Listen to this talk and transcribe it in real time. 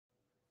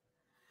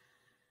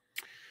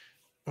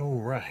All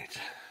right.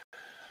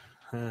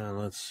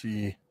 Let's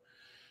see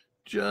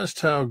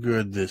just how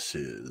good this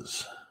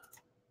is.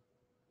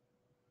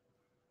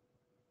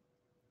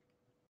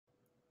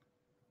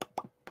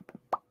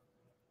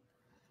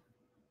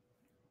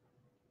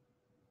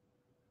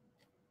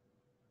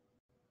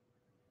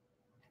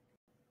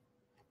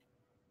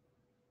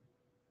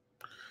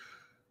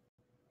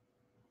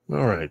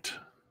 All right.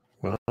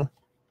 Well, all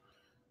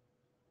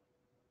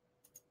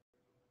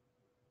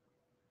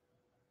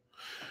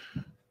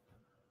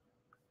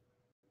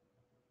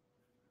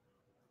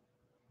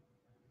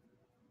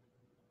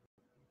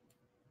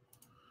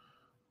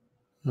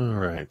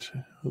right.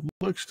 It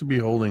looks to be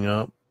holding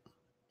up.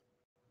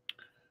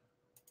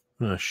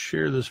 I'm going to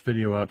share this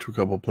video out to a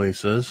couple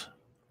places.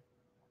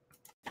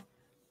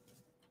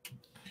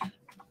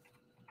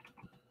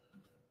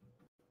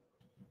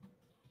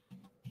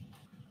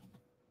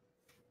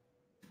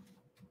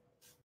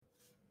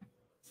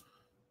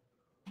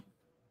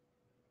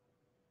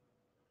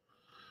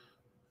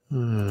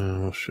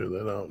 We'll share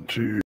that out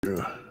too.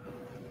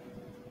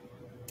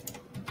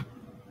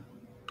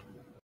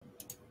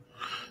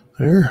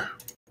 There.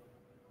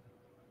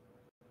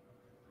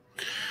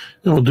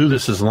 And we'll do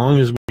this as long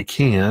as we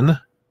can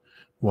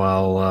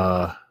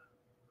while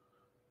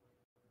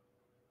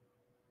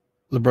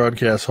the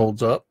broadcast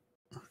holds up.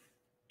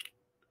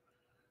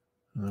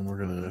 And then we're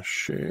going to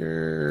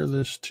share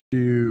this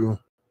to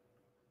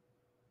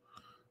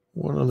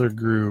one other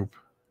group.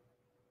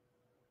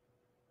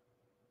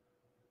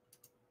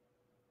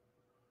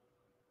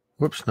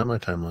 Whoops, not my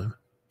timeline.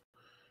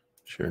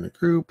 Sharing a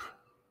group.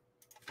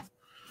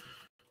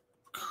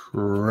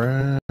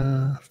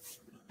 Crafters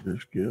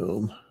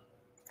Guild.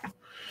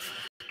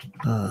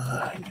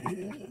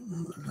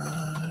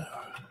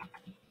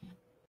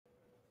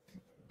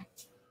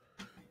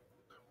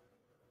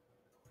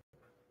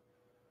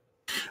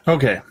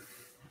 Okay.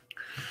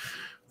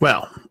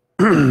 Well,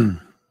 you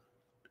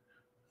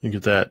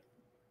get that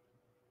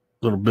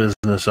little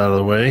business out of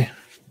the way.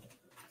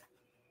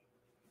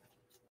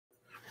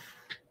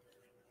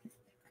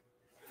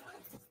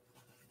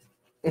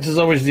 This is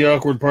always the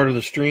awkward part of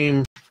the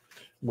stream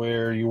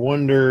where you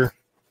wonder,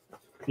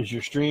 is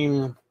your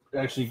stream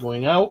actually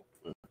going out?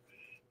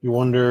 You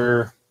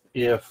wonder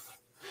if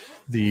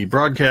the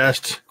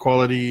broadcast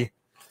quality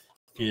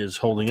is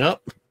holding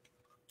up.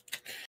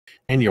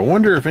 And you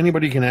wonder if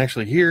anybody can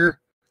actually hear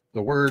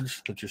the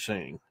words that you're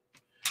saying.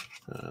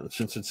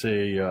 Since it's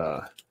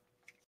a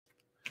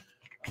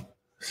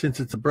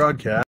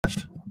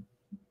broadcast,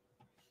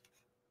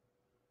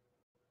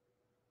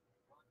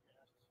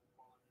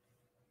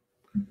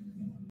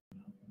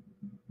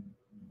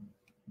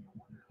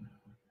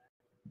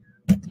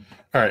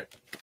 all right,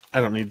 I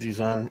don't need these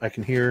on. I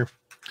can hear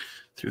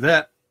through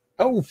that.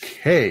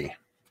 Okay.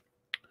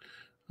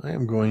 I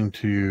am going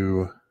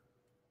to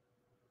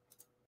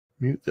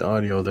mute the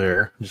audio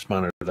there. Just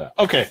monitor that.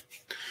 Okay.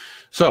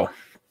 So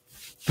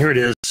here it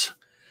is.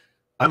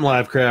 I'm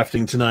live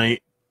crafting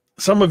tonight.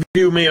 Some of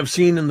you may have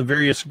seen in the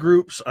various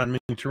groups on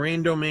Mini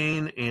Terrain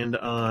Domain and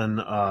on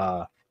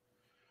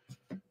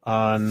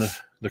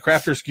the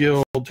Crafters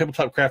Guild,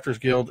 Tabletop Crafters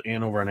Guild,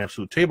 and over on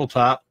Absolute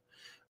Tabletop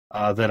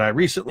that I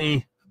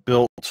recently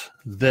built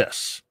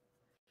this.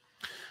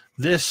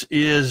 This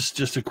is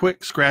just a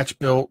quick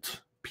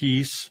scratch-built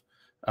piece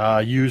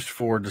used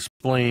for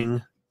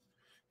displaying.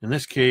 In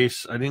this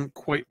case, I didn't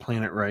quite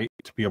plan it right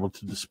to be able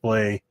to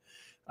display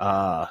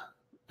an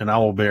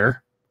owl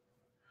bear.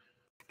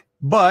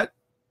 But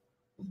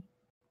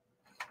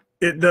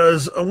it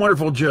does a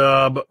wonderful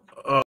job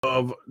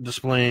of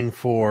displaying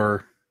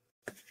for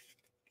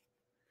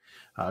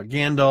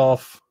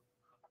Gandalf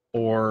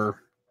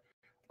or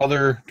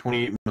other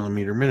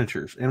 28mm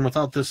miniatures. And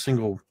without this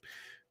single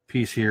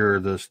piece here,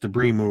 this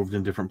debris moved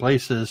in different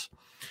places,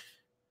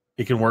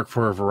 it can work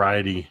for a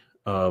variety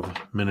of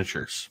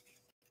miniatures.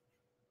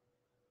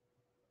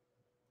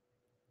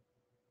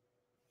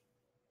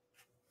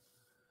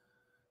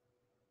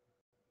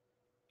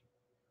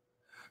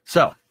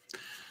 So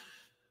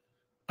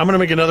I'm going to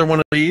make another one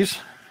of these.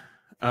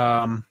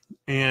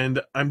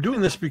 And I'm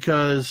doing this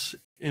because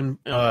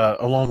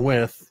along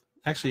with,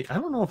 actually, I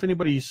don't know if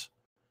anybody's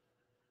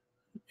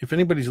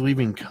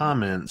leaving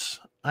comments.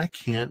 I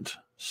can't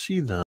see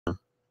them.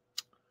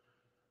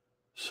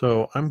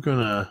 So I'm going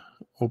to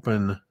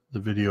open the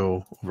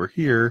video over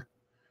here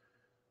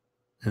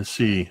and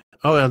see.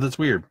 Oh, yeah, that's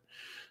weird.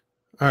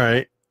 All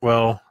right.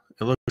 Well,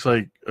 it looks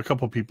like a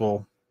couple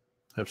people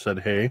have said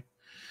hey.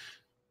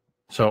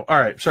 So, all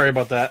right. Sorry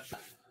about that. A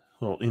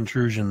little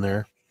intrusion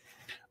there.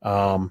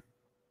 For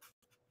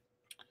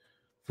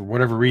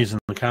whatever reason,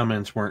 the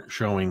comments weren't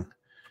showing.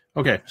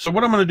 Okay, so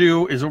what I'm going to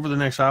do is over the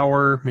next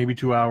hour, maybe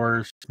 2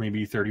 hours,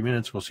 maybe 30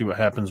 minutes, we'll see what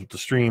happens with the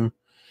stream.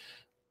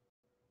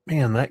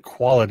 Man, that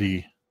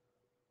quality.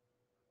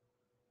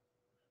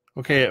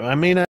 Okay, I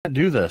may not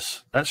do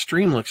this. That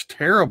stream looks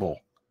terrible.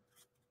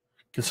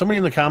 Can somebody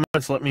in the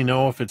comments let me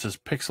know if it's as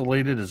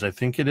pixelated as I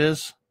think it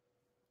is?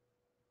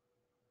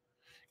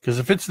 Because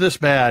if it's this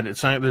bad,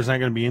 there's not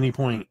going to be any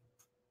point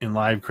in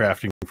live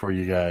crafting for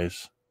you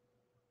guys.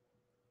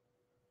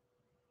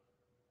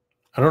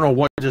 I don't know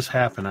what just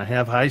happened. I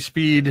have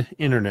high-speed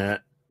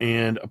internet,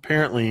 and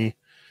apparently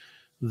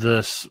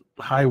the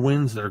high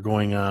winds that are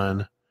going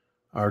on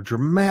are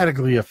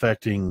dramatically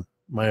affecting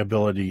my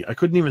ability. I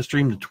couldn't even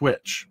stream to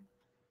Twitch.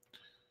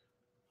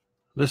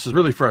 This is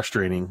really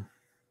frustrating.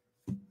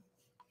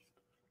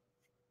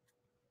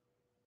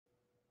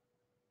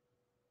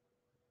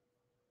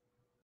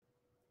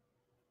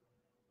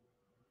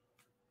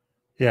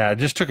 Yeah, I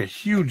just took a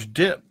huge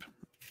dip,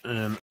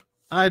 and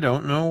I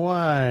don't know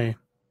why.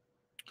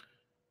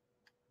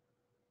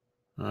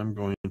 I'm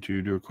going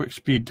to do a quick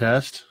speed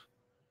test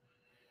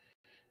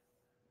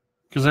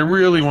because I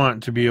really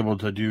want to be able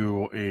to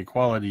do a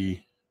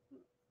quality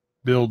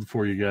build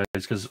for you guys,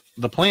 because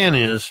the plan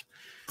is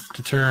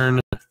to turn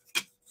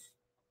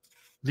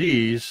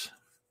these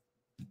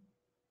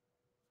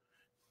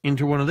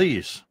into one of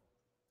these,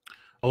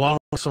 along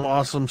with some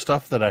awesome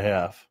stuff that I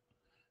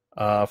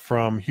have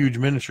from Huge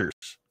Miniatures.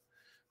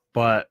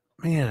 But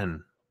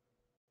man,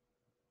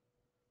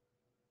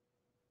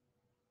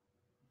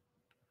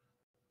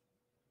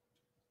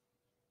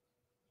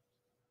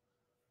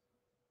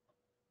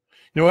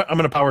 you know what? I'm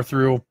going to power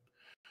through.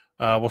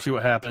 We'll see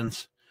what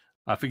happens.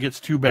 If it gets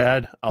too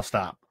bad, I'll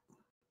stop.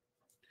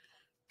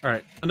 All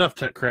right, enough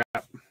tech crap.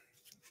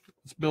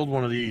 Let's build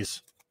one of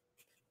these.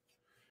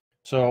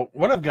 So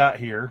what I've got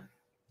here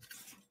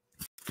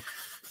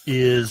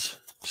is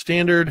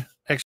standard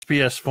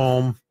XPS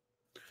foam,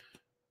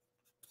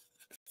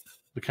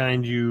 the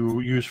kind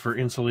you use for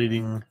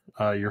insulating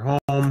your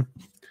home.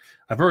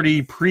 I've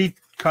already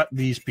pre-cut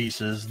these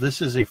pieces.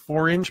 This is a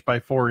 4-inch by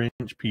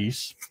 4-inch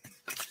piece.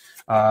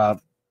 I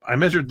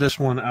measured this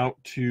one out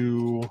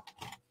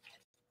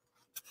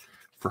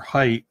for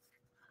height.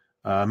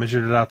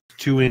 Measured it out to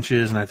 2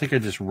 inches, and I think I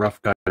just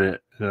rough cut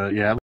it.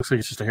 Yeah, it looks like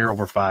it's just a hair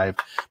over 5,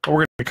 but we're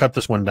going to cut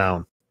this one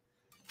down.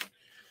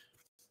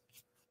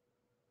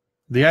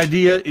 The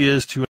idea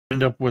is to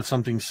end up with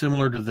something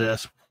similar to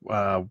this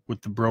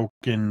with the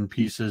broken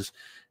pieces,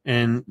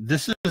 and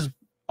this is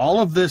all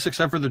of this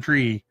except for the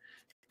tree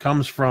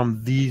comes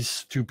from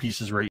these two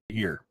pieces right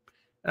here.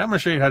 And I'm going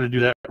to show you how to do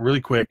that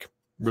really quick,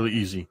 really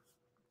easy.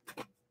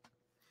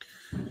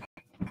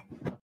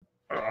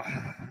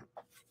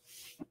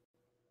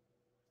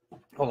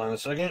 Hold on a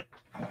second.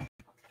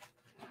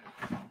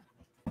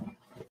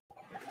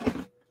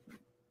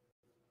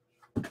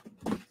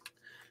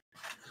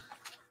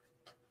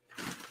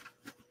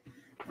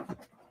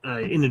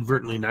 I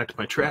inadvertently knocked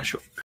my trash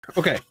over.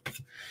 Okay.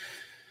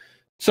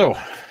 So,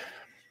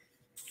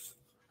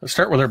 let's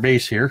start with our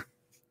base here.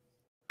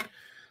 Like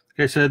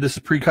I said, this is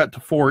pre-cut to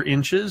 4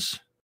 inches.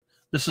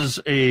 This is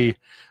a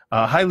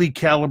highly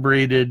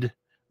calibrated,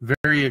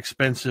 very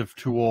expensive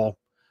tool,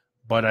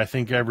 but I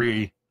think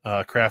every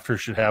crafter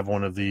should have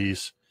one of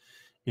these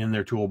in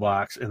their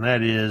toolbox, and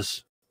that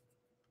is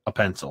a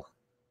pencil.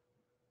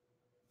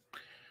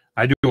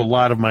 I do a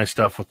lot of my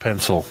stuff with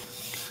pencil.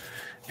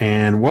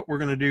 And what we're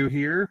going to do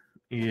here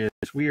is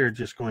we are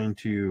just going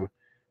to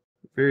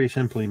very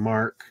simply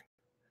mark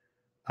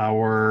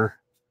we're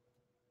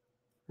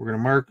going to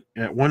mark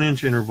at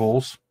 1-inch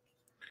intervals.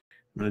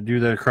 I'm going to do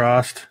that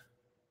across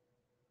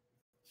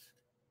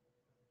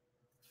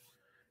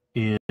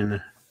in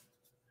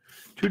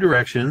 2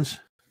 directions.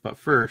 But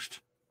first,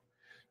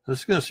 this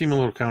is going to seem a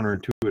little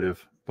counterintuitive,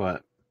 but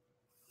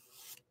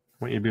I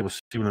want you to be able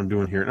to see what I'm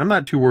doing here. And I'm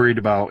not too worried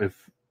about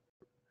if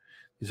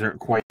these aren't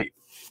quite.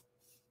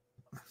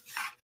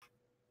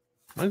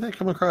 Why did that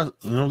come across?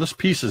 You know, this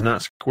piece is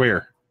not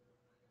square.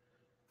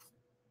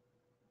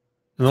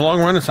 In the long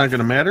run, it's not going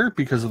to matter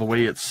because of the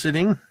way it's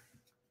sitting.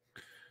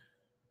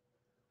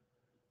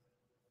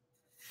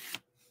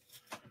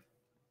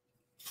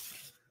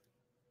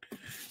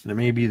 And it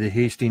may be the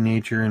hasty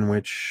nature in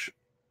which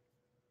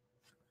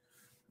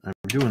I'm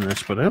doing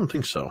this, but I don't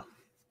think so.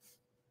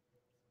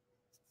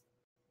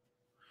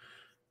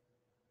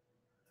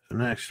 So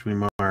next we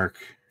mark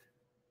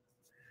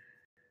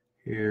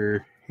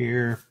here,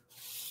 here,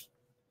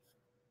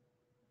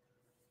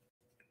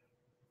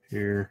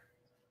 here.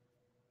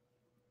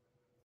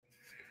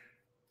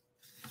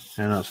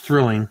 And it's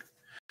thrilling.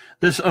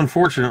 This,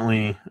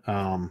 unfortunately,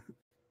 the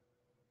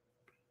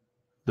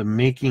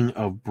making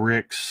of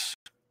bricks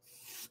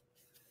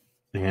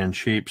and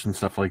shapes and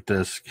stuff like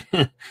this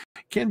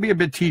can be a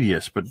bit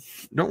tedious, but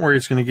don't worry,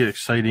 it's going to get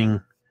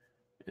exciting.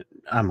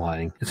 I'm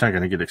lying. It's not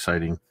going to get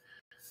exciting.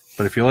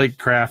 But if you like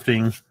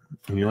crafting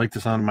and you like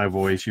the sound of my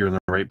voice, you're in the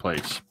right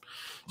place.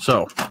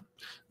 So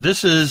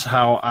this is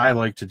how I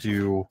like to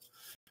do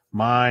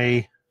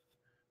my,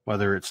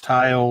 whether it's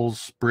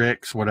tiles,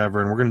 bricks,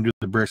 whatever, and we're going to do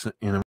the bricks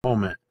in a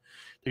moment.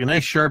 Take a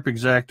nice sharp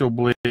X-Acto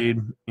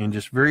blade and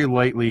just very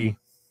lightly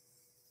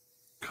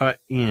cut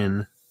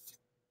in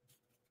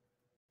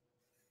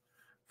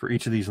for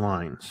each of these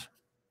lines.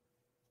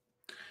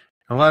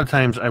 A lot of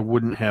times I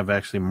wouldn't have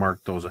actually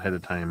marked those ahead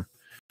of time,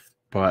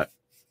 but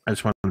I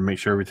just wanted to make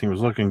sure everything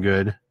was looking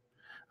good.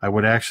 I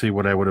would actually,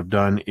 what I would have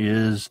done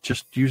is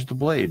just use the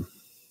blade.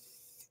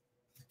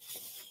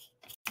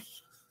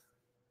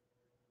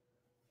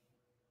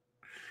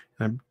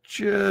 I'm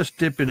just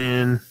dipping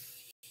in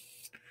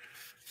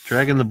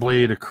dragging the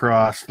blade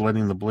across,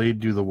 letting the blade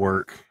do the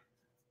work.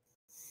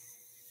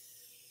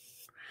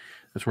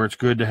 That's where it's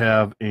good to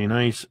have a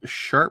nice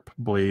sharp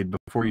blade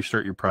before you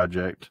start your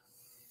project.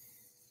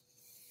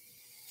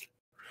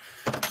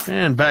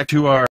 And back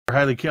to our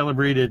highly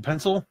calibrated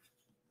pencil.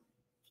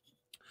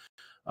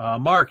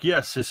 Mark,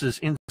 yes, this is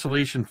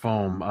insulation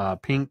foam,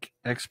 pink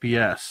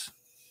XPS.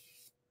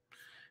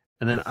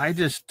 And then I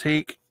just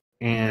take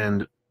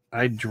and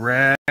I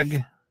drag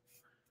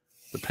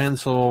the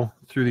pencil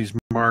through these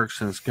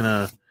marks, and it's going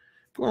to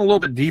go a little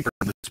bit deeper,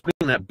 but it's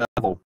putting that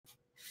bevel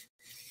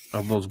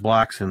of those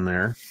blocks in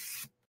there.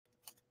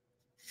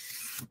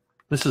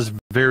 This is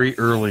very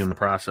early in the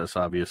process,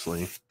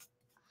 obviously.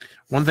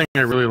 One thing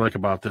I really like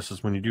about this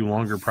is when you do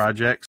longer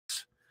projects,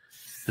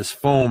 this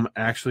foam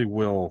actually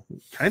will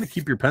kind of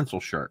keep your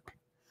pencil sharp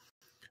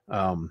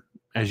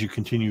as you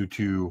continue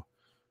to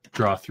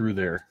draw through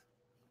there.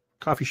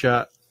 Coffee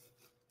shot.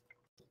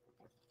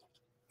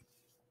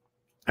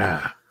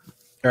 All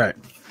right.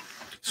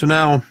 So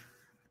now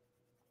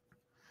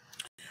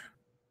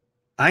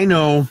I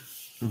know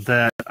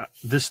that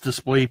this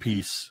display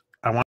piece,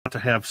 I want to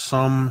have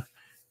some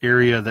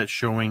area that's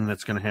showing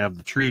that's going to have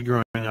the tree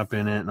growing up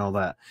in it and all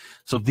that.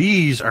 So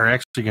these are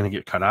actually going to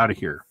get cut out of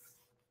here.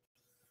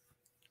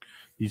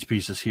 These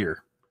pieces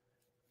here.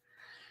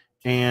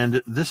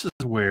 And this is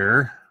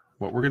where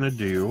what we're going to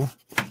do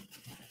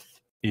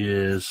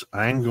is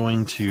I'm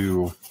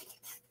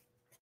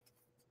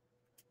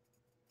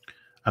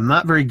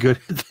not very good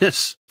at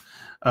this.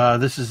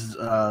 This is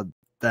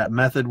that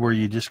method where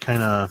you just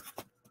kind of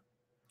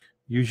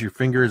use your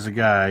finger as a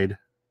guide.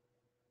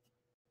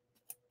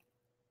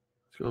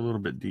 Let's go a little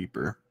bit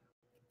deeper.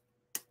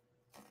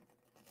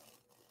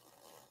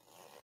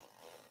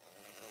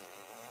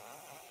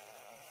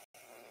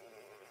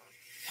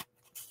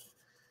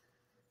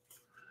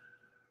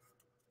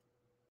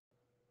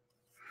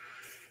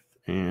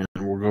 And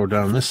we'll go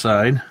down this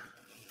side.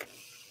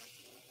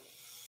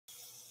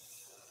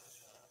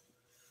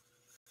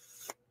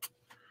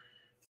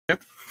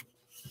 Yep.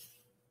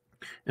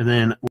 And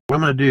then what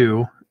I'm going to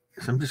do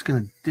is I'm just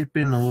going to dip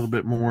in a little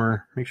bit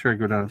more, make sure I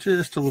go down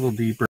just a little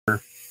deeper.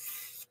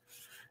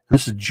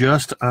 This is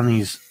just on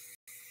these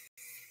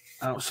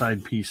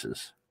outside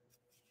pieces.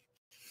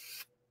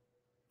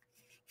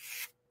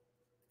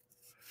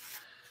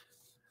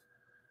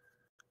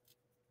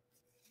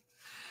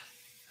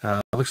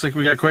 Looks like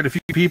we got quite a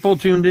few people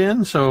tuned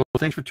in, so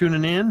thanks for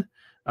tuning in.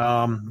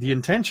 The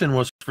intention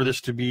was for this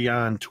to be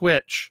on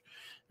Twitch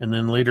and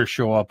then later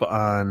show up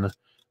on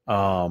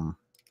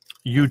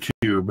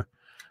YouTube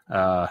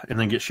and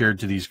then get shared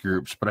to these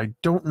groups, but I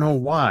don't know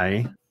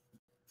why.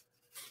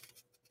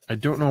 I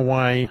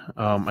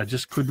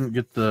just couldn't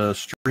get the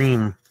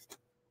stream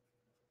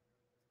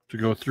to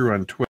go through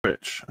on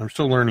Twitch. I'm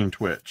still learning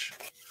Twitch.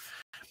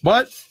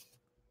 But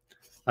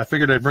I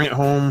figured I'd bring it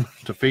home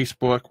to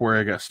Facebook where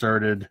I got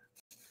started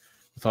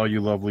with all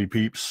you lovely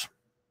peeps.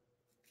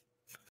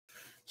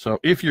 So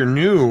if you're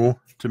new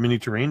to Mini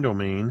Terrain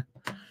Domain,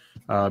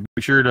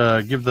 be sure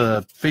to give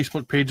the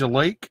Facebook page a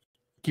like.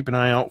 Keep an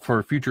eye out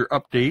for future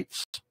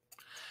updates.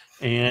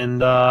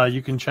 And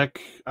you can check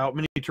out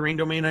Mini Terrain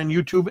Domain on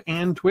YouTube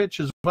and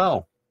Twitch as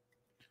well.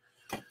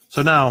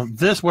 So now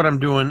what I'm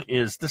doing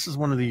is this is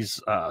one of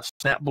these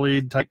snap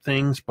blade type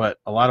things, but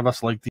a lot of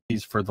us like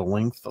these for the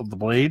length of the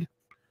blade.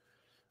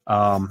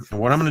 And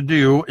what I'm going to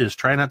do is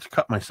try not to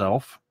cut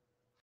myself,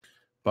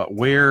 but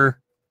where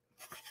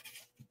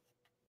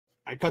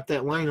I cut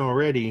that line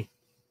already,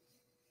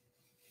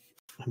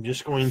 I'm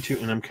just going to,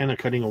 and I'm kind of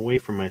cutting away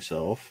from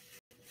myself.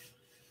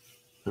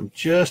 I'm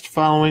just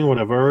following what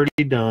I've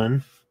already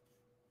done.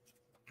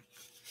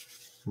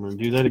 I'm going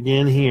to do that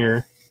again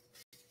here.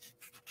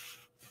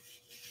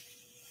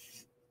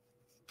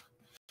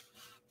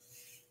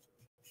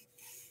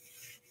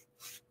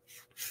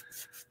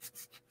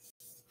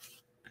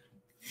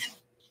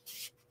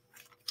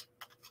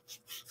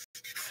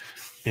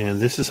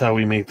 And this is how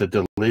we make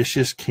the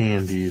delicious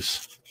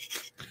candies.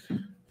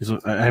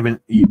 I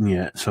haven't eaten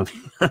yet, so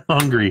I'm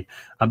hungry.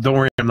 Don't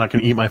worry, I'm not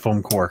going to eat my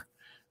foam core.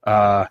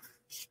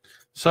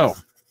 So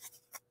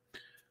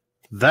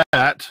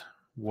that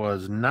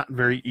was not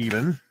very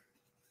even.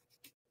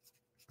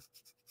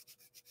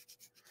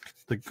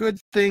 The good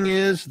thing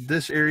is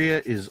this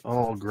area is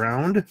all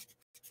ground.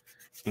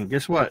 And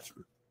guess what?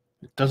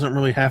 It doesn't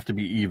really have to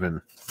be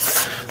even.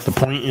 The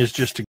point is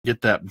just to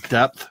get that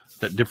depth,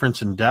 that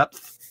difference in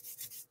depth.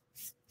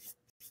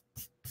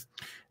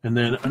 And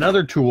then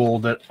another tool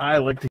that I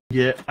like to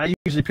get, I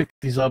usually pick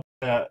these up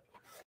at,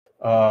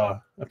 I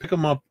pick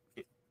them up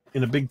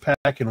in a big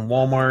pack in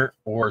Walmart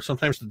or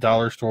sometimes the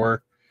dollar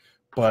store,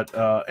 but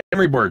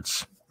emery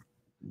boards.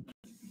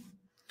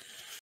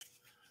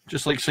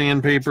 Just like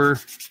sandpaper.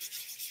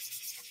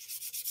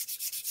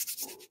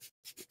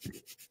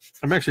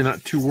 I'm actually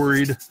not too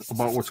worried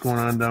about what's going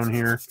on down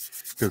here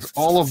because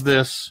all of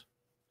this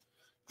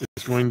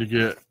is going to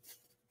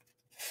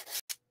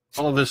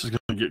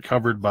get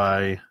covered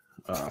by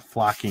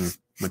flocking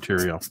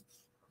material.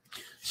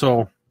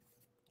 So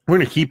we're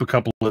going to keep a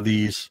couple of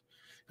these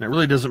And it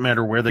really doesn't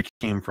matter where they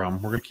came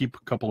from. We're going to keep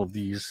a couple of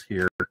these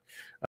here.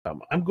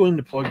 I'm going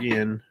to plug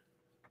in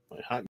my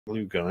hot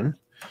glue gun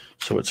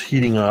so it's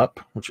heating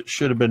up, which it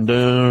should have been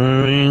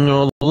doing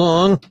all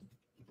along.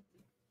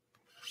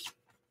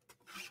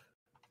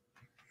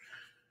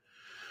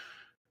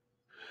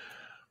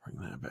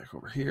 Bring that back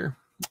over here.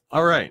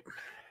 All right.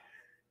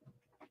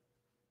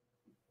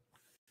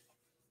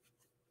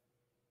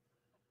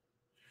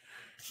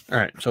 All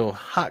right, so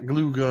hot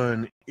glue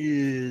gun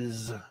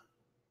is,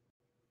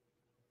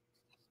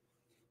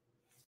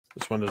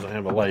 this one doesn't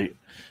have a light,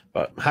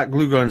 but hot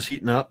glue gun's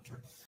heating up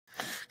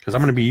because I'm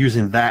going to be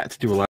using that to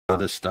do a lot of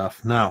this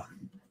stuff. Now,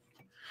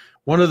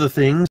 one of the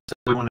things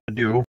I want to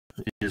do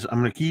is I'm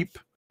going to keep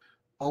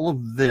all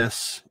of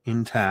this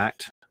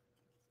intact.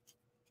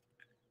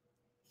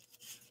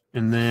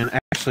 And then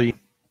actually,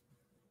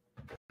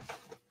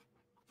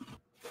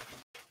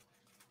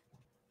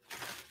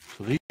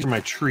 so these are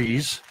my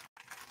trees.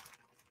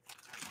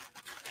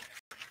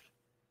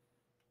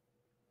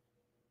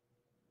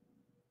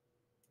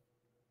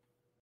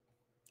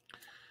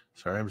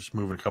 Sorry, I'm just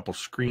moving a couple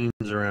screens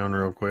around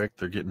real quick.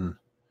 They're getting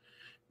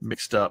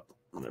mixed up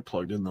when I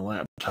plugged in the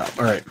laptop.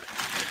 All right,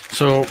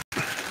 so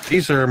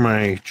these are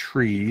my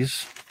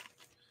trees.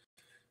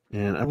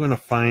 And I'm going to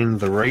find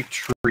the right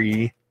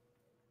tree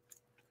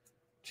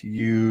to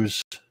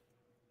use.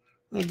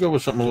 I'll go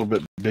with something a little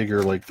bit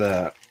bigger like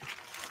that.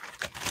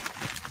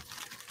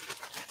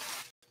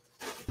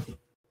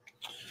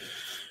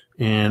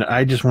 And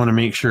I just want to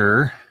make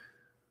sure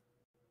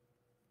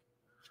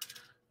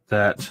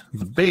that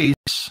the base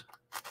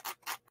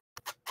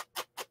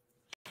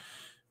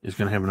is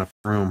going to have enough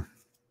room.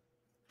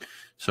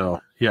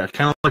 So yeah,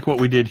 kind of like what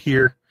we did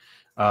here.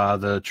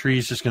 The tree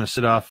is just going to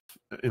sit off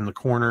in the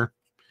corner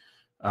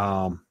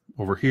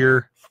over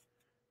here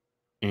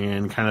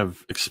and kind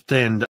of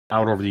extend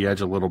out over the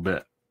edge a little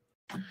bit.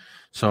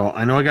 So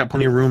I know I got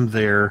plenty of room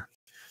there.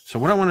 So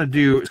what I want to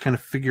do is kind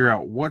of figure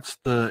out what's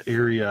the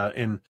area.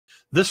 And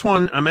this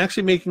one I'm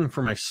actually making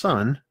for my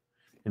son,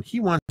 and he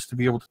wants to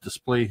be able to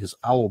display his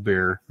owl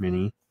bear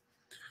mini.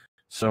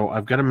 So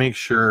I've got to make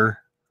sure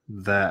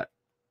that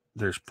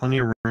there's plenty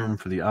of room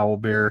for the owl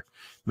bear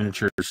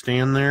miniature to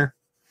stand there.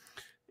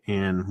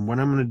 And what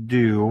I'm going to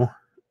do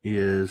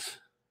is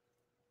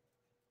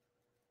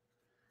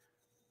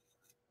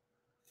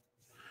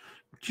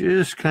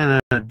just kind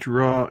of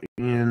draw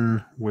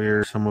in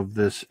where some of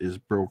this is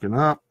broken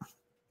up.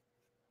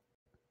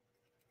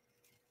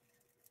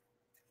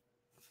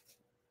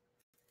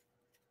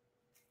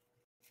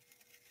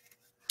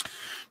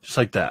 Just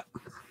like that.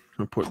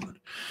 I'll put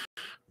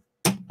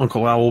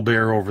Uncle Owl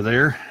Bear over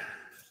there.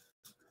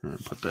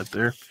 And put that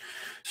there.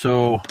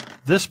 So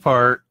this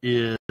part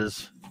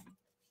is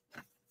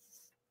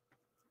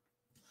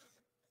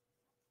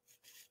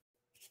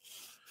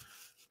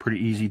pretty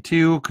easy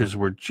too, because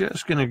we're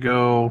just going to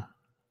go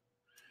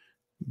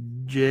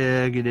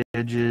jagged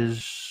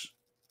edges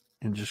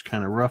and just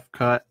kind of rough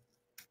cut.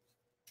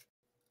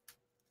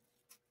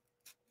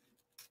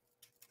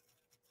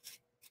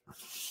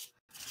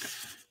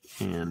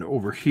 And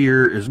over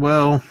here as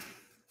well.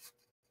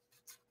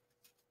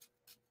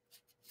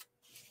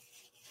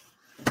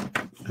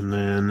 And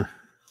then,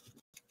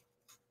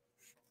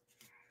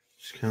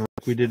 just kind of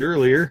like we did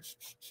earlier,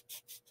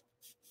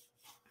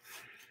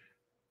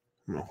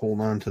 I'm going to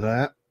hold on to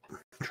that.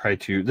 Try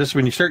to, this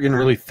when you start getting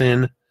really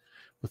thin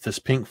with this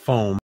pink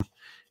foam,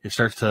 it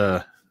starts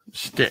to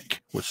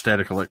stick with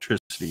static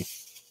electricity.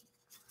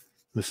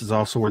 This is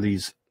also where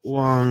these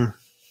long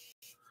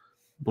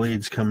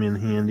blades come in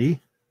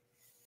handy.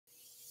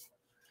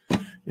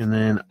 And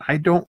then I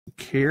don't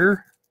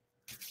care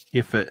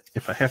if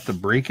I have to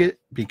break it,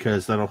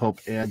 because that'll help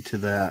add to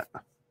that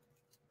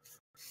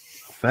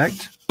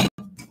effect.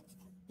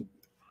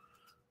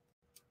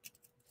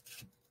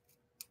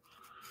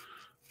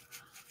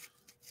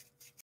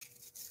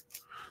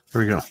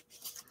 There we go.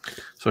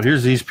 So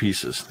here's these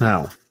pieces.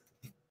 Now,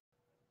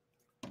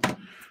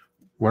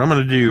 what I'm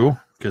going to do,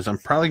 because I'm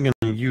probably going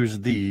to use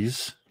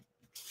these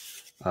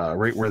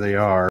right where they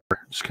are,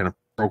 just kind of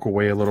broke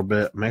away a little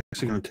bit. I'm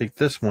actually going to take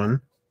this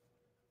one.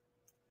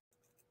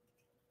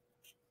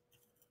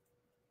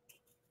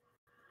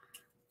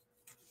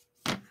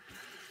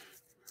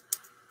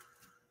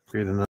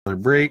 Create another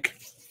break.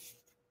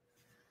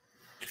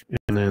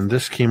 And then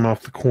this came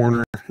off the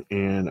corner,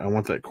 and I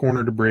want that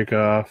corner to break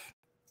off.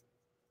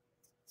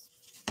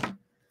 So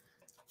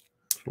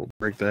we'll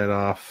break that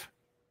off.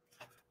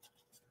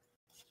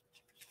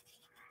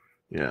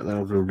 Yeah,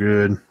 that'll go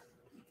good.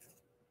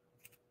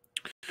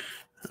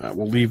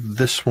 We'll leave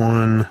this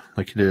one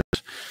like it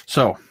is.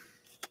 So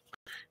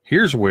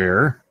here's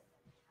where,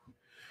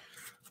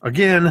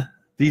 again,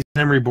 these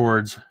memory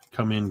boards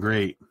come in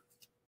great.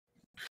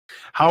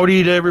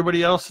 Howdy to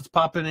everybody else that's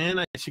popping in.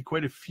 I see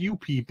quite a few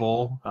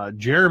people.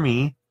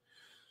 Jeremy,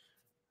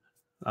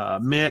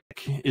 Mick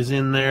is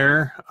in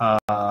there.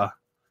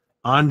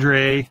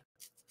 Andre.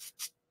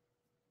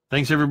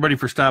 Thanks everybody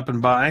for stopping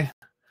by.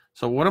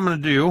 So what I'm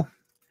going to do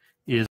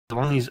is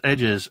along these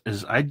edges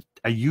is I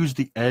use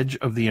the edge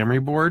of the emery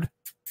board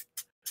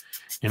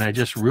And I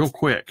just real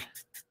quick,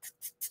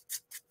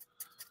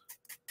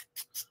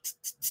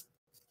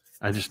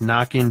 I just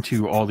knock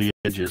into all the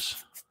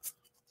edges.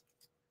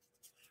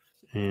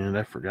 And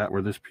I forgot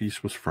where this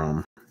piece was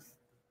from.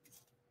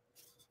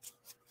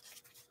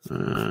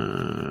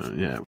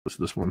 Yeah, it was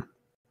this one.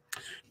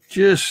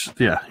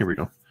 Yeah, here we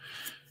go.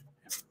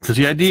 Because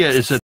the idea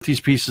is that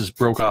these pieces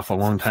broke off a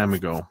long time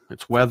ago.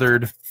 It's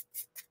weathered,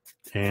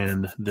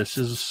 and this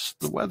is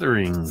the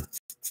weathering.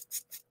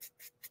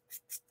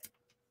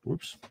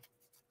 Whoops.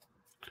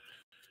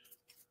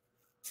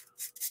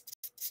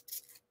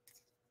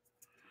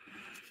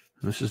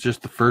 This is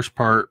just the first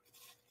part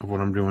of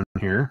what I'm doing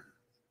here.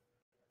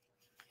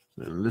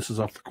 And this is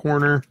off the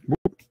corner.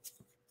 Whoop.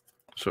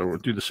 So we'll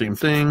do the same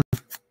thing.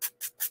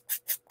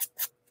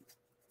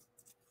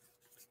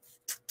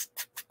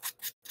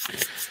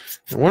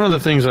 And one of the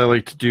things I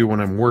like to do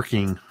when I'm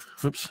working,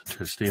 oops,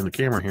 to stay in the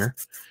camera here,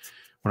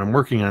 when I'm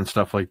working on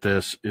stuff like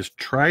this, is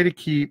try to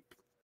keep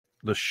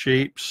the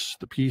shapes,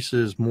 the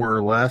pieces, more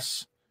or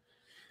less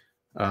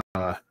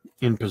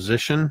in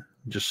position,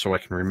 just so I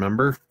can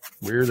remember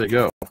where they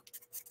go.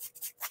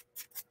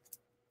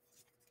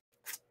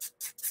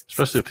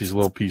 Especially with these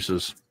little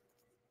pieces.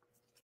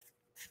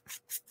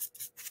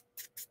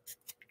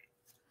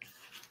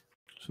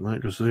 So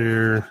that goes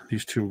there.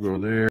 These two go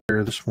there.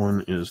 This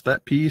one is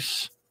that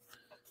piece.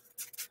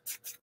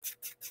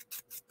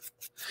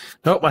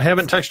 Nope, I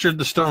haven't textured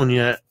the stone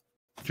yet,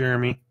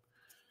 Jeremy.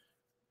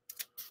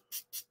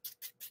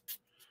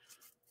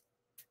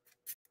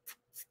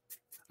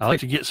 I like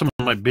to get some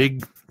of my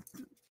big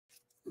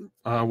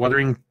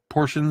weathering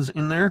portions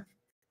in there.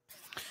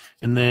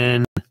 And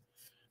then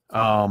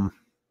I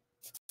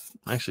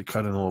actually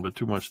cut in a little bit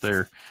too much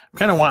there. I'm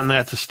kind of wanting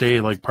that to stay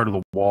like part of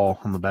the wall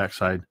on the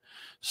backside.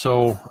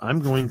 So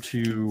I'm going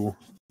to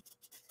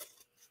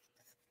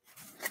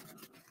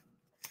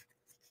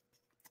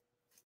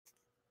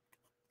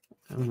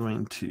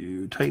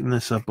tighten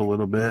this up a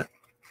little bit.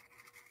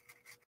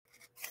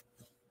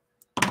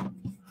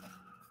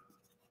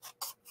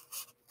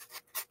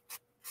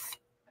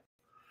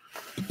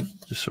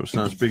 Just so it's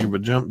not as big of a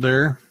jump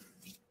there.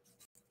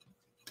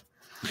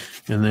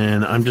 And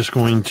then I'm just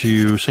going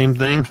to, same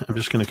thing, I'm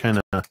just going to kind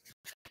of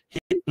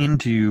hit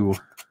into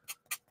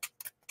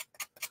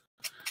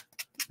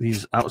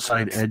these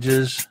outside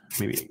edges.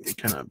 Maybe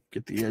kind of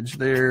get the edge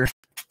there.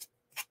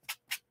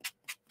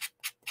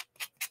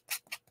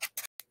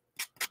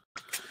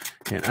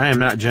 And I am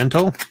not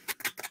gentle.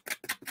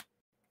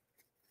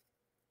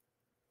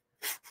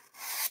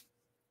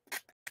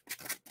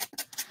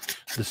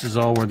 This is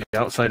all where the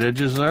outside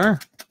edges are.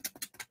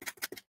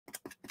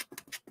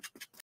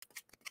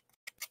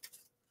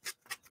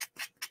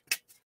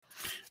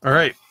 All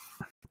right.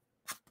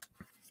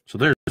 So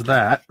there's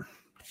that.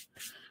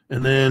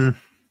 And then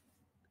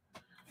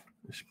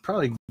I should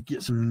probably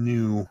get some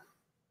new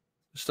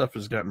stuff.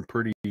 Has gotten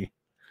pretty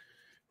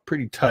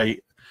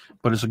tight,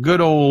 but it's a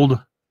good old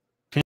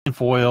tin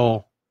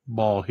foil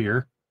ball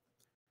here.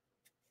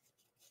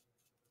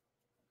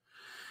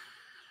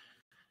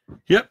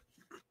 Yep.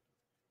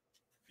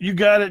 You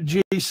got it,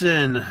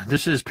 Jason.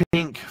 This is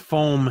pink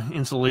foam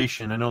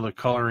insulation. I know the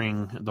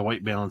coloring, the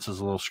white balance is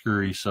a little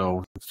screwy,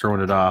 so it's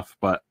throwing it off.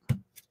 But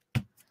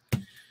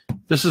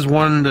this is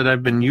one that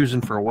I've been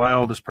using for a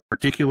while, this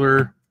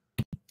particular.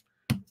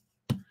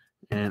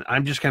 And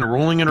I'm just kind of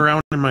rolling it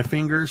around in my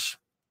fingers.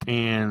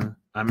 And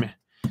I'm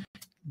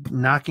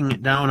knocking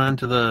it down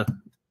onto the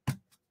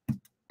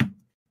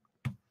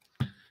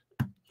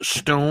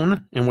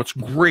stone. And what's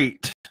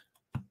great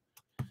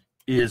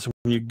is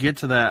when you get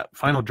to that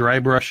final dry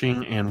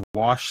brushing and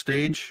wash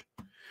stage,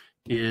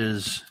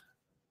 is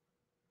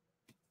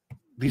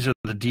these are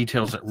the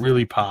details that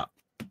really pop.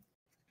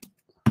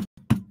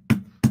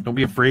 Don't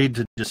be afraid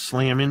to just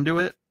slam into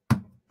it.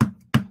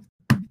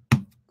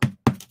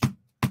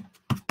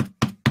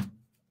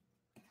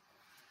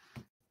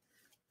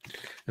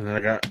 And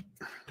then don't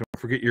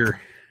forget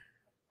your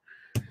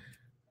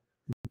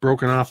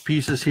broken off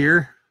pieces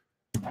here.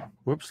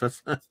 Whoops,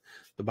 that's the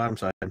bottom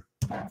side.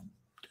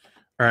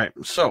 All right,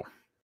 so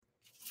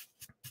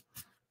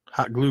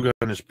hot glue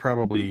gun is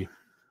probably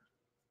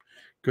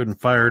good and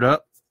fired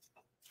up.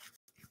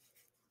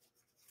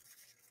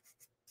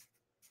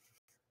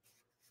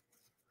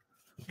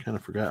 I kind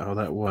of forgot how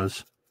that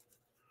was.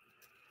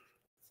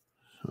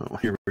 So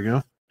here we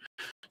go.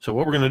 So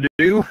what we're going to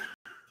do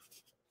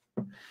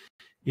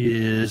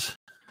is,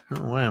 I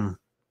don't know why I'm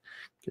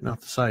getting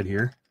off the side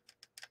here.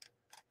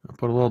 I'll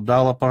put a little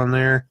dollop on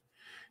there,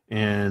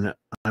 and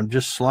I'm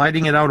just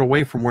sliding it out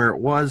away from where it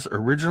was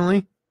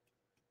originally.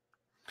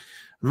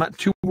 I'm not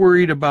too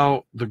worried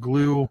about the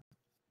glue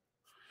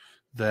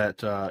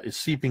that is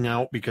seeping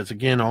out, because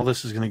again, all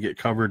this is going to get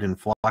covered in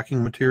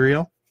flocking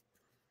material.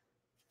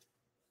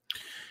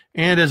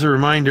 And as a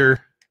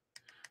reminder,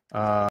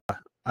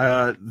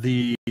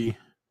 the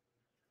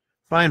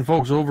fine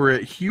folks over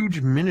at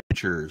Huge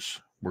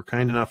Miniatures were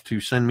kind enough to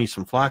send me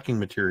some flocking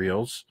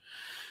materials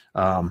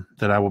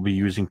that I will be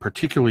using,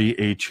 particularly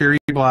a cherry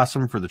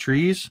blossom for the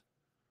trees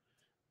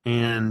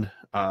and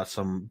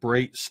some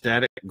bright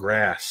static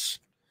grass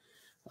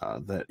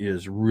that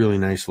is really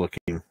nice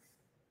looking.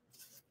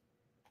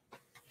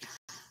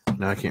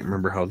 Now I can't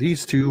remember how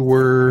these two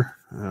were.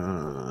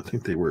 I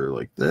think they were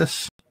like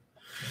this.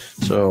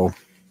 So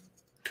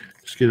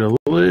just get a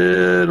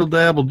little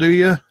dabble, do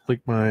you?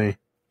 Like my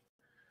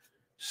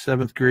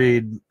 7th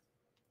grade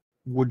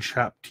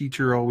woodshop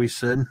teacher always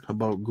said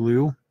about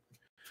glue.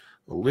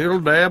 A little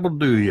dabble,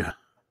 do you?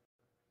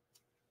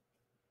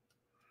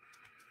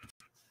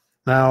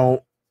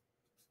 Now,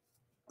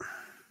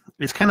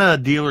 it's kind of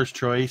a dealer's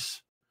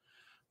choice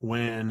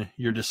when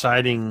you're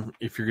deciding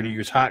if you're going to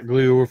use hot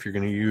glue, if you're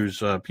going to use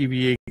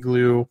PVA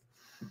glue,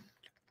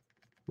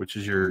 which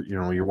is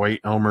your white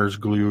Elmer's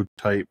glue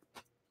type.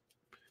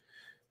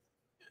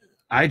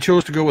 I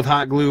chose to go with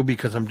hot glue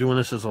because I'm doing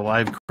this as a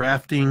live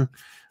crafting.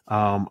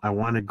 I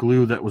wanted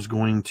glue that was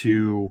going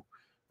to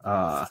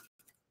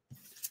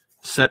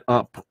set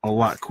up a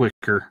lot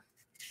quicker.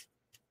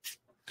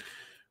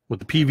 With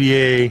the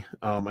PVA,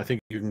 I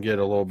think you can get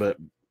a little bit.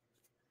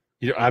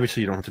 Obviously,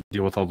 you don't have to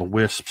deal with all the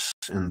wisps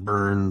and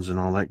burns and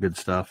all that good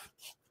stuff.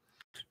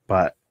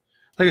 But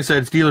like I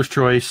said, it's dealer's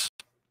choice.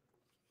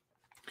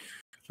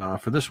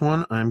 For this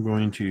one, I'm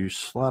going to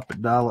slap a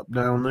dollop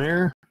down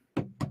there.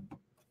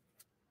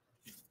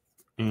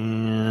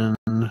 And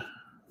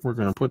we're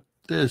going to put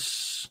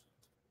this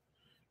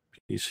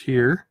piece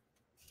here.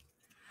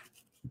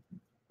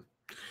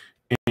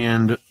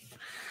 And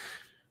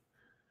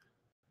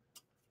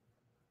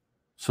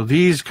so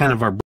these kind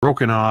of are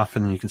broken off,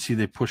 and you can see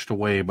they pushed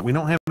away, but we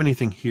don't have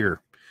anything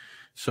here.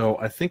 So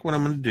I think what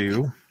I'm going to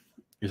do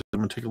is I'm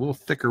going to take a little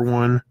thicker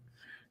one,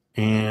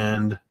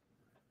 and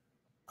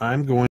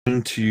I'm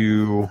going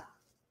to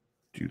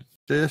do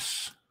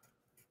this.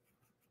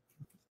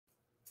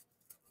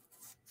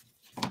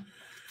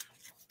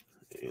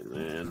 And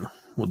then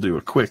we'll do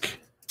a quick.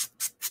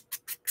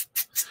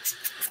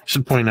 I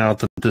should point out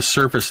that this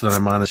surface that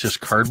I'm on is just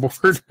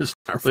cardboard. It's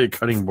not really a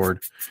cutting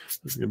board.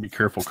 I'm going to be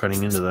careful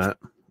cutting into that.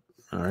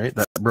 All right,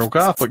 that broke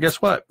off, but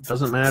guess what? It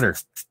doesn't matter.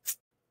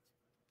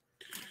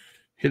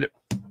 Hit it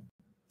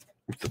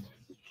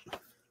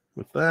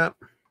with that.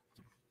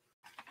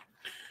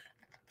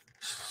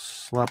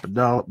 Slap a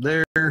dollop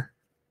there.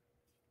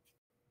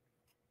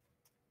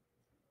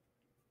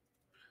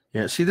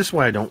 Yeah, see, this is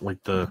why I don't like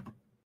I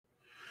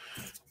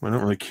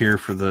don't really care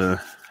for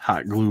the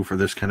hot glue for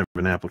this kind of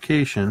an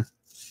application.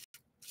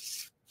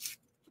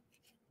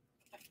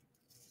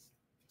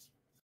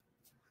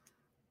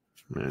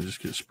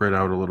 Just get spread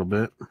out a little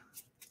bit.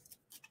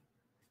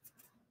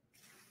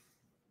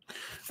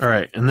 All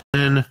right, and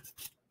then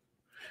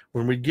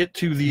when we get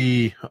to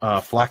the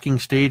flocking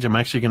stage, I'm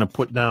actually going to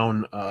put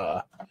down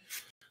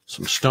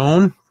some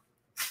stone,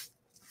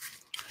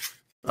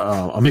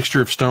 a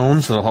mixture of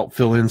stones that'll help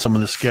fill in some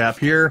of this gap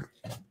here.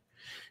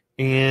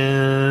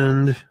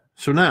 And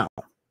so now,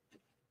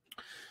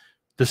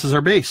 this is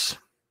our base.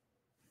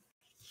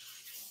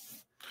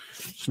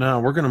 So now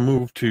we're going to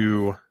move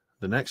to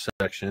the next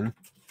section.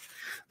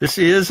 This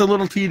is a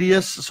little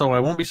tedious, so I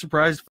won't be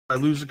surprised if I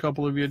lose a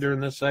couple of you during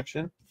this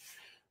section.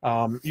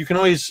 You can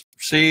always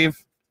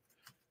save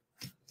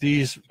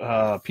these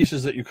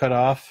pieces that you cut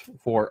off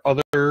for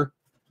other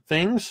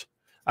things.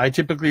 I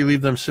typically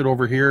leave them sit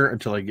over here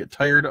until I get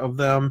tired of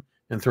them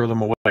and throw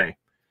them away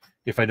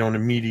if I don't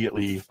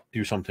immediately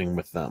do something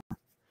with them.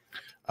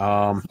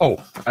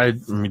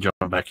 Let me jump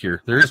back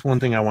here. There is one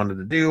thing I wanted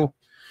to do.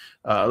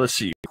 Let's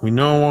see. We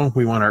know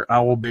we want our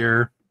owl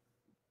bear.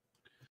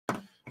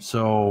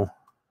 So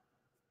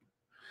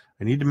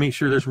I need to make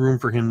sure there's room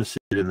for him to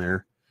sit in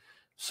there.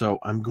 So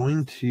I'm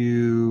going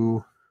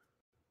to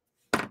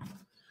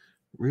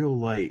real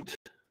light.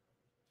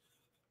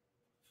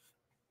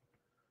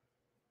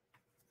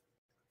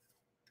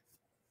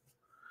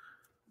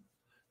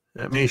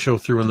 That may show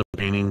through in the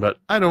painting, but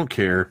I don't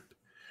care.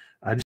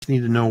 I just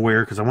need to know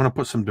where, because I want to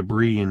put some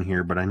debris in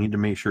here, but I need to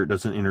make sure it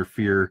doesn't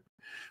interfere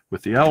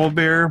with the owl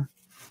bear.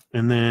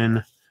 And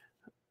then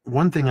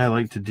one thing I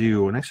like to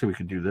do, and actually we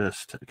could do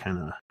this to kind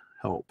of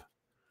help,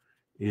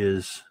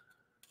 is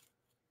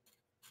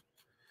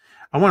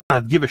I want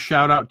to give a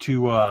shout out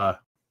to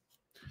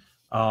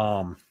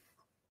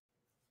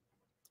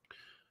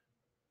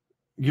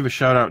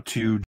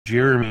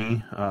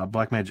Jeremy,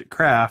 Black Magic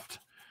Craft,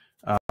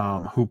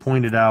 who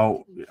pointed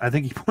out, I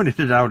think he pointed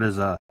it out as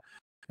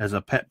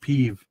a pet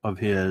peeve of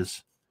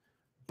his,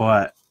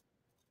 but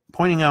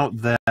pointing out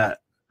that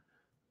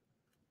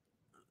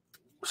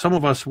some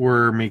of us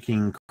were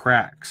making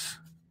cracks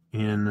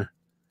in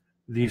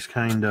these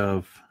kind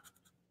of,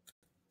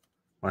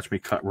 watch me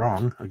cut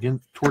wrong again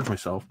towards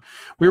myself.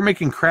 We were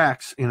making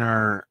cracks in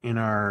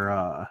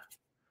our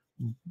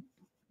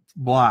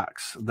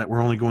blocks that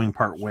were only going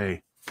part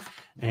way.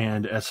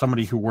 And as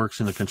somebody who works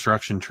in the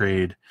construction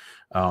trade,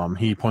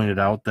 he pointed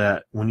out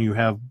that when you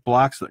have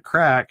blocks that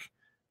crack,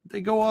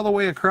 they go all the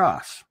way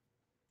across.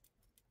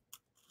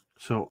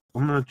 So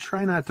I'm going to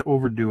try not to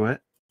overdo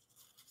it.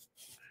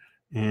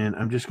 And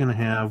I'm just going to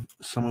have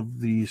some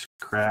of these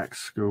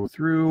cracks go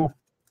through.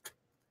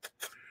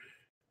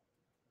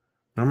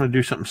 I'm going to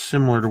do something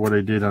similar to what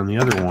I did on the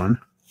other one.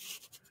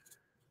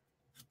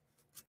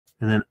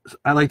 And then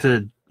I like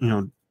to,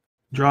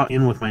 draw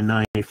in with my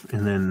knife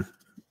and then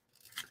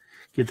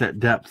get that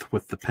depth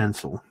with the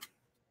pencil.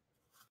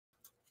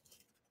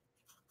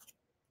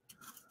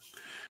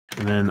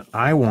 And then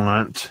I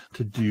want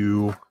to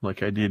do,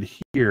 like I did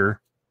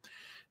here,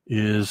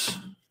 is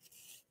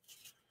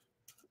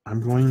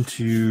I'm going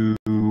to,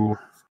 we're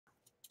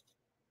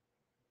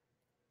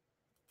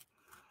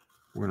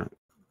going to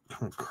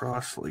come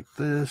across like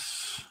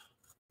this.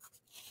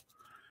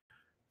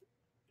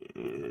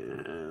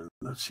 And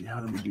let's see,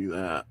 how do we do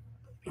that?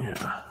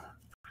 Yeah.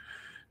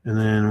 And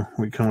then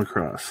we come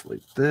across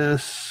like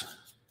this.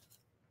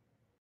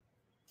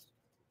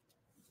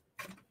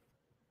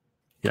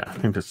 Yeah, I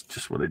think that's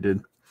just what I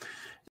did.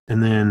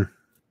 And then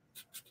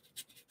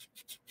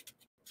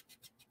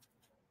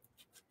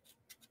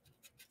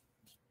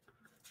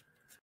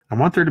I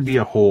want there to be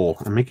a hole.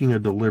 I'm making a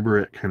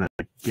deliberate kind of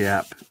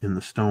gap in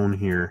the stone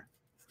here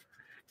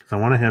because I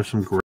want to have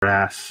some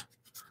grass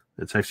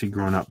that's actually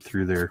growing up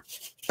through there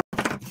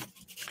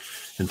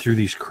and through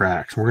these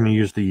cracks. We're going to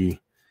use the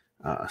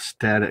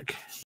static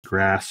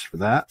grass for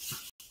that.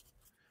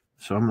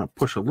 So I'm going to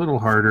push a little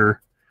harder,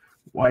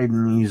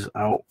 widen these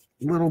out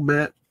a little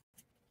bit.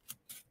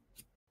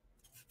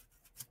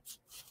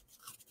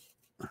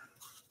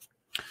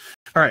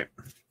 All right,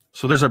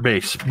 so there's our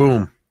base.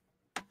 Boom.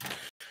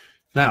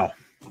 Now,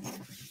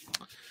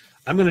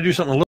 I'm going to do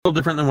something a little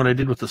different than what I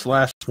did with this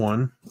last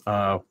one,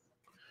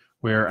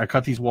 where I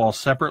cut these walls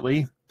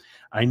separately.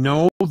 I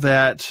know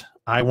that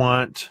I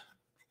want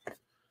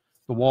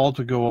the wall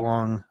to go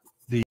along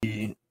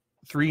the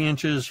 3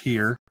 inches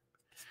here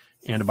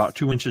and about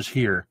 2 inches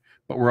here,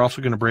 but we're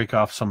also going to break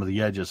off some of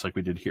the edges like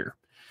we did here.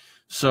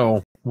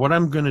 So what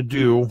I'm going to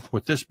do,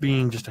 with this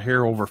being just a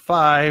hair over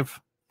 5,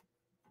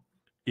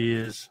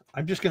 is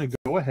I'm just going to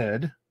go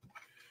ahead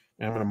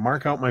and I'm going to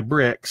mark out my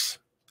bricks.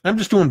 I'm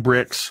just doing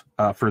bricks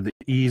for the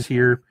ease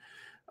here.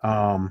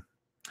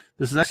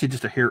 This is actually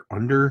just a hair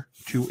under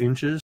 2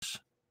 inches.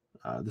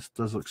 This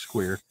does look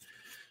square.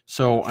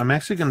 So I'm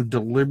actually going to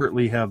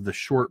deliberately have the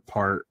short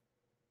part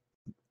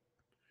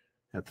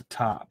at the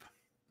top.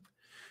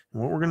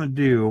 And what we're going to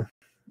do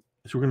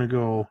is we're going to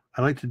go,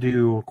 I like to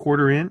do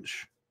 1/4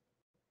 inch.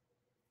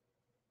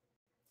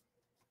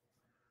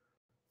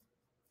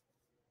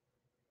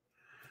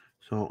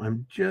 So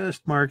I'm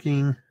just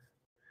marking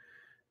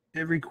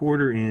every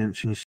 1/4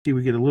 inch, and you see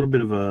we get a little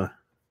bit of a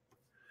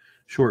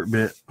short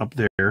bit up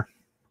there.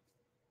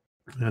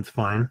 That's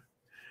fine.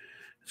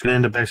 It's going to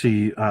end up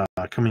actually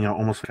coming out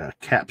almost like a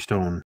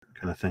capstone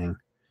kind of thing,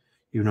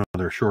 even though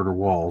they're shorter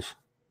walls.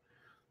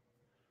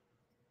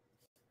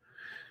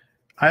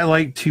 I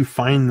like to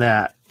find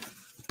that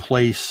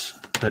place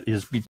that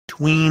is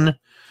between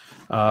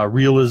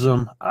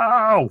realism.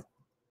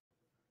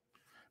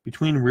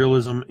 Between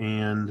realism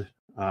and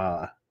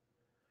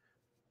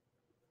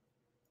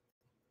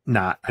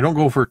not. I don't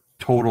go for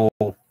total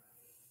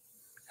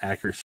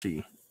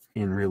accuracy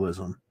in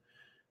realism.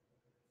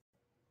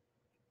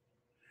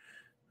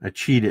 I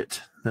cheat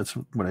it. That's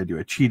what I do.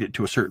 I cheat it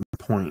to a certain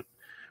point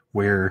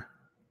where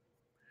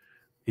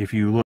if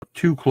you look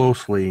too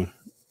closely,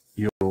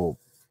 you'll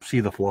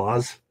see the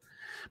flaws.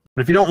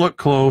 But if you don't look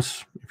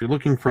close, if you're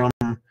looking from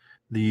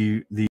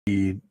the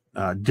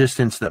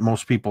distance that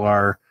most people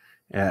are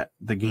at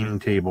the gaming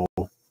table,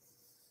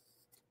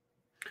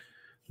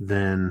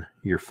 then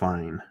you're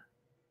fine.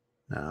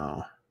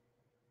 Now,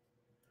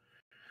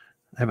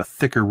 I have a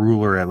thicker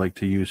ruler I like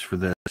to use for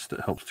this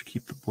that helps to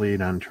keep the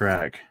blade on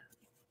track.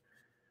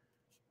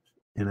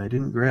 And I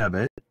didn't grab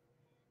it.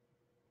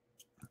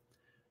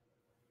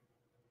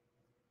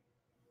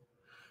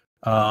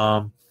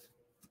 I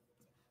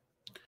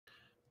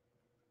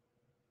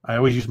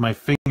always use my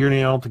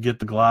fingernail to get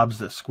the globs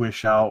that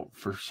squish out.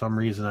 For some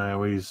reason, I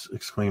always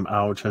exclaim,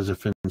 ouch, as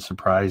if in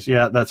surprise.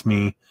 Yeah, that's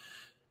me.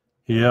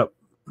 Yep.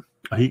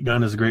 A heat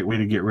gun is a great way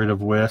to get rid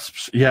of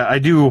wisps. Yeah, I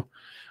do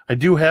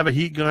have a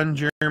heat gun,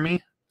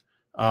 Jeremy,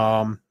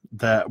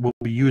 that we'll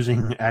be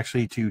using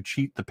actually to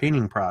cheat the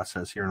painting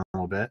process here in a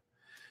little bit,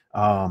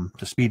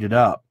 to speed it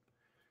up.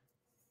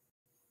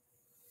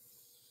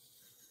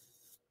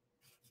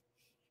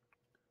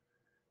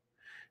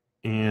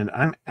 And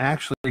I'm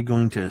actually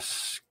going to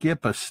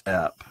skip a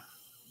step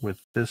with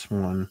this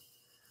one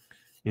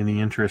in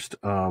the interest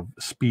of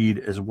speed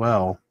as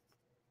well.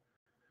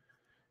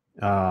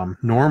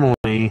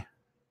 Normally,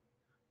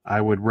 I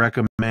would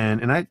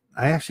recommend, and I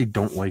actually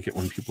don't like it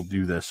when people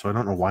do this, so I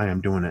don't know why I'm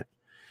doing it.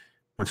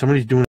 When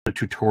somebody's doing a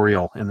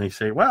tutorial and they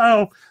say,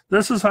 well,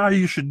 this is how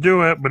you should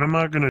do it, but I'm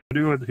not going to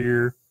do it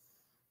here.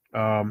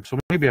 So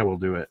maybe I will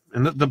do it.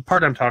 And the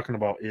part I'm talking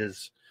about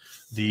is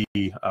the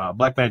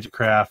Black Magic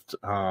Craft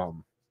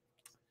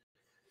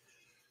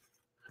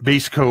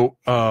base coat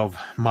of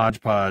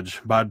Mod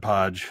Podge.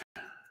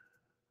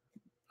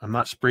 I'm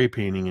not spray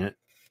painting it,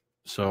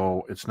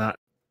 so it's not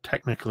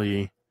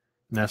technically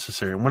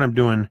necessary. And what I'm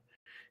doing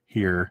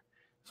here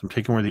is I'm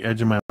taking where the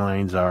edge of my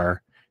lines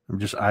are. I'm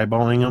just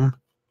eyeballing them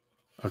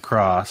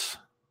across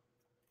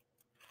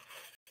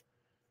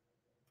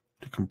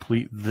to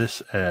complete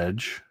this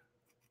edge.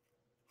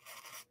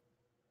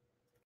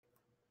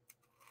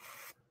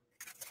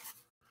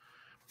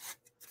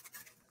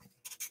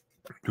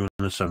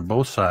 this on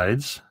both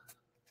sides.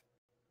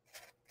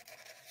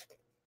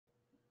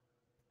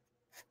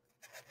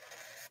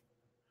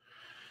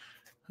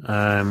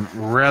 I'm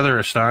rather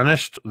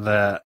astonished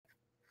that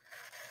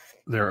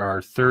there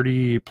are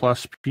 30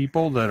 plus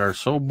people that are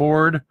so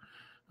bored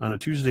on a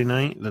Tuesday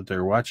night that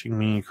they're watching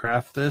me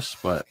craft this,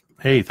 but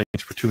hey,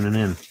 thanks for tuning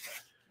in.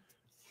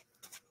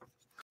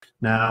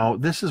 Now,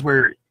 this is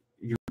where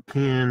you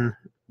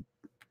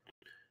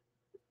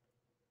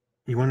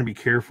want to be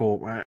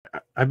careful.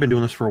 I've been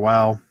doing this for a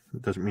while.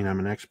 It doesn't mean I'm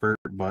an expert,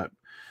 but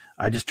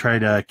I just try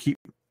to keep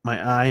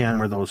my eye on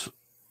where those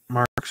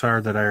marks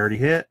are that I already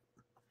hit.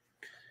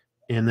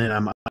 And then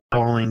I'm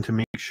eyeballing to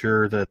make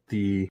sure that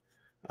the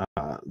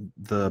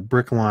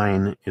brick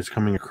line is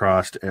coming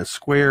across as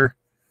square.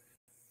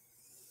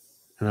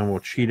 And then we'll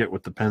cheat it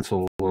with the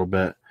pencil a little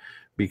bit,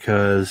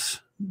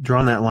 because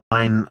drawing that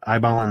line,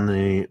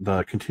 eyeballing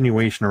the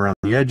continuation around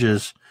the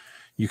edges,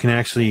 you can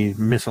actually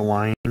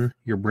misalign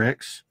your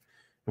bricks.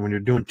 And when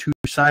you're doing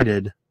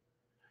two-sided,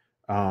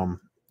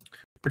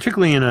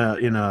 particularly in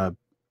a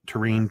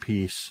terrain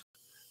piece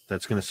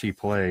that's going to see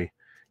play,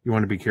 you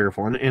want to be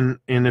careful. And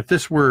if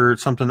this were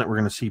something that we're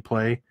going to see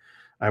play,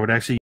 I would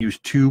actually use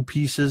two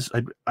pieces.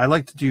 I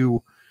like to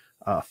do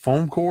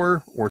foam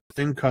core or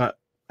thin cut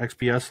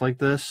XPS like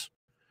this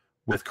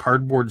with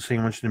cardboard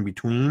sandwiched in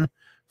between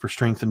for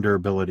strength and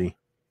durability.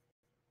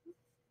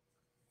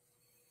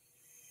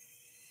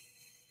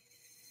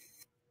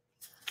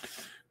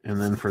 And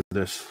then for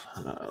this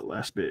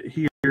last bit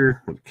here,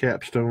 where the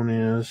capstone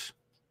is,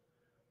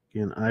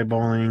 again,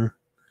 eyeballing.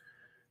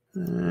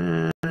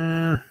 There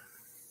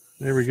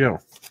we go.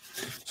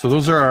 So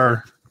those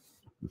are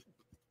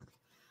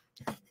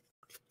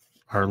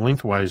our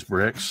lengthwise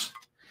bricks.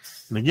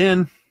 And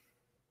again,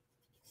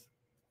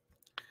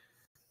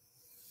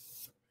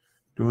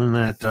 doing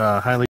that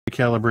highly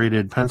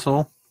calibrated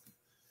pencil.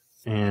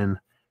 And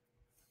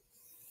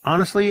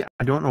honestly,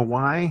 I don't know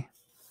why.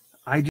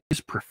 I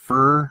just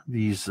prefer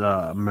these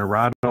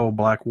Murado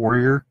Black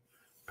Warrior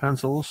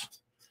pencils.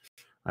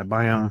 I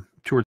buy them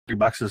 2 or 3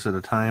 boxes at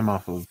a time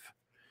off of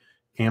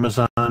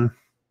Amazon. And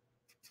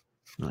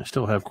I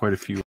still have quite a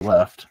few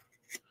left.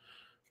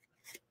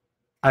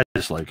 I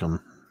just like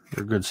them.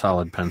 They're a good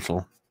solid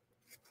pencil.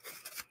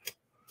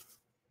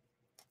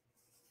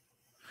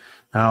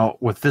 Now,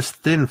 with this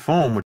thin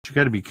foam, what you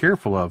got to be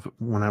careful of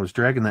when I was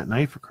dragging that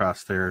knife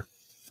across there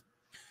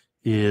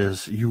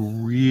is you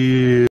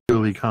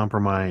really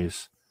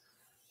compromise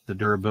the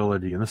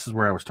durability. And this is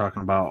where I was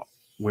talking about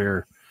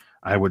where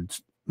I would,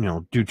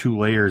 do 2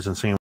 layers and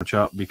sandwich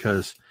up,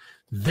 because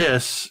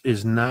this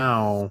is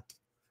now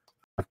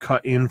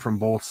cut in from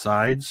both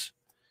sides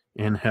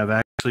and have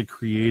actually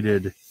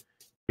created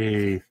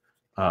a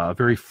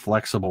very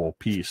flexible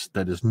piece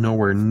that is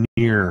nowhere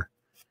near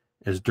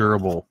as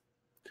durable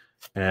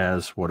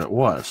as what it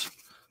was.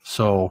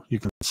 So you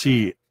can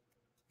see,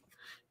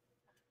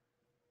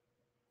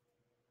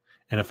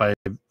 and if I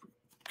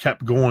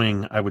kept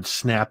going, I would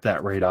snap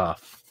that right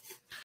off.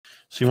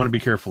 So you want to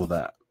be careful of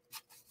that.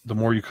 The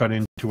more you cut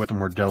into it, the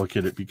more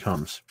delicate it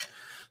becomes.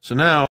 So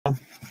now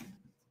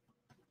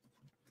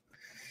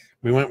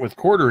we went with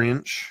 1/4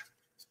 inch.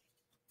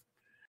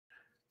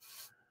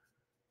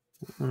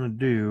 What I'm going to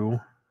do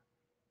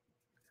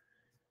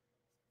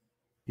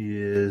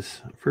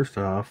is, first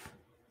off,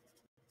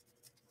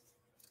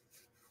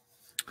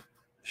 I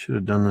should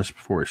have done this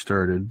before I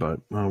started, but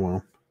oh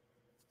well.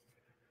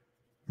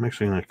 I'm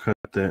actually going to cut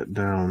that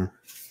down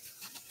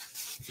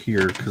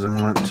here because I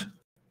want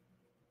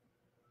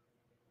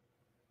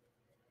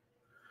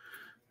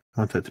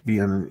that to be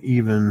on an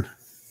even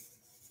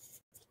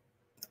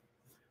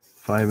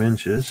 5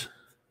 inches.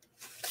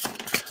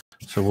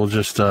 So we'll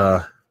just,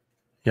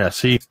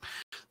 see,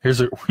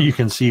 you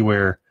can see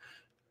where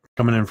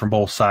coming in from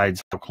both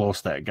sides, how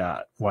close that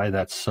got, why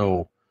that's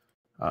so,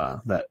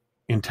 that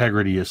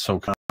integrity is so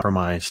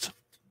compromised.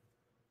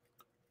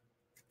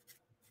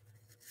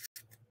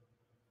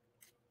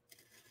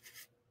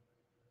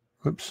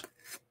 Whoops.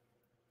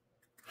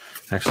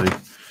 Actually,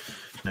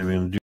 maybe I'm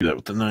going to do that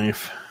with the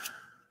knife.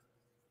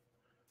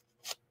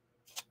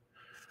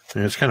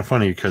 And it's kind of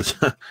funny because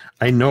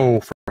I know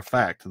for a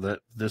fact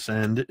that this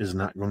end is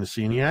not going to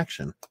see any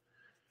action.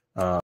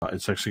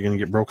 It's actually going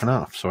to get broken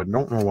off. So I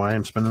don't know why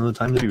I'm spending the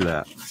time to do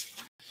that.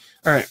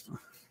 All right.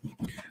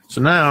 So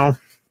now what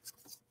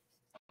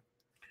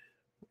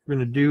we're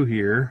going to do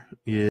here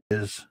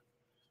is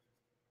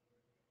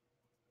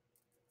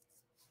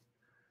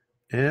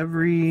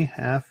every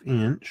 1/2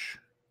 inch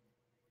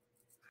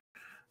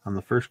on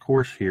the first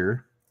course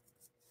here,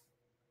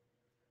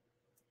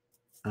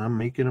 I'm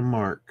making a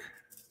mark.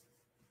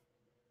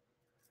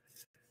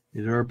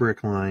 These are our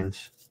brick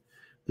lines.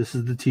 This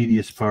is the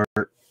tedious part.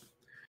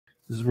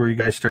 This is where you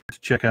guys start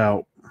to check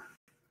out.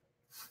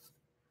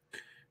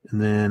 And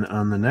then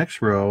on the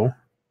next row,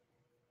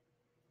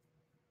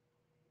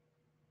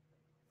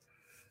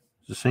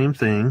 it's the same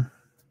thing.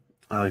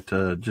 I like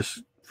to,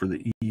 just for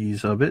the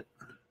ease of it,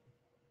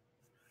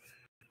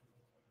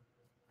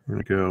 I'm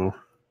going to go,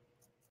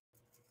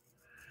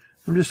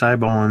 I'm just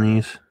eyeballing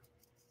these.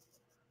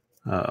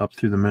 up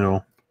through the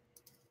middle.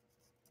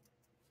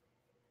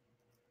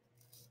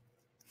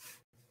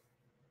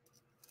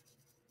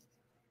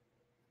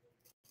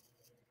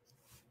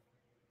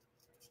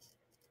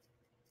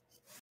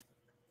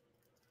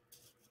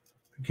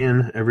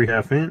 Again, every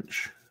 1/2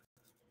 inch.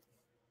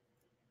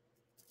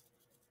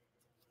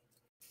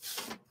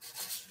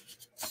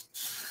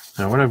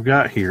 Now what I've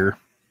got here,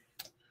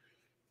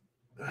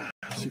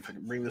 let's see if I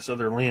can bring this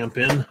other lamp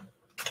in.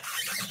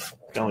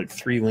 Got like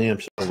 3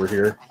 lamps over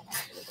here.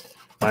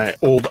 My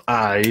old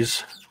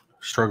eyes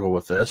struggle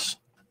with this.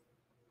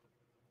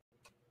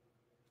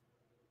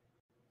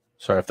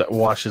 Sorry if that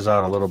washes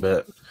out a little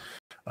bit.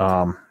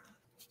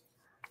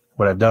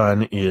 What I've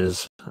done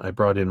is I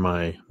brought in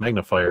my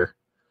magnifier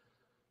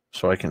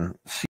so I can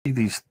see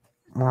these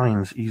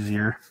lines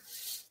easier.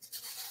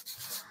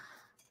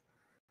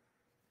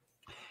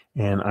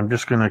 And I'm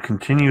just going to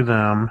continue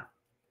them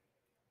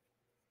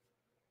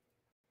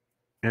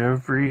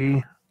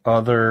every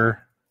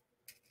other,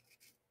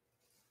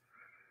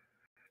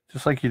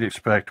 just like you'd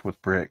expect with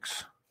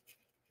bricks.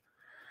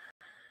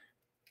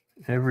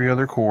 Every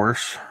other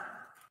course.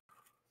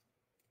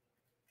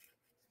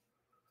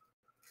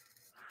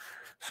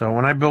 So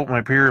when I built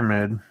my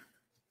pyramid,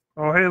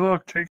 oh hey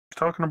look, Jake's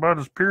talking about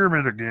his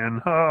pyramid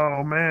again.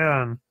 Oh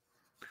man.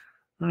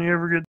 Don't you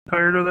ever get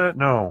tired of that?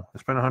 No. I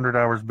spent 100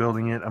 hours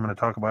building it. I'm going to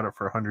talk about it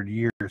for 100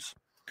 years.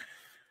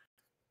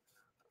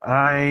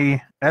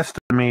 I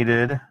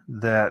estimated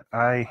that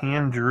I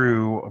hand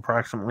drew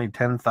approximately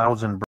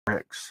 10,000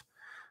 bricks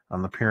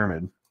on the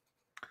pyramid.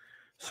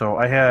 So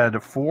I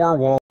had 4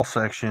 wall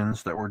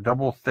sections that were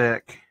double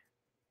thick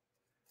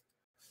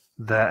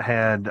that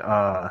had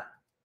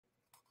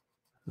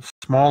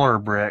smaller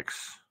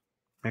bricks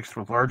mixed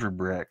with larger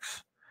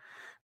bricks.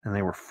 And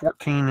they were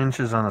 14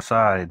 inches on the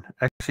side.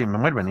 Actually, it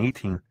might have been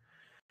 18.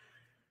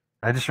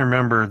 I just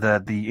remember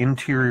that the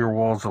interior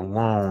walls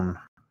alone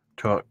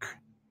took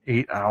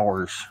 8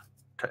 hours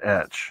to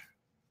etch.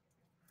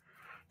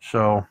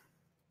 So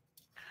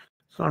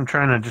I'm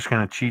trying to just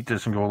kind of cheat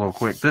this and go a little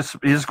quick. This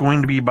is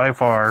going to be by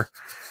far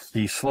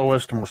the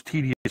slowest, most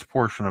tedious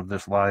portion of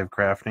this live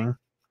crafting.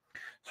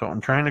 So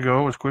I'm trying to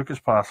go as quick as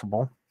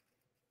possible.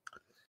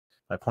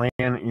 My plan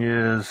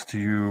is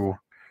to,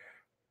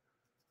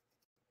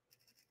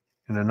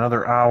 in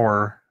another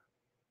hour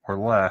or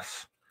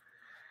less,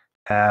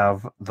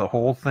 have the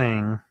whole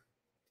thing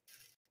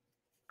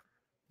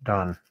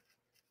done,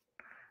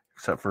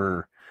 except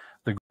for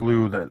the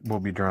glue that will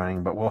be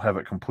drying, but we'll have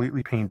it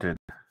completely painted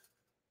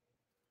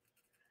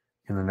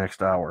in the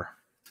next hour.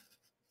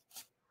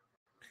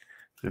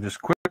 So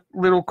just quick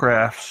little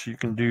crafts you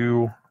can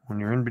do when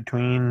you're in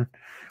between, or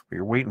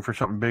you're waiting for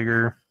something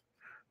bigger,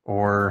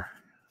 or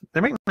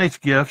they make nice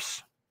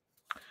gifts.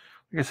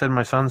 Like I said,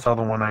 my son saw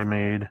the one I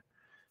made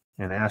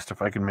and asked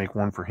if I could make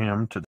one for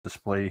him to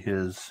display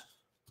his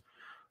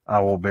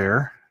owl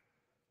bear.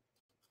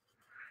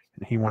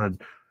 And he wanted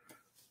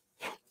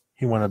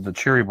the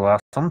cherry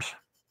blossoms.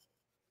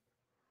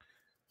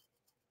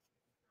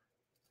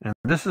 And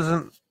this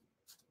isn't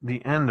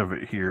the end of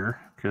it here,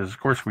 because of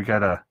course we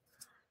gotta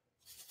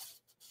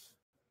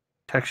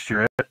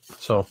texture it.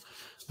 So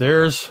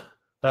there's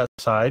that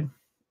side.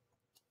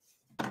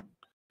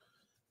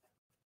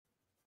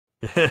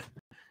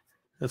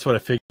 That's what I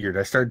figured.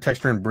 I started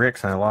texturing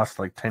bricks and I lost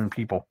like 10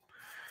 people.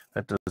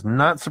 That does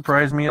not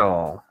surprise me at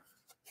all.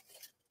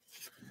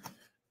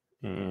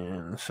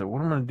 And so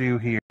what I'm going to do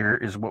here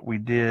is what we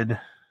did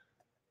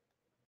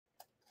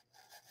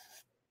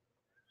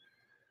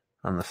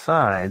on the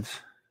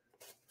sides.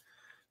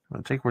 I'm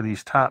going to take where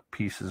these top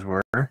pieces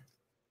were.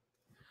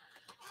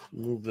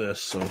 Move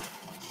this so you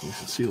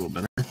can see a little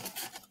better.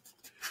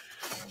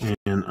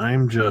 And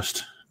I'm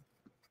just,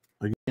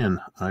 again,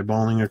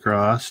 eyeballing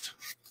across.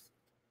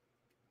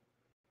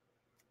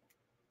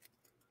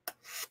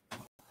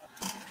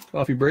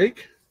 Coffee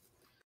break.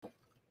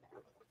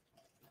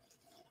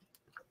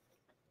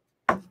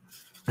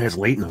 It's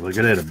late enough. I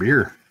gotta have a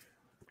beer.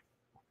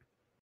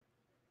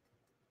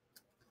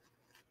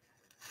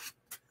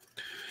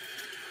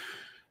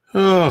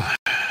 Oh,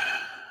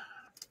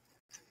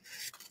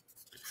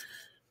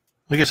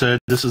 like I said,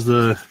 this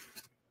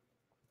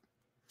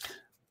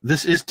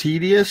is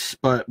tedious,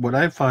 but what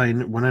I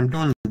find when I'm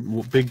doing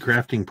big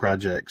crafting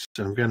projects,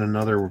 and I've got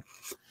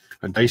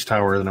a dice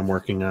tower that I'm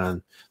working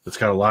on that's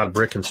got a lot of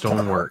brick and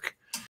stone work.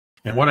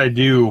 And what I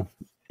do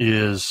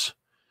is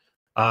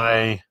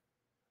I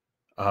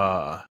put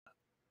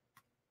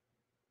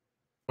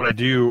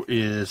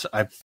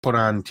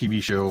on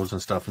TV shows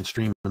and stuff and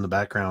stream in the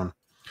background.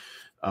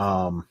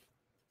 And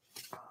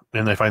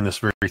I find this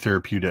very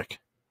therapeutic.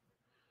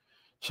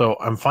 So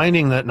I'm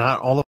finding that not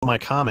all of my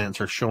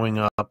comments are showing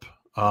up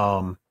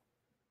on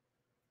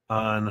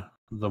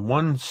the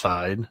one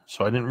side,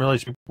 so I didn't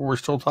realize people were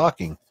still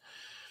talking.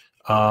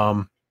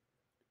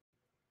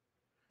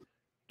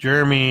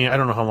 Jeremy, I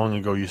don't know how long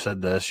ago you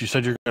said this. You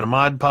said you're going to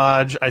Mod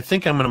Podge. I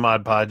think I'm going to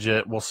Mod Podge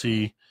it. We'll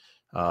see.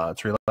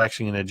 It's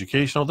relaxing and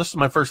educational. This is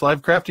my first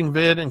live crafting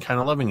vid and kind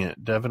of loving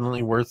it.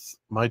 Definitely worth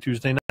my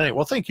Tuesday night.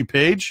 Well, thank you,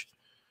 Paige.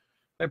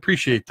 I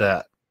appreciate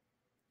that.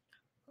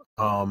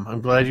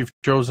 I'm glad you've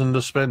chosen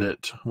to spend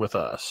it with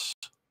us.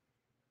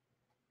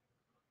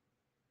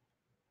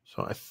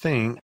 So I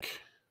think,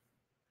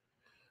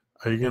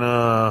 are you going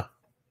to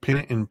pin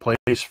it in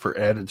place for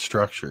added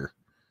structure?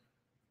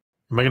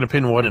 Am I going to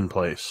pin what in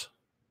place?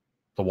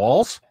 The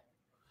walls?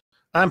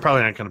 I'm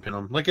probably not going to pin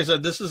them. Like I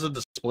said, this is a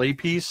display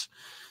piece.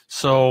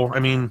 So, I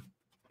mean,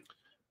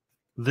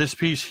 this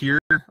piece here,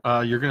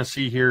 you're going to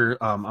see here,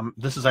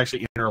 this is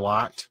actually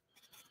interlocked,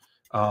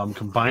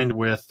 combined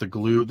with the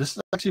glue. This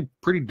is actually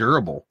pretty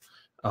durable.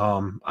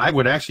 I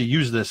would actually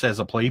use this as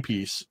a play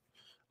piece.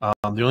 The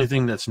only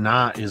thing that's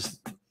not is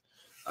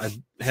I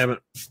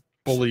never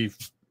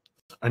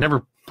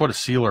put a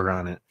sealer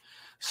on it.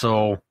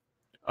 So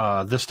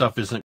this stuff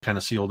isn't kind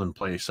of sealed in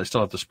place. I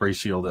still have to spray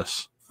seal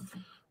this.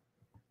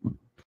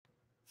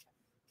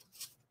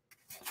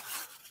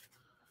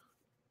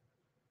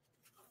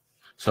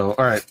 So,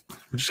 all right,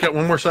 we just got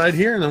one more side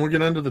here, and then we'll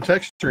get into the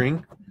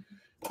texturing.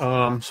 So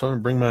I'm going to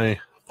bring my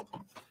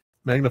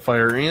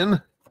magnifier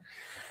in.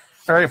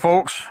 All right,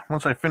 folks,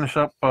 once I finish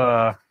up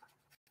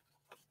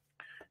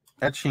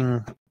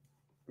etching,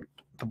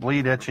 the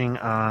blade etching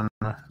on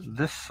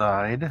this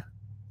side,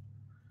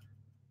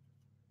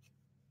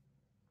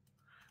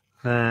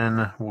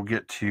 then we'll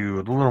get to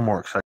a little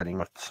more exciting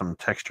with some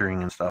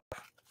texturing and stuff.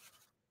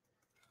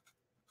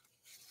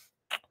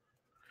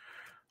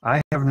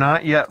 I have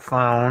not yet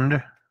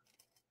found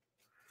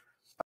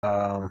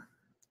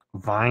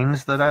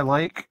vines that I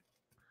like.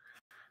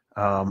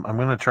 I'm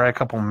going to try a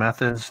couple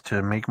methods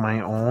to make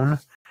my own,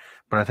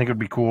 but I think it would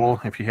be cool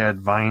if you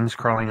had vines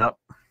crawling up.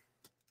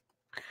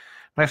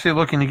 I'm actually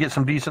looking to get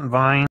some decent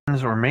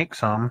vines or make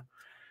some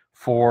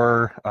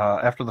for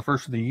after the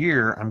first of the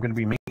year. I'm going to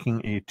be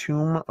making a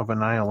Tomb of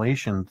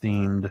Annihilation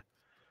themed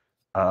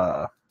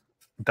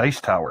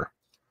dice tower,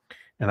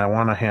 and I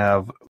want to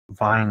have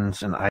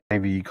vines and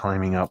ivy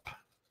climbing up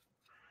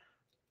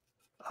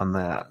on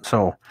that.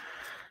 So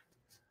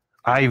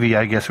ivy,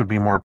 I guess, would be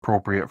more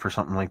appropriate for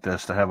something like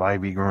this, to have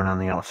ivy growing on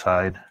the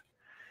outside.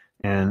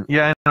 And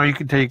yeah, I know you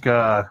could take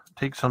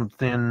some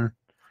thin,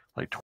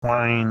 like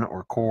twine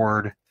or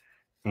cord,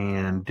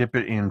 and dip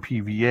it in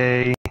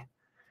PVA,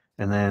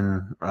 and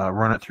then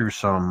run it through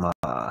some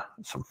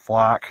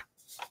flock.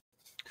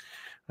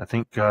 I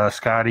think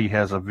Scotty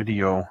has a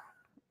video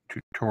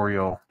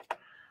tutorial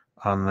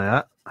on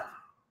that.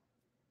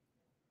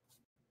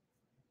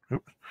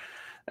 Oops.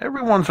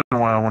 Every once in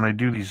a while, when I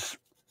do these,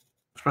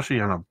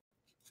 especially on a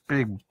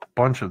big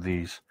bunch of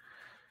these,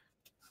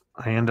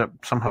 I end up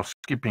somehow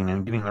skipping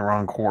and getting the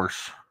wrong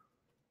course.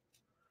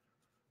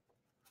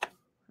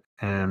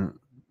 And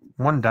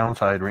one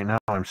downside right now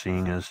I'm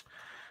seeing is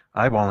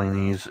eyeballing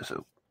these.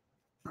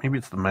 Maybe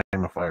it's the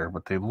magnifier,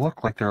 but they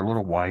look like they're a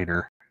little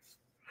wider.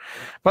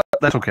 But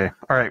that's okay.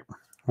 All right,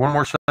 one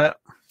more set.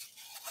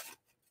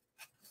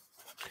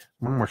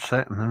 One more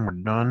set, and then we're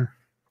done.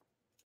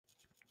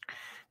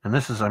 And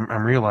this is,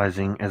 I'm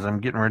realizing as I'm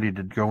getting ready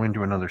to go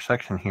into another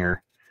section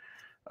here,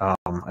 I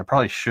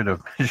probably should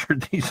have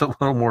measured these a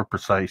little more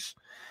precise.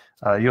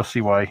 You'll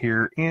see why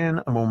here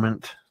in a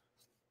moment.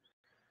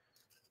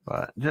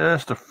 But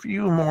just a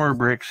few more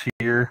bricks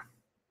here.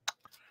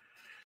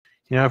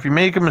 You know, if you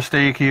make a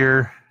mistake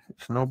here,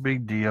 it's no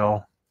big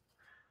deal.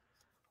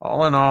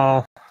 All in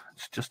all,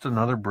 it's just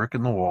another brick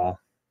in the wall.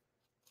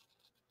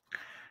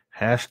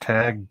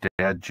 Hashtag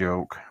dad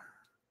joke.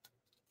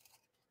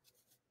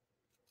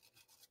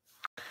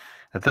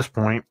 At this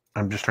point,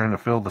 I'm just trying to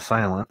fill the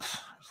silence.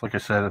 It's like I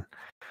said,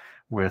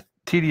 with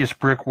tedious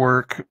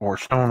brickwork or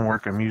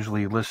stonework, I'm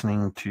usually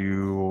listening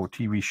to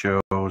TV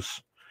shows or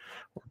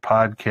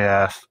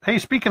podcasts. Hey,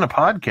 speaking of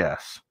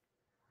podcasts,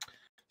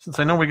 since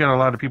I know we got a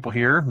lot of people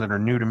here that are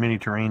new to Mini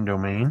Terrain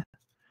Domain,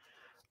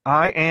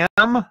 I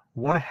am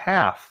one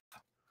half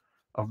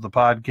of the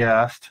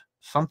podcast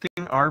Something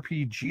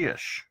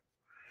RPG-ish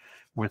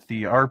with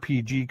the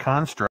RPG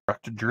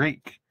construct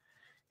Drake.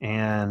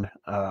 And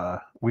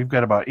we've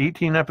got about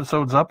 18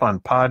 episodes up on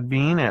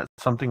Podbean at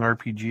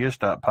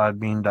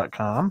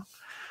somethingrpgish.podbean.com.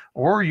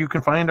 Or you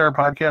can find our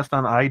podcast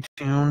on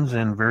iTunes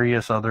and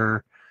various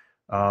other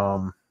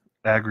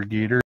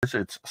aggregators.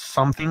 It's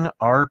Something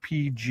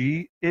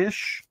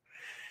RPG-ish.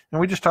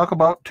 And we just talk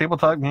about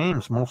tabletop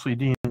games, mostly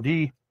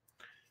D&D.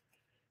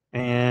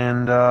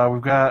 And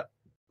we've got,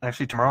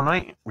 actually tomorrow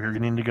night, we're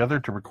getting together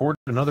to record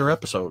another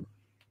episode.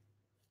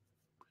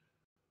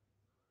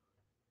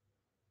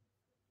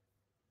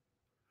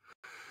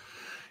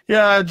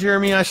 Yeah,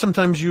 Jeremy, I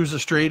sometimes use a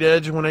straight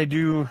edge when I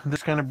do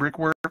this kind of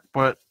brickwork,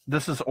 but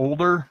this is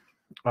older.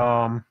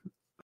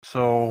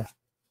 So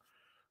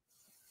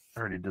I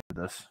already did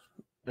this.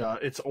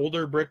 It's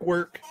older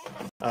brickwork,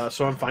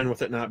 so I'm fine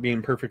with it not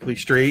being perfectly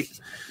straight.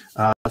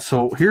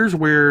 So here's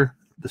where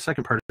the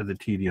second part of the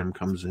tedium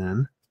comes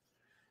in,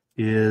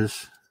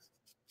 is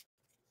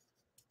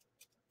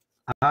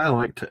I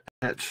like to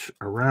etch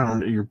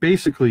around. You're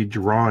basically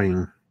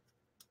drawing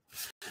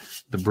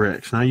the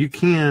bricks. Now you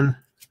can...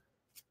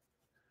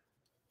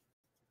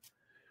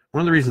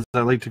 One of the reasons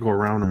I like to go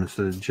around them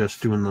instead of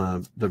just doing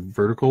the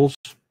verticals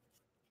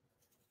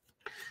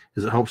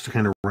is it helps to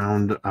kind of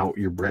round out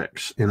your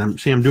bricks. And I'm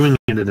doing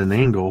it at an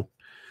angle,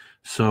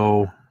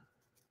 so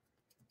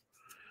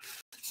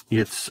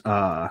it's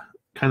kind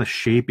of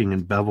shaping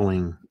and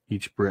beveling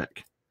each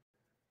brick.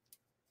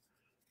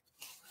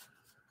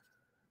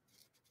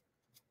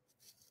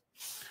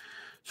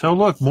 So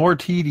look, more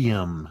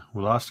tedium.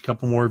 We lost a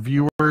couple more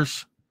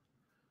viewers.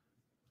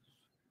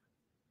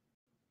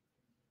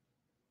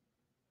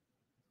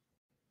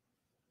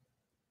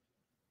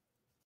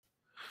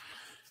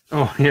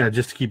 Oh, yeah,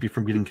 just to keep you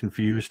from getting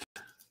confused.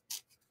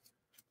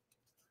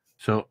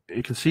 So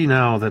you can see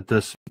now that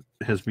this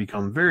has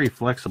become very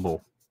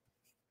flexible.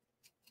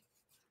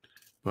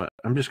 But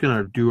I'm just going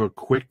to do a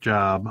quick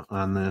job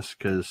on this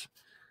because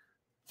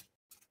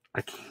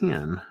I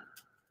can.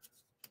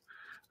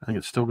 I think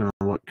it's still going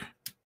to look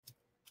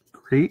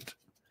great.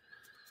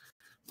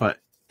 But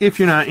if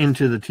you're not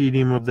into the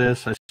tedium of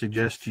this, I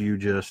suggest you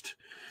just,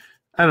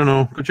 I don't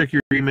know, go check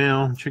your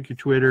email, check your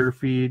Twitter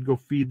feed, go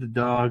feed the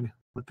dog,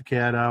 let the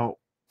cat out.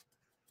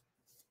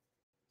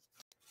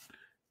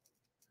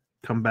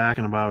 Come back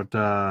in about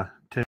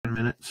 10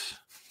 minutes,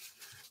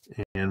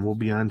 and we'll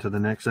be on to the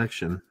next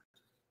section.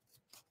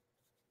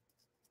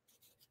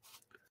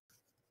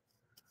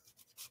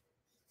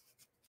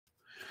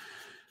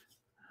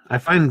 I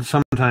find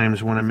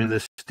sometimes when I'm in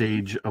this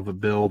stage of a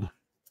build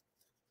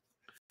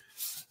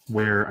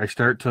where I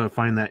start to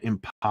find that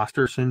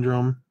imposter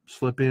syndrome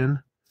slip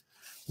in,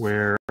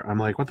 where I'm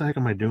like, what the heck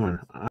am I doing?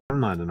 I'm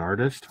not an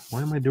artist.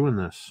 Why am I doing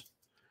this?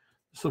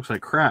 This looks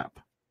like crap.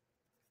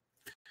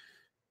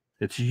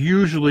 It's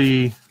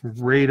usually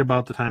right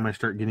about the time I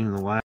start getting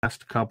the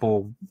last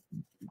couple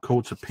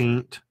coats of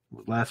paint,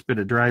 last bit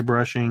of dry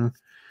brushing,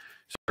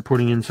 start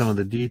putting in some of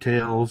the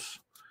details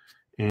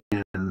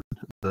and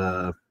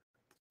the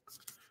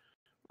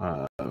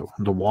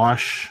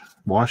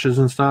washes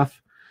and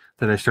stuff,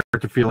 that I start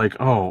to feel like,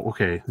 oh,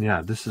 okay,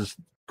 yeah, this is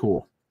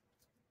cool.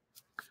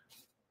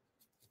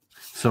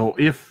 So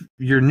if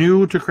you're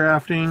new to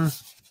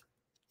crafting,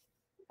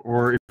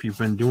 or if you've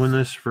been doing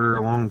this for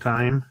a long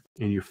time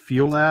and you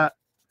feel that,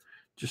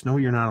 just know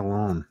you're not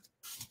alone.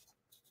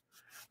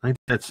 I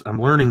think I'm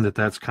learning that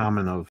that's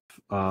common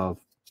of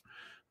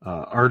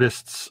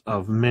artists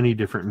of many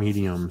different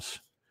mediums,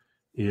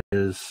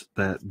 is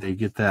that they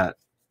get that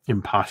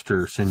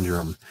imposter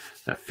syndrome,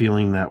 that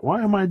feeling that,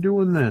 why am I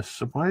doing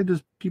this? Why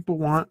does people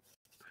want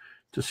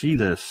to see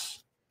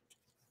this?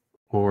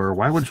 Or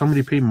why would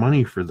somebody pay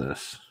money for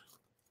this?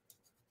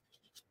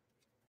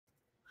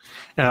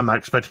 And I'm not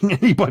expecting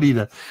anybody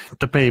to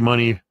pay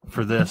money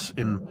for this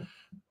in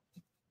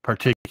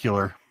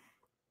particular.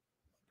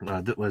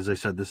 As I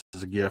said, this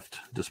is a gift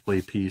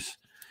display piece.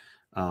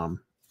 You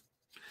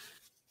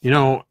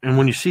know, and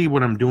when you see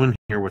what I'm doing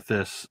here with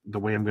this, the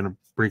way I'm going to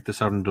break this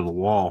out into the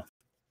wall,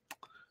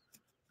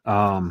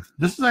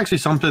 this is actually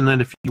something that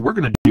if you were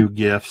going to do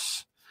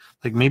gifts,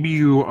 like maybe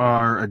you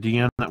are a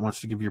DM that wants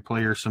to give your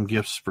players some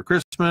gifts for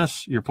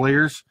Christmas, your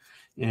players,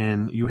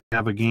 and you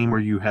have a game where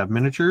you have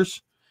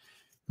miniatures,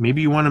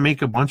 maybe you want to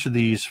make a bunch of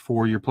these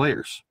for your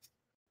players.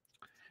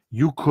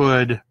 You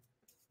could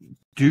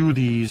do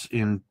these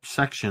in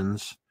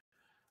sections,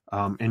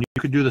 and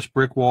you could do this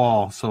brick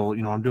wall. So,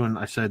 you know,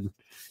 I said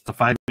it's a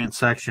 5-inch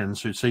section.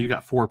 So say you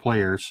got 4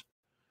 players.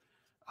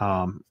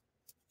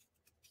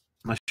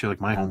 Unless you're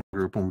like my home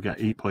group when we got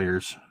 8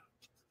 players.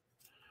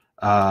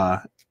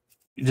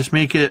 You just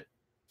make it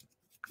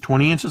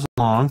 20 inches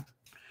long,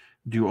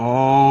 do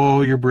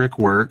all your brick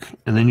work,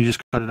 and then you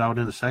just cut it out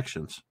into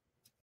sections.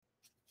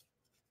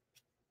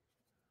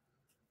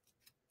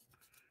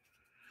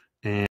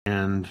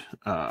 And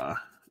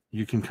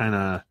you can kind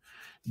of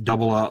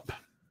double up,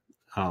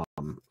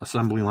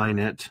 assembly line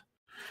it,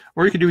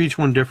 or you could do each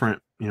one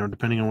different, you know,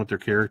 depending on what their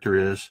character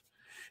is.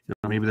 You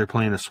know, maybe they're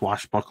playing a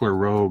swashbuckler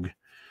rogue,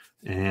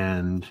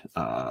 and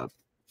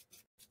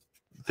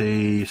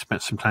they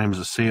spent some time as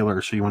a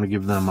sailor, so you want to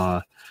give them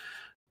a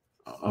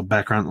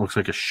background that looks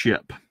like a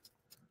ship.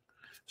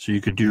 So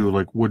you could do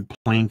like wood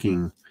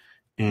planking,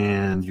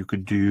 and you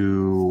could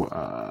do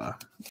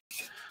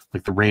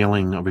like the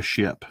railing of a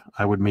ship.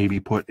 I would maybe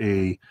put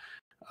a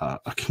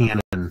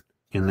cannon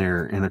in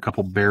there and a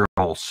couple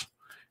barrels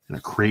and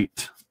a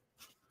crate.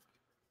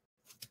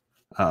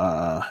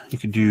 You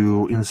could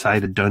do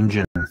inside a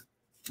dungeon,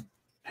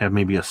 have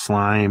maybe a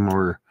slime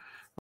or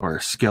a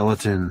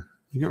skeleton.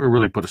 You can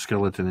really put a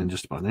skeleton in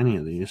just about any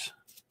of these.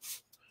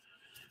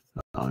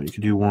 You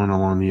could do one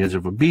along the edge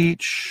of a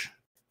beach,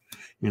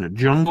 in a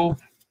jungle,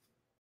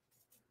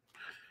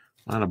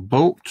 on a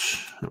boat,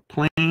 a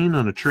plane,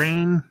 on a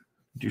train.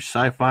 Do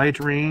sci-fi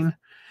terrain.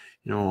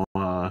 You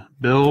know,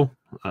 Bill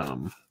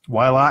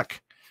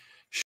Wylock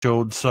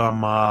showed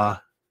some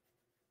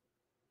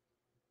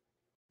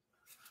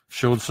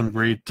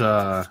great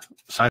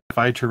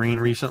sci-fi terrain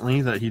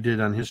recently that he did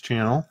on his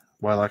channel,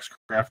 Wylock's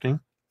Crafting.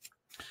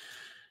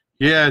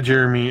 Yeah,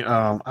 Jeremy,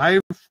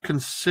 I've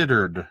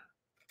considered,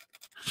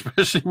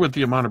 especially with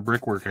the amount of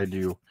brickwork I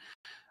do,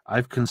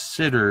 I've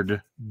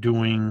considered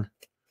doing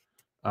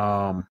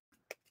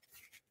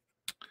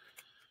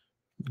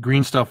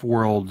Green Stuff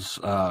World's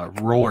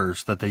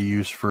rollers that they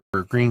use for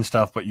green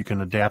stuff, but you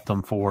can adapt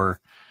them for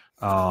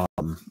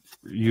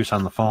use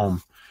on the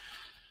foam.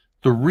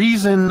 The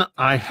reason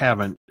I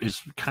haven't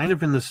is kind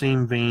of in the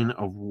same vein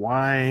of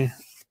why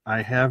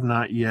I have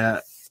not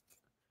yet.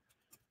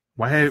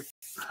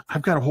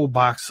 I've got a whole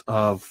box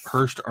of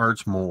Hearst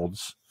Arts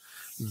molds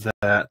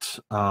that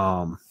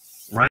Ryan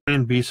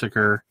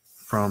Biesecker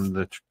from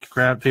the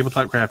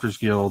Tabletop Crafters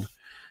Guild,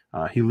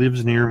 he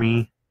lives near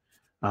me.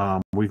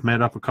 We've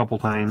met up a couple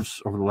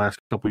times over the last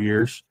couple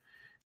years,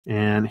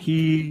 and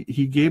he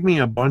gave me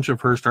a bunch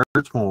of Hearst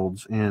Arts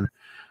molds. And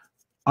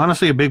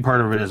honestly, a big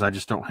part of it is I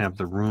just don't have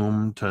the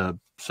room to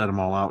set them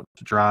all out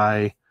to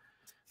dry.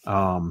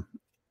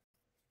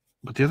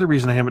 But the other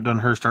reason I haven't done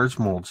Hearst Arts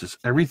molds is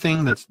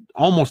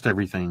almost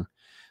everything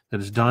that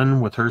is done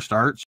with Hearst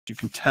Arts, you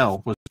can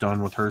tell was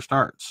done with Hearst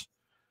Arts.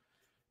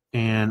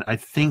 And I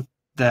think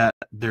that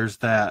there's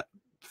that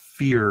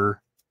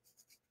fear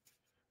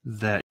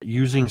that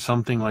using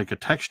something like a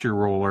texture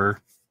roller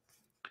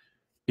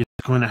is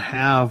going to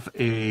have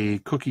a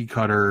cookie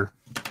cutter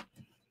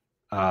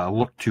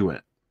look to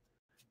it.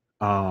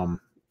 And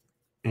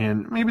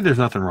maybe there's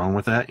nothing wrong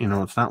with that. You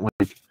know, it's not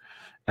like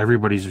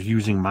everybody's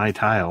using my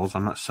tiles.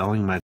 I'm not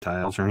selling my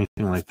tiles or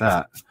anything like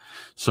that.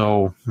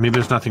 So maybe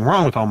there's nothing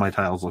wrong with all my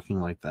tiles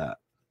looking like that.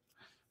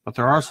 But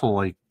they're also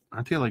like,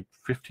 aren't they like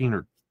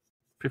 $15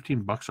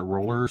 a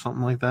roller or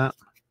something like that?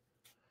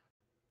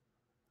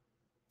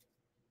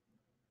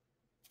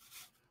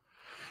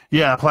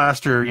 Yeah,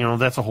 plaster, you know,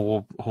 that's a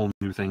whole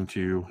new thing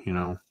too, you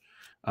know.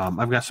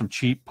 I've got some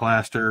cheap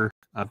plaster.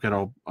 I've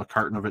got a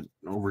carton of it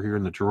over here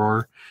in the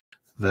drawer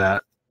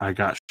that I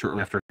got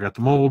shortly after I got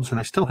the molds, and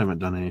I still haven't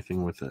done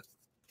anything with it.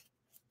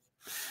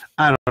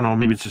 I don't know,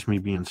 maybe it's just me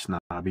being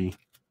snobby.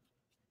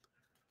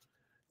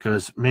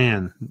 Because,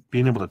 man,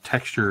 being able to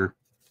texture...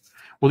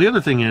 Well, the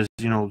other thing is,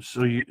 you know,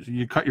 so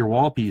you cut your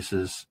wall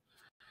pieces,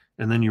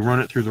 and then you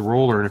run it through the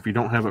roller, and if you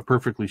don't have it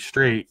perfectly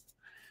straight,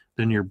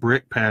 then your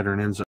brick pattern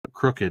ends up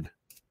crooked.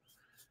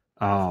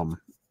 And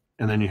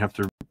then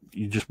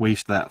you just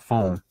waste that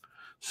foam.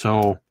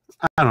 So,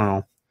 I don't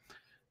know.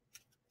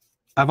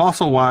 I've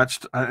also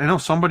watched, I know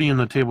somebody in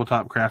the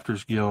Tabletop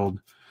Crafters Guild,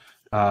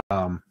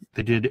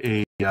 they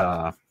did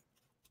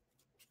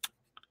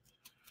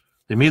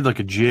they made like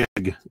a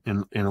jig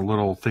in a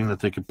little thing that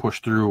they could push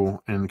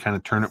through and kind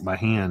of turn it by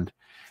hand.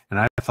 And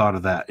I thought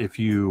of that. If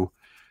you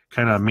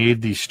kind of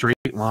made these straight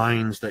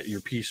lines that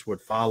your piece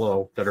would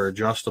follow that are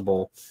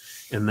adjustable,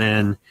 and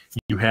then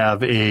you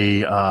have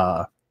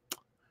an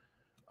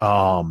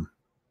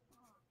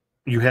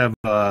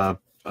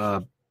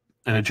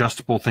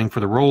adjustable thing for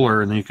the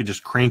roller, and then you could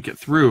just crank it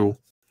through.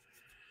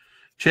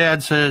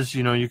 Chad says,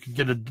 you know, you could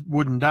get a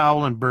wooden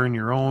dowel and burn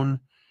your own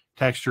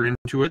texture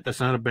into it. That's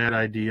not a bad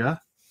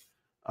idea.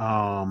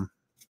 Then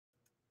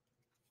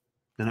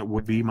it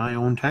would be my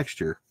own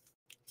texture.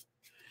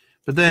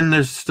 But then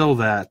there's still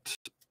that,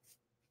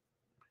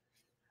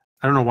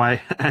 I don't know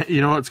why, you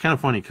know, it's kind of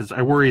funny because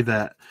I worry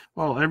that,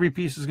 well, every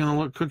piece is going to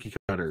look cookie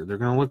cutter. They're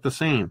going to look the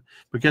same.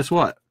 But guess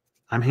what?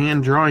 I'm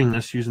hand drawing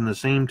this using the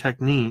same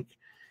technique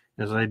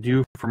as I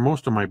do for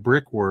most of my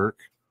brick work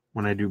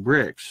when I do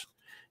bricks.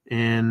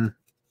 And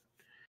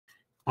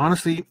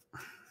honestly,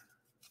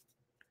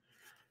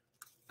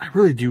 I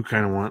really do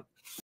kind of want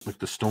like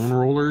the stone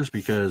rollers,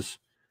 because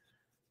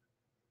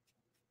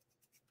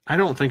I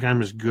don't think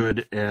I'm as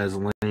good as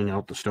laying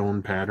out the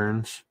stone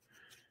patterns,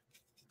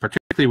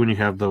 particularly when you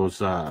have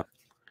those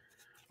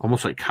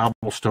almost like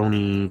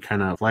cobblestone-y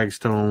kind of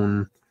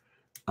flagstone,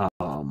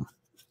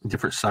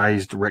 different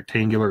sized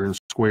rectangular and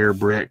square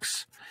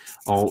bricks,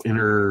 all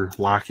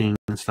interlocking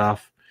and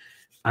stuff.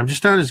 I'm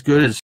just not as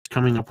good as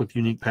coming up with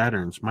unique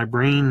patterns. My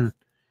brain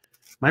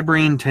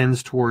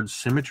tends towards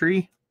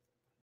symmetry,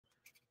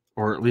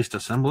 or at least a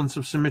semblance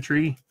of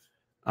symmetry.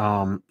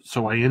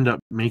 So I end up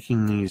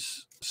making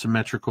these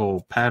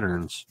symmetrical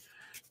patterns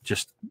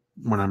just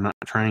when I'm not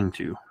trying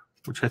to,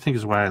 which I think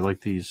is why I like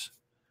these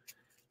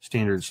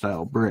standard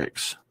style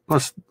bricks.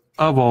 Plus,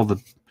 of all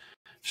the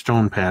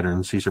stone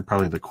patterns, these are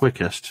probably the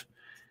quickest,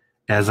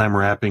 as I'm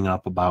wrapping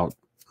up about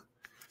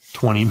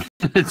 20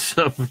 minutes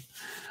of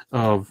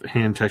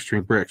hand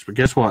texturing bricks. But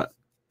guess what?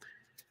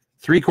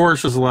 3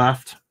 courses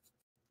left,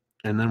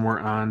 and then we're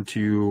on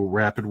to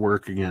rapid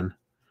work again.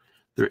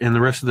 And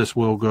the rest of this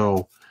will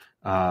go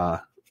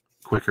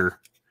quicker.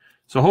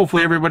 So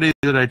hopefully everybody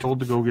that I told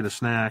to go get a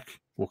snack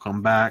will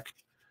come back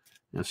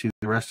and see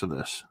the rest of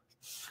this.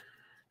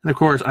 And of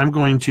course, I'm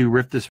going to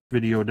rip this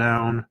video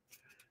down,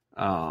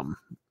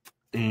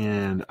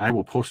 and I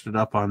will post it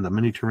up on the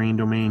Mini Terrain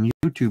Domain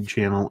YouTube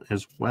channel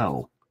as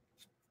well.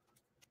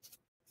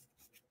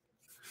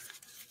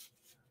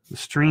 The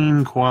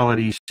stream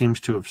quality seems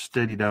to have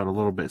steadied out a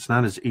little bit. It's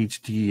not as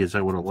HD as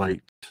I would have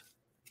liked.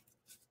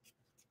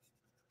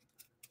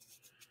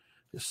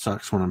 It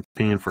sucks when I'm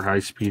paying for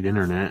high-speed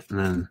internet, and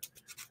then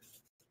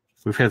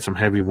we've had some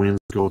heavy winds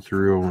go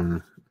through,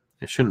 and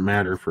it shouldn't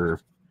matter for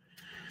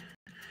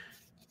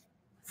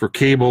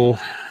cable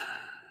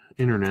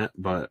internet,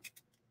 but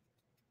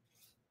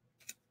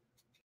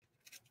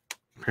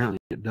Apparently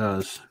it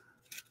does.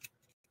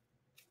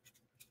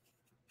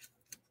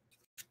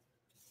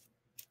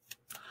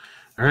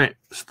 All right,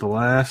 it's the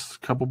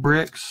last couple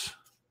bricks.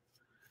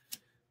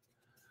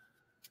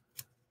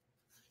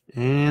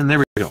 And there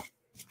we go.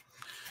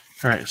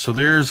 All right, so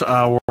there's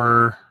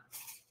our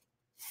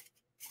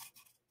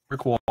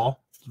brick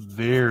wall.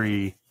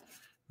 Very,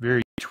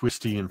 very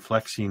twisty and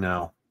flexy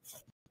now.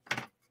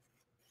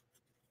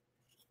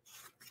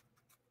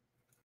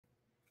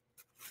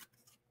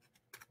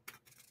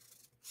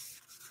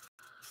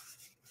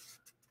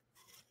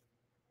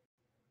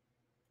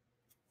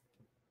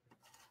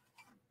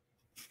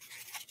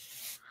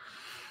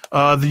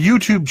 The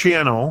YouTube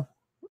channel,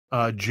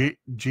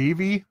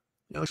 JV,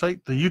 it looks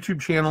like the YouTube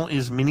channel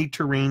is Mini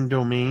Terrain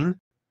Domain.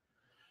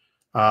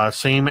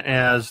 Same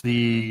as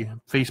the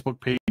Facebook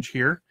page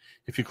here.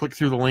 If you click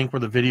through the link where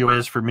the video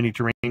is for Mini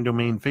Terrain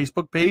Domain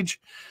Facebook page,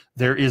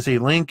 there is a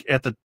link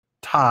at the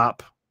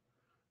top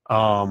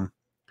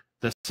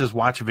that says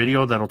watch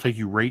video. That'll take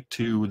you right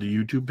to the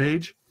YouTube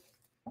page.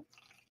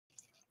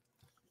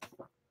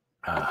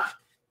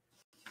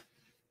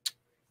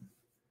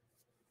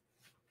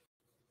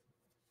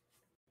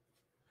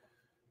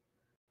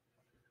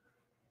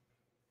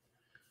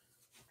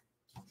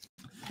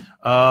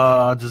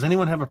 Does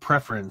anyone have a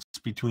preference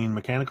between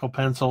mechanical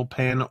pencil,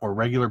 pen, or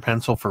regular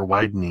pencil for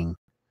widening?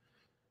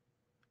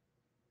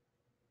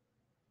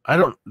 I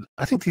don't.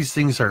 I think these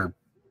things are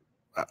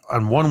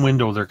on one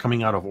window. They're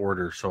coming out of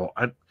order, so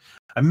I'm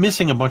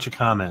missing a bunch of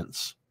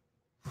comments.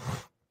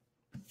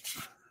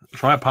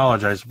 So I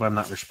apologize if I'm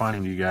not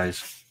responding to you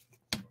guys.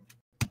 All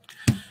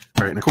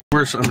right, and of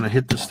course I'm going to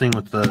hit this thing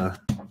with the.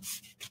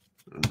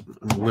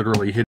 I'm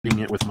literally hitting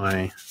it with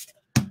my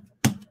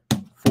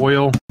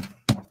foil.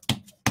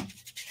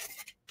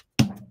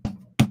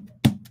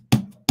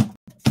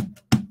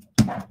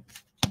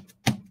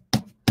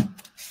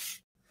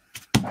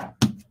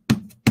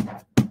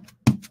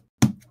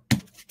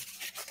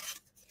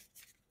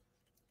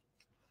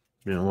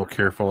 Being a little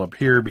careful up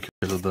here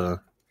because of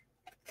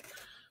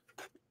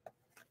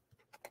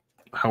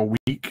how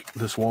weak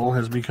this wall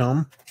has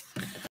become.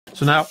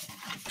 So now,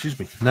 excuse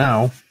me,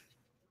 now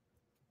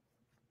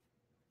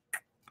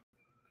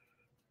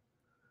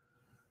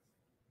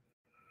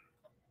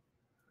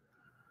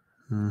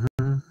all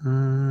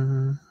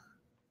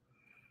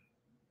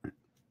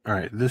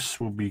right, this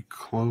will be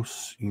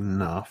close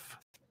enough.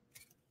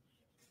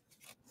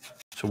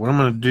 So what I'm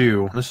going to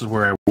do, this is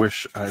where I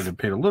wish I had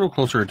paid a little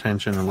closer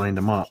attention and lined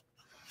them up.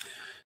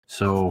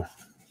 So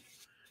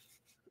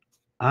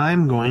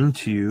I'm going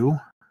to,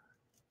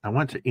 I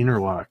want to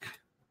interlock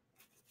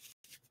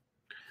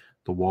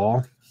the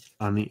wall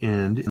on the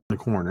end in the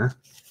corner.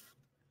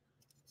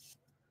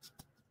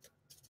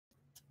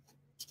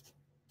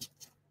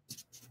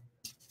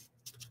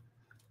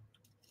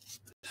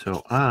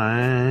 So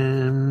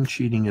I'm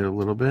cheating it a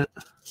little bit.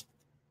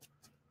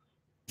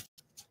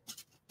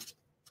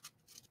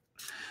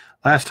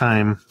 Last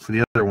time, for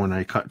the other one,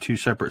 I cut two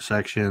separate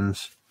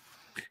sections,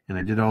 and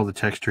I did all the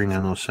texturing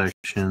on those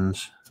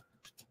sections.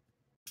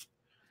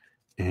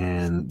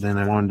 And then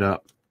I wound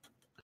up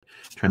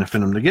trying to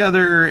fit them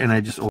together, and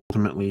I just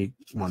ultimately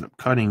wound up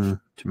cutting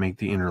to make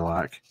the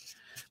interlock.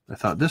 I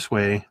thought this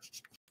way,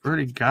 I've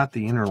already got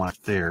the interlock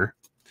there.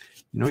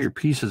 You know your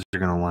pieces are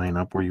going to line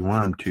up where you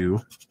want them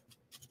to.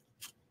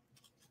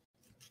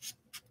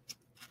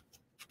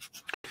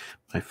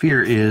 My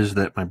fear is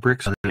that my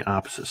bricks on the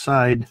opposite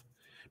side,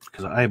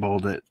 because I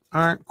eyeballed it,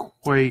 aren't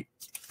quite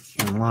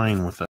in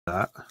line with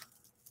that.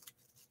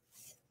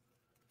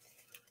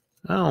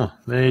 Oh,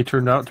 they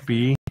turned out to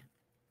be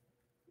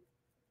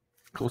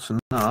close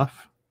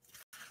enough.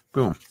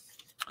 Boom.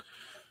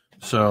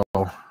 So,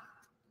 a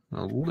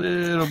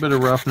little bit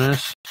of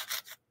roughness.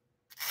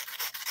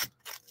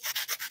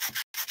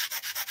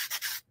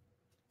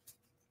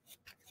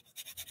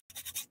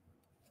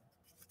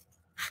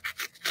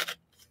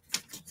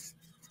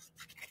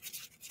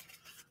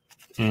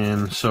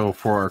 And so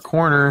for our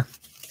corner,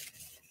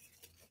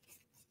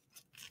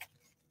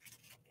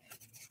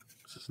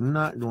 this is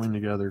not going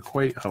together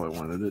quite how I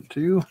wanted it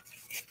to.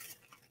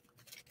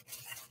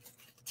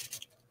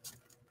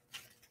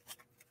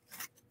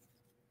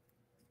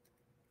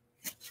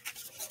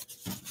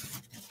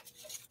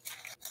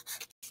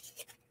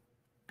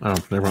 Oh,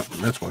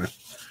 that's why.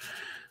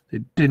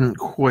 They didn't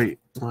quite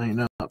line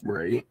up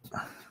right.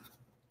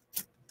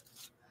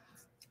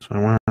 So I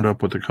wound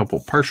up with a couple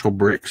partial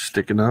bricks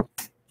sticking up.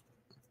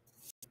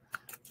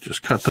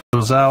 Just cut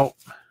those out.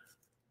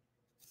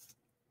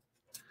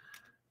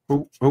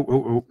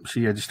 Oh.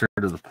 See, I just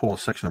started to pull a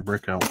section of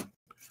brick out.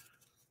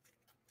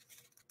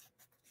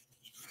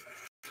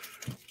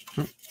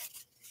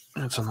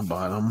 That's on the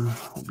bottom.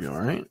 We'll be all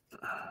right.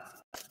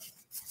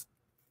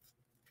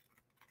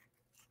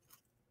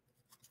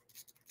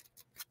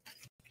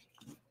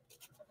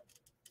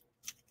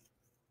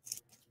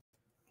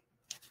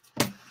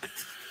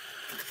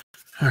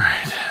 All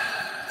right.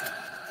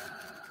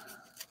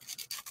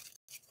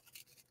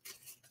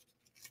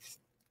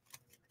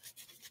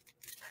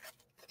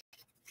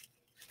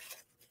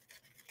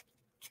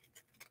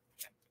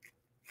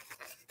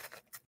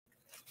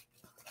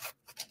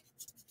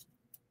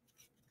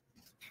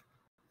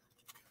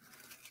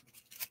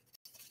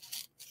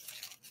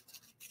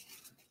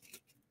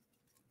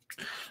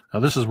 Now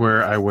this is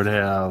where I would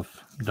have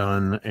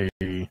done a,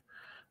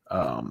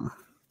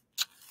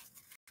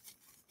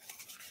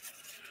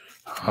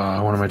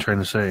 what am I trying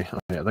to say? Oh,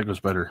 yeah, that goes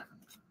better.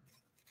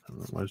 I don't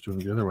know why I was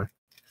doing it the other way.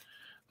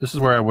 This is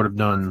where I would have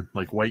done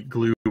like white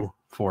glue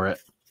for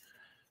it.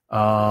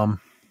 All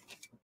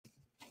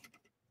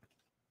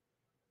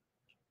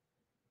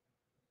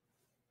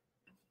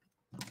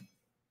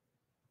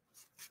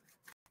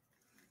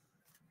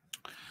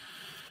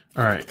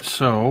right,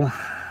 so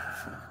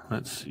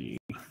let's see.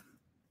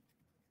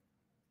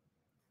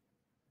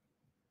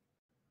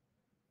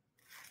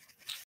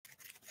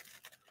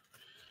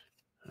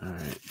 All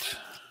right.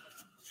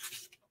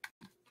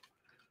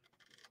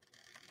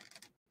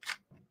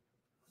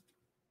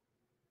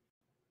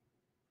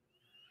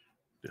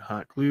 The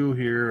hot glue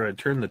here. I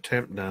turned the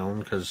temp down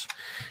because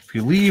if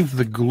you leave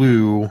the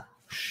glue,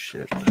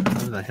 shit, how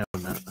did I have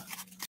that?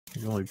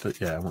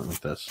 Yeah, I went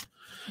like this.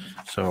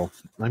 So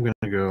I'm going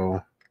to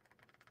go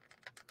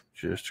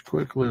just a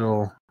quick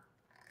little.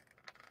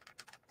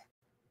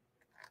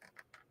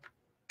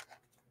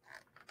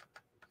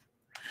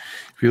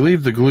 If you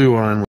leave the glue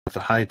on with the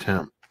high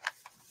temp,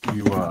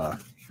 you what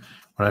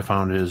I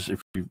found is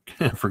if you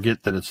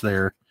forget that it's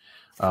there,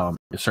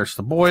 it starts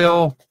to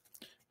boil,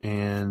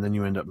 and then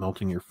you end up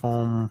melting your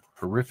foam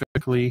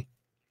horrifically.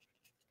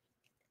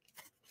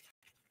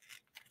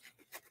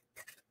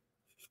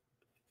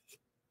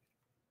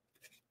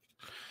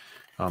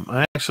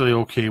 I'm actually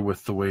okay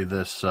with the way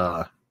this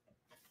has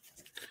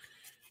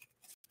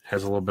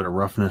a little bit of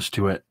roughness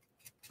to it.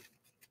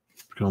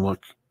 It's going to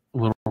look a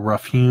little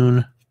rough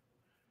hewn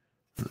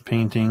in the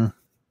painting.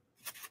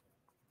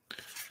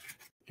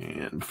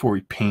 And before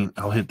we paint,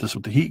 I'll hit this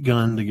with the heat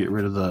gun to get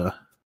rid of the...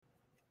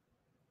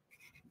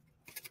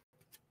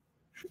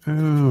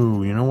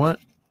 Ooh, you know what?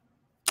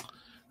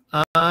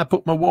 I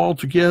put my wall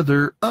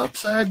together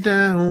upside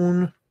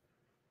down.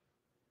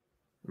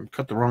 I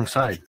cut the wrong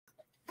side.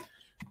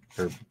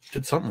 Or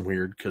did something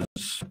weird because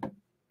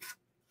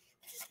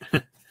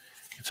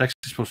it's actually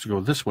supposed to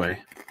go this way,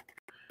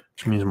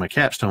 which means my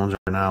capstones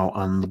are now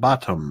on the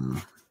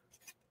bottom.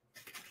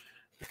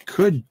 I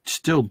could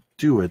still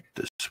do it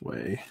this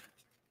way.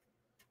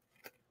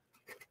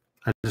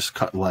 I just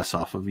cut less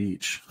off of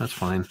each. That's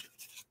fine.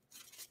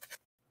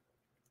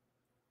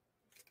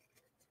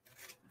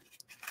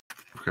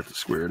 Forgot to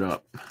square it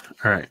up.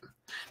 All right.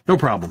 No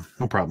problem.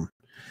 No problem.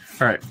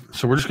 All right.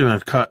 So we're just going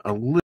to cut a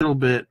little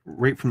bit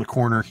right from the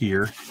corner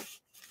here.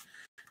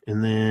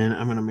 And then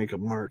I'm going to make a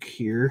mark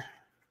here.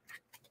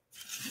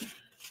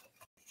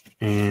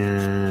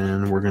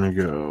 And we're going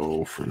to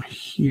go from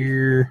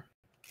here.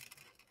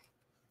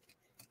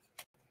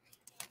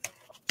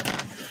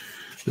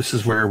 This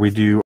is where we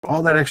do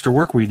all that extra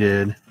work we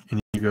did. And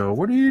you go,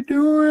 what are you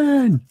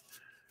doing?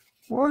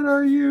 What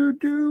are you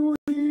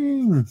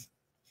doing?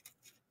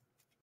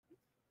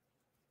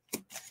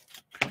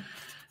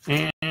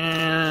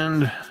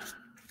 And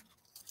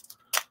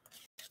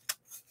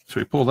so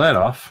we pull that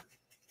off.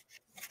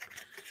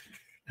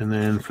 And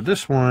then for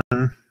this one,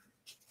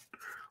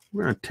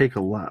 we're going to take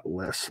a lot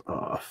less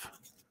off.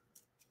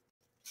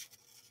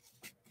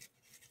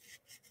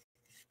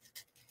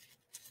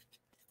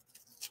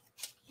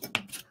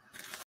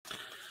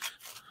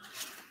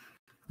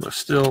 But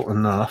still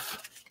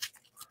enough.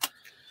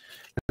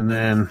 And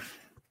then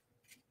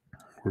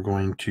we're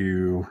going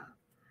to,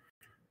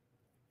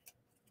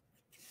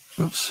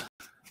 oops,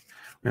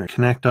 we're going to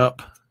connect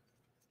up,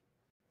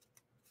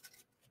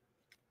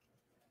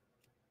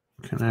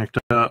 connect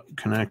up,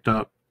 connect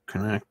up,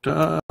 connect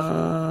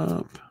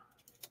up.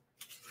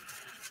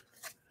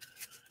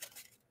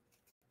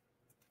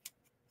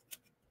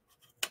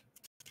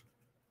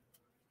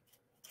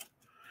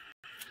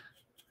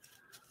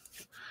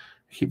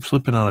 Keep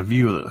slipping out of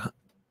view of the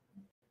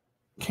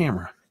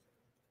camera.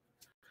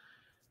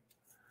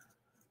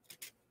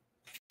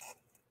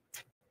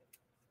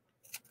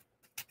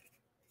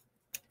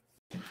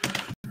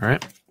 All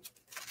right.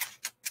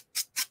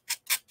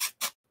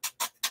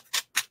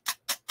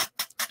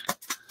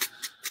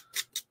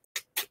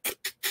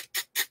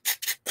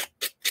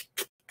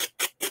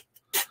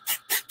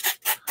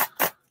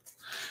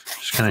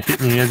 Just kind of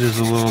hitting the edges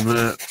a little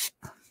bit.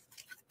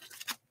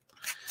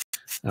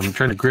 I'm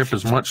trying to grip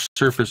as much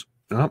surface.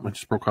 Oh, I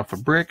just broke off a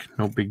brick.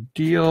 No big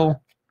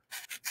deal.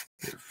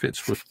 It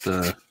fits with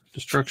the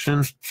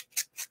destruction.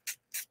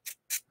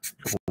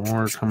 A couple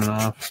more coming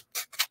off.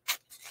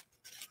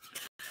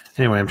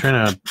 Anyway, I'm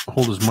trying to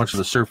hold as much of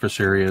the surface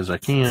area as I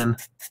can.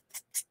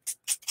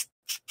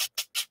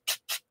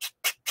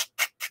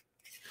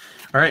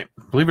 All right,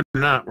 believe it or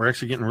not, we're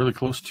actually getting really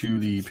close to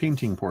the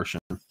painting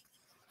portion.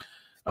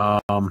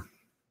 So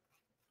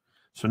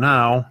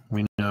now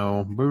we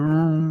know,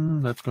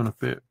 boom, that's going to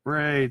fit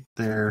right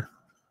there.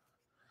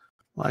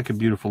 Like a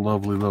beautiful,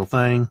 lovely little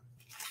thing.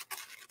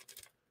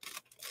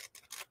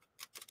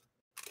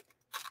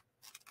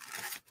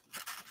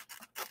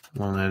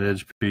 Along that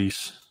edge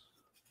piece.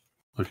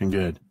 Looking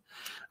good.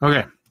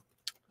 Okay,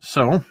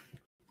 so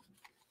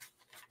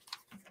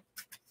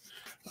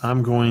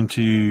I'm going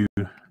to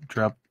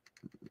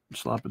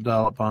slop a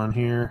dollop on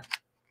here.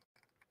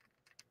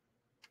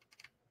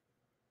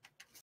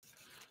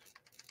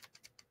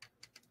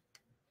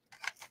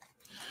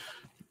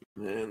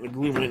 And the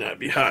glue may not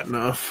be hot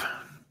enough.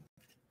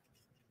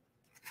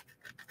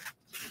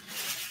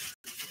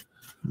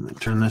 Let me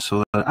turn this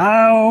so that,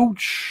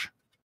 ouch!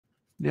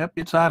 Yep,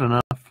 it's hot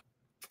enough.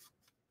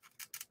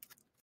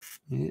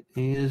 It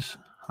is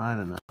hot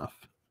enough.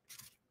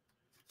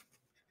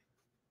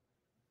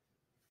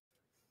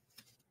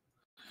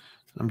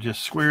 I'm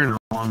just squaring it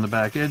along the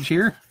back edge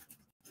here.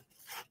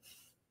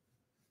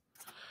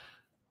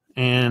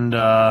 And,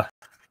 yeah.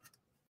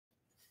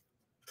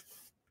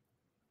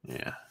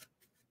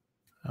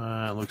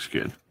 It looks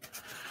good.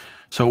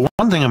 So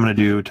one thing I'm going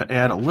to do to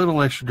add a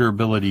little extra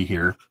durability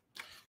here,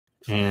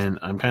 and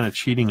I'm kind of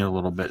cheating a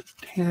little bit.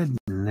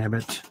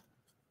 Dadnabbit.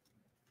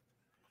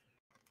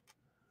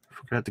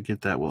 Forgot to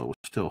get that while it was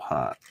still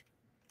hot.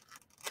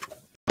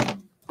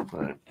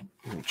 But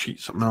I'll cheat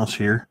something else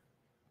here.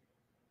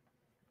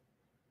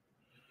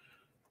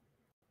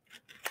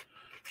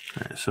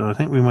 All right, so I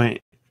think we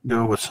might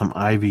go with some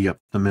ivy up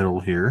the middle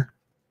here.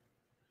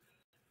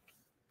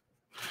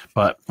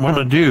 But what I'm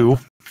going to do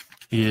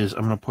is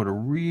I'm going to put a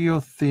real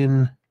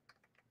thin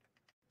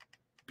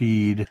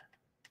bead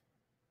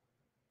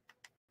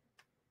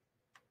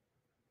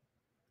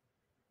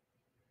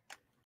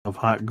of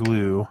hot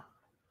glue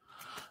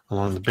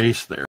along the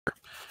base there.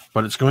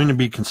 But it's going to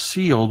be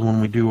concealed when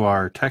we do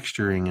our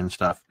texturing and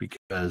stuff,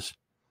 because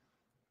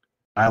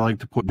I like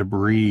to put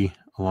debris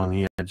along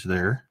the edge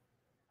there.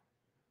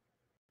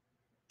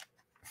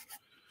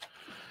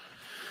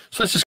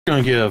 So that's just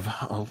going to give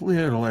a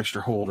little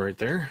extra hold right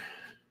there.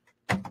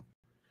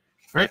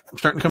 All right, I'm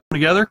starting to come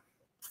together.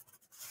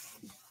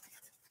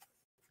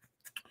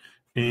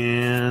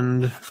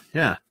 And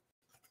yeah,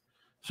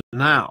 so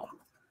now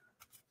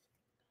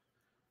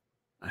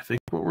I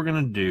think what we're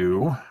going to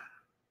do,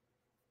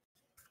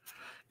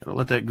 gotta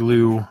let that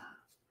glue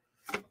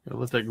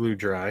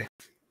dry.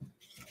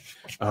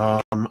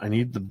 I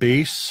need the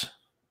base.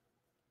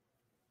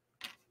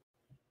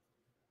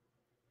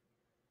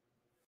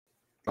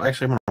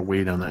 Actually, I'm going to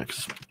wait on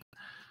that.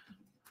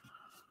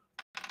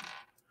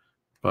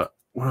 But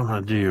what I'm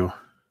going to do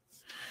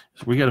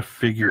is we got to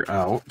figure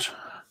out.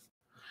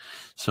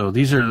 So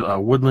these are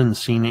Woodland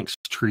Scenics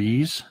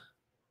trees.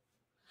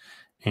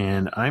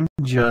 And I'm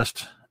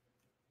just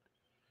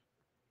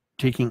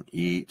taking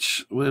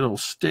each little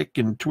stick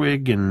and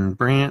twig and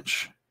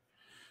branch,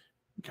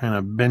 kind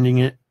of bending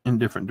it in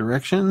different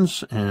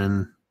directions.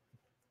 And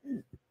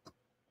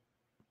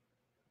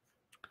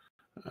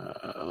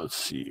let's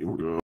see, we'll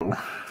go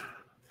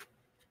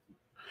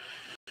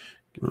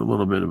give it a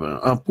little bit of an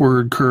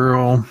upward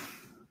curl.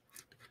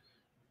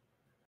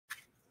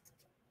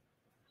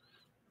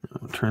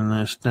 I'll turn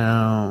this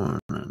down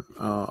and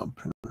up.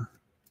 So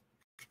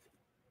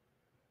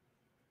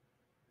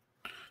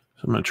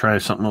I'm going to try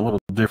something a little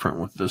different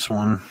with this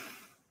one.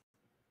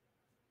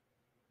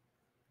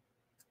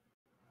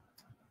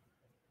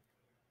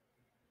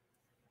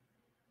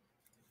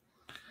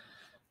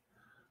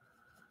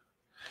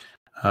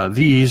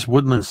 These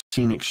Woodland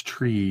Scenics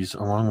trees,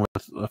 along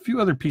with a few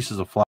other pieces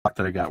of flock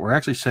that I got, were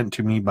actually sent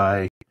to me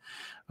by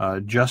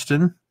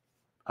Justin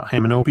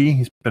Hamanopi.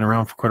 He's been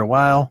around for quite a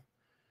while.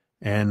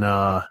 And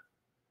yeah,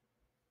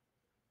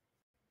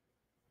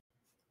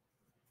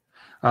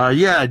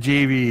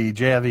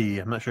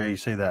 JV, I'm not sure how you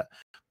say that.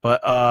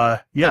 But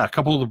yeah, a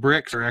couple of the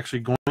bricks are actually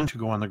going to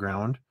go on the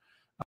ground.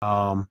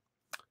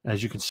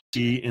 As you can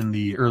see in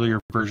the earlier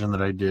version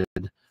that I did,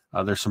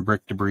 there's some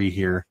brick debris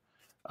here.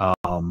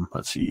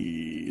 Let's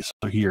see.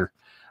 So here,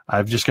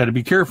 I've just got to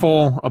be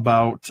careful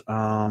about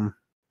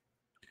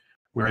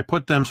where I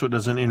put them so it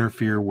doesn't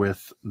interfere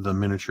with the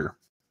miniature.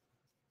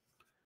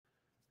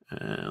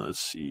 Let's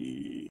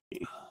see.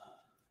 The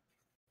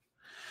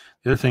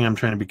other thing I'm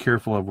trying to be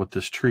careful of with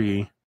this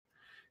tree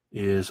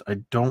is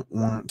I don't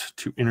want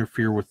to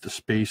interfere with the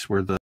space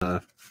where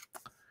the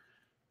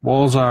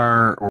walls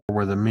are, or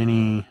where the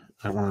mini,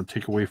 I want to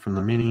take away from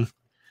the mini.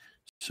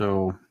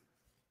 So,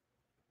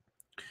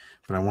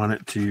 but I want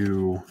it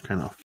to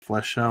kind of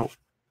flesh out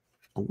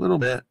a little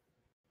bit,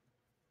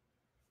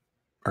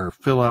 or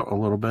fill out a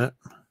little bit.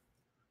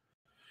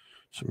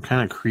 So I'm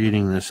kind of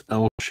creating this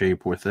L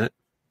shape with it.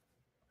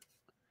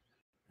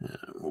 And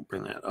we'll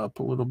bring that up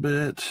a little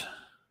bit.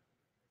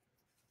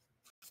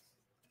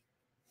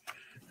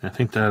 I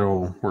think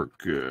that'll work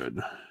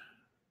good.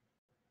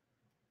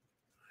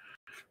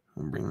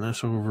 I'll bring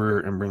this over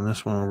and bring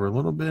this one over a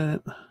little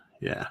bit.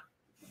 Yeah.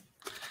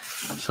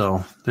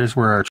 So there's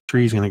where our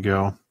tree's going to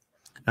go.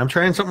 I'm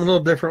trying something a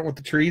little different with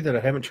the tree that I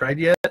haven't tried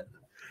yet.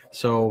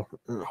 So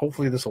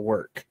hopefully this will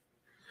work.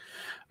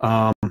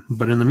 But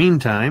in the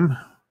meantime,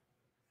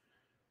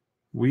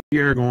 we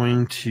are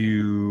going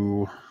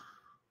to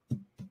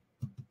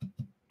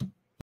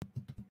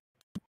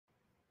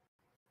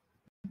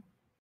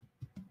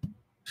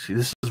see,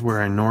 this is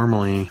where I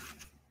normally,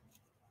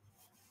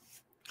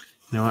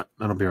 you know what?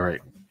 That'll be all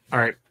right. All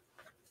right.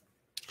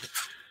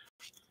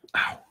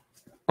 Ow.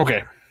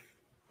 Okay.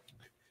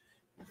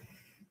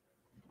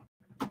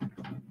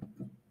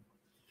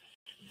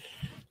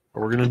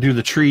 We're going to do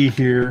the tree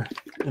here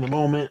in a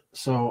moment.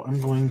 So I'm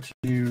going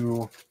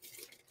to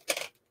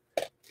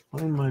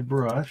find my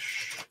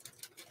brush.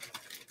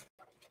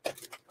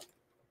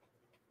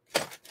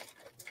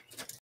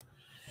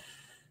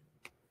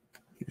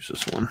 Use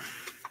this one.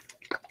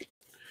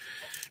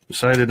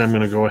 Decided I'm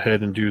going to go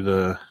ahead and do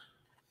the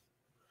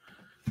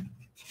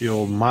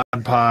old Mod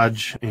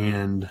Podge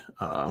and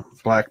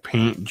black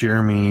paint,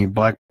 Jeremy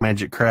Black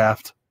Magic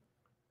Craft.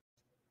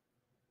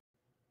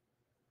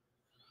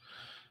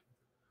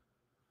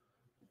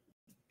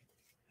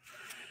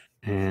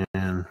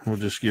 And we'll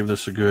just give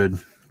this a good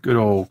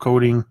old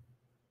coating.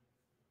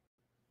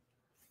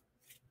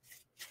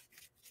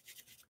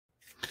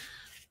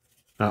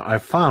 Now I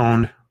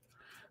found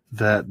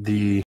that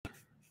you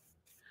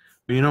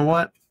know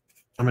what?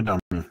 I'm a dummy.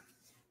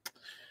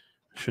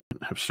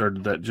 Shouldn't have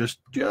started that just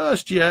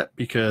yet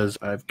because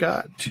I've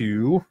got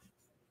to.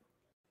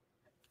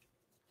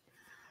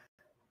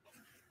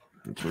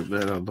 Let's move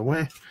that out of the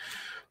way.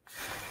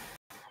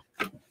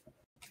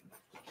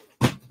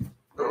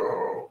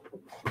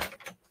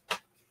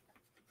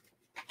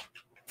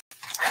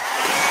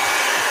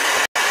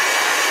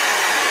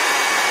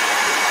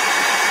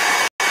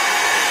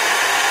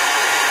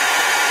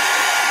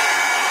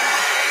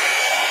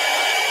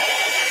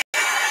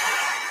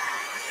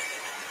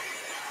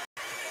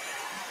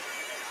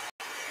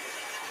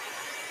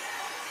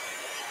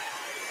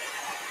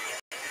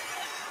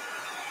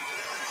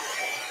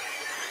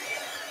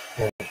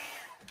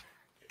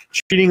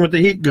 Cheating with the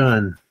heat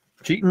gun.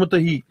 Cheating with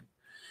the heat.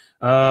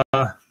 I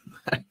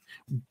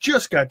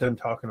just got done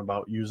talking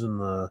about using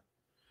the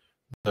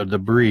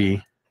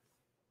debris.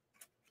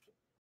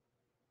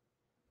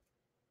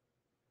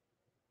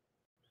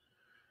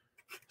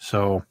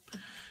 So,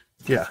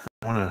 yeah,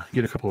 I want to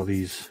get a couple of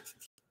these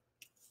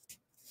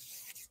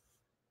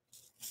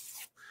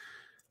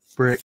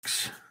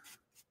bricks.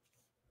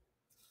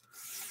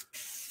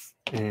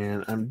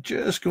 And I'm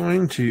just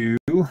going to...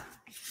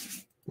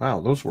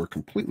 Wow, those were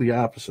completely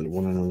opposite of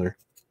one another.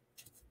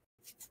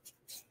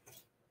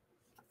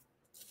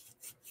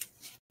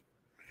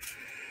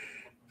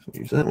 So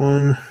use that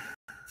one,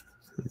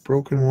 the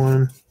broken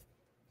one,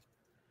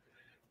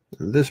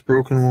 and this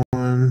broken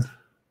one.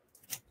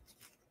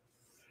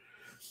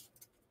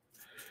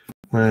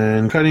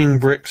 When cutting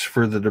bricks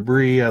for the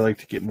debris, I like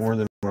to get more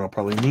than what I'll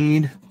probably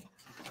need.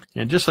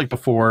 And just like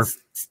before,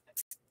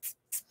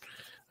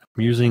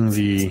 I'm using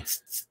the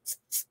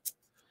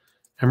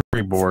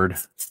emery board,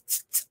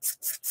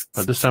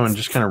 but this time I'm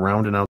just kind of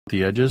rounding out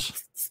the edges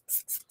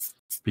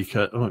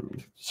because, oh,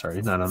 sorry,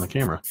 not on the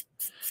camera.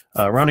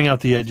 Rounding out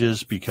the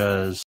edges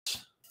because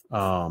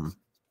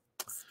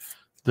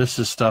this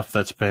is stuff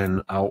that's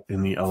been out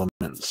in the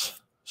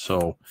elements.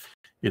 So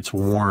it's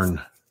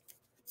worn.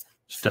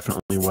 It's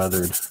definitely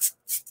weathered.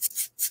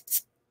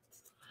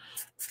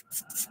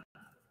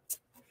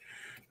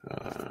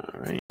 All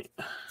right.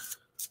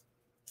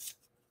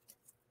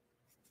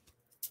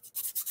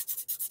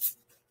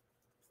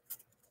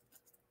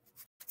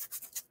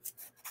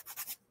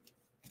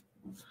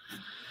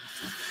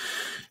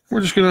 We're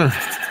just going to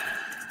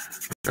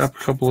drop a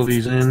couple of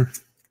these in.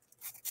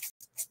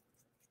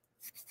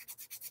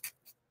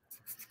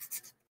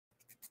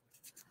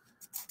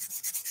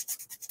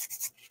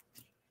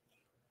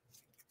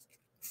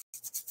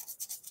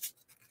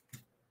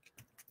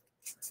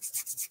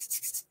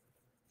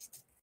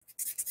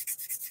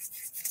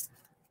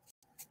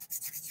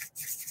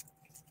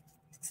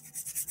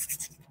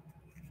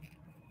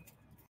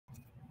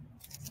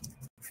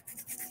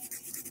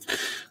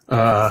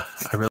 I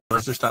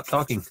realized I stopped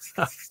talking.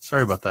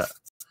 Sorry about that.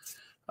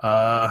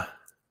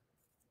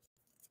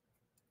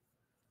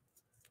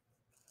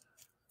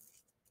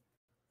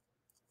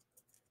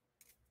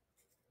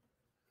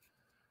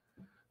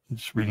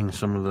 Just reading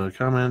some of the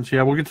comments.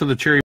 Yeah, we'll get to the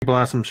cherry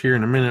blossoms here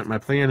in a minute. My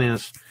plan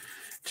is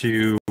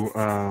to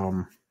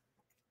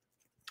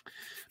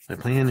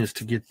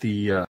get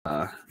the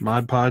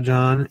Mod Podge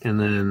on and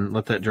then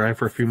let that dry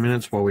for a few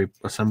minutes while we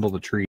assemble the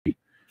tree.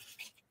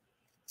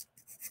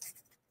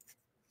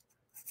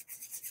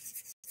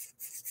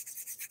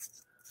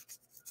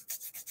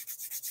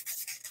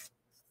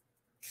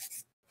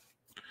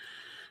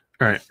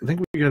 All right, I think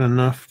we got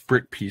enough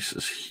brick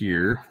pieces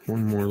here.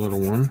 One more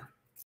little one.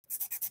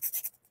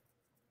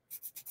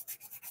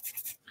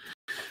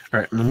 All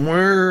right, and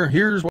then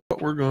here's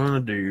what we're going to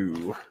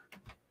do.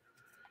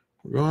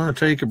 We're going to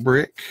take a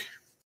brick.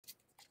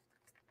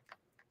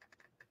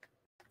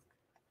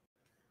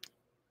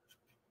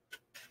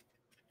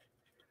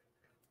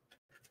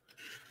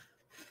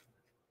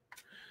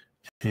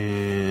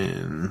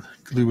 And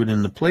glue it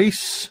into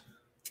place.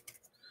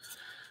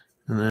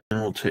 And then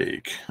we'll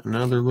take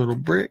another little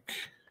brick.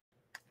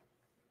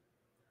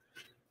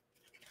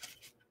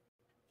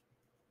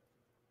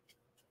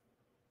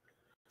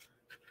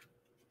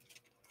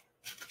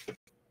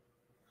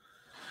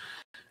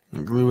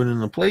 And glue it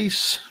into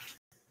place.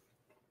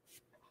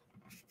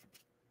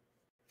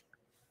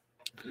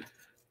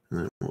 And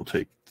then we'll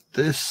take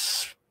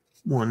this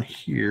one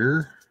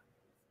here.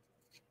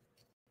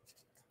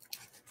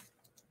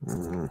 I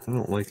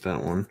don't like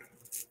that one.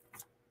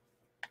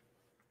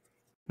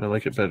 I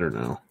like it better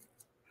now.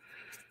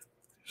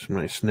 Some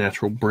nice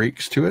natural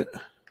breaks to it.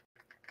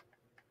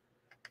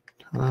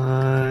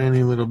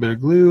 Tiny little bit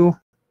of glue.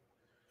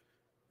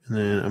 And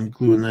then I'm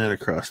gluing that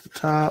across the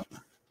top.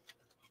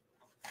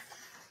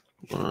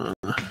 Some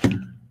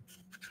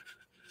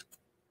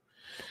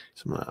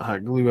of that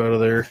hot glue out of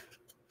there.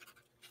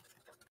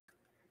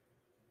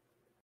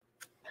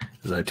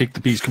 As I take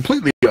the piece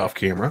completely off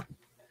camera.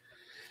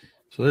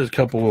 So there's a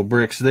couple of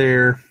bricks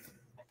there.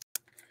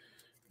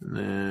 And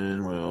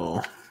then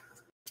we'll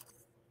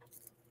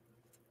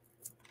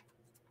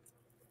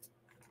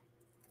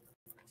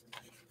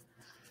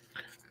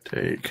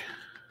take.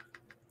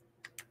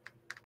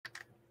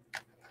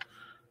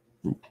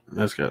 Ooh,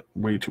 that's got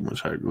way too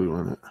much hot glue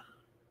on it.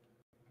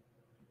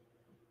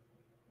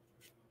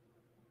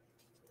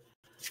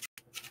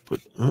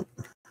 Oh,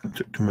 I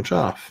took too much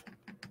off.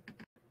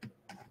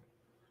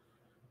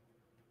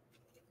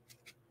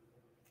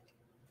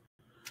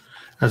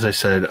 As I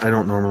said, I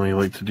don't normally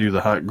like to do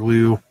the hot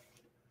glue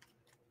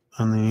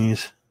on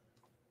these.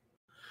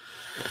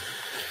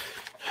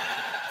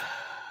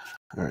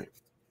 All right.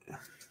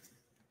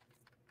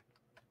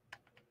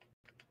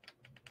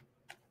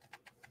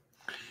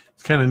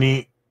 It's kind of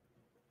neat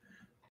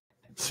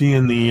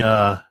seeing the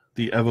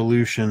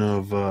evolution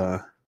of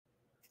my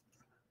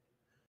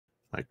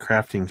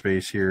crafting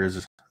space here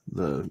as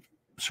the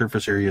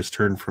surface area is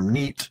turned from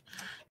neat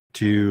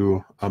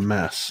to a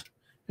mess.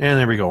 And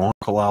there we go.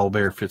 Uncle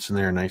Owlbear fits in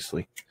there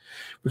nicely,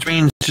 which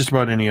means just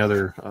about any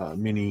other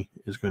mini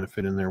is going to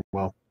fit in there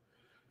well.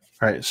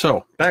 All right,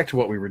 so back to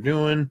what we were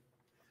doing.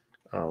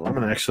 I'm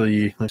going to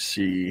actually, let's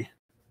see.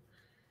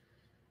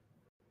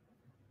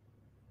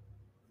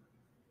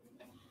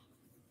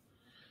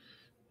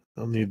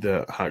 I'll need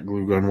that hot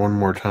glue gun one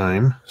more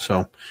time. So,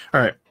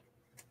 all right,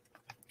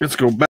 let's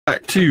go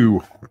back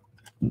to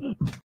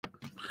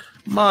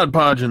Mod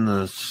Podging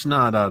the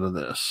snot out of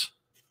this.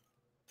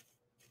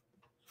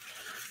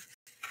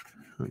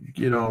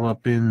 Get all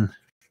up in,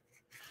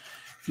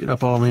 get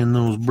up all in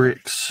those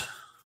bricks.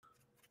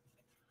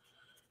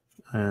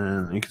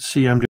 And you can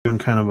see I'm doing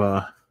kind of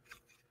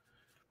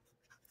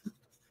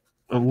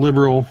a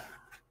liberal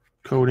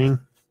coating.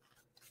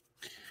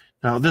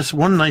 Now, this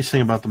one nice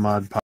thing about the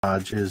Mod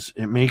Podge is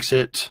it makes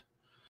it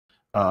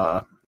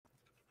so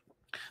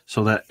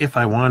that if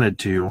I wanted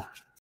to,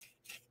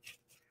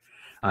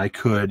 I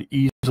could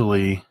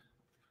easily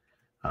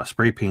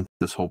spray paint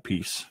this whole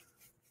piece.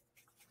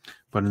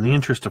 But in the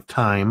interest of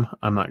time,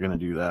 I'm not going to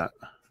do that.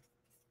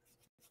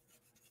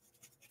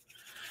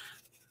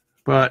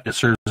 But it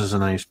serves as a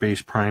nice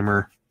base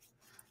primer.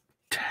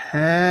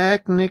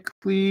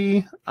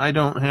 Technically, I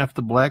don't have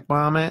to black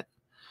bomb it,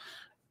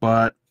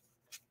 but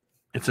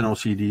it's an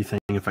OCD thing.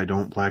 If I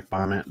don't black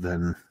bomb it,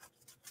 then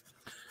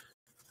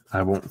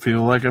I won't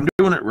feel like I'm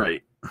doing it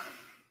right.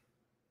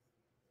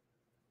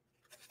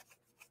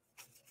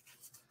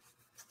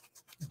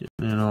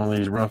 Getting in all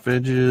these rough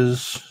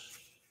edges.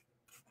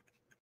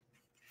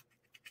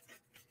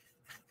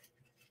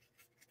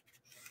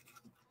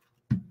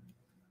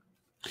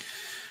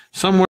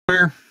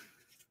 Somewhere,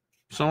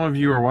 some of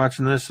you are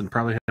watching this and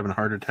probably having a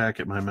heart attack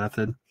at my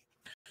method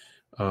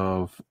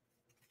of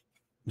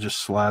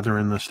just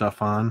slathering the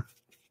stuff on.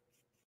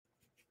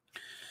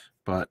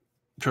 But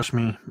trust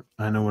me,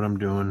 I know what I'm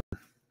doing.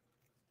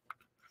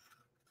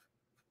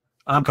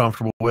 I'm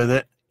comfortable with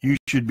it. You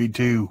should be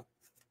too.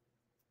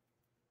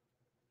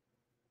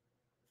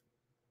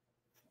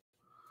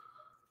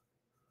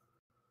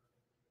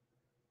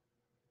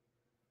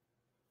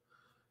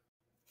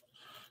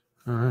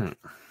 All right.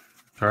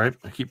 All right.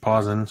 I keep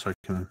pausing so I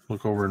can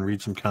look over and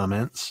read some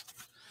comments.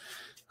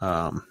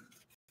 You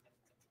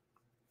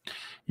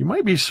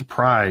might be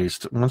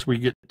surprised once we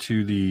get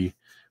to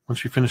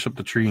once we finish up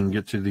the tree and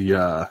get to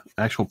the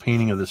actual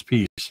painting of this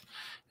piece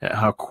at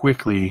how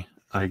quickly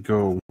I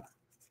go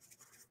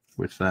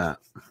with that.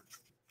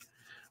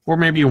 Or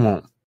maybe you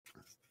won't.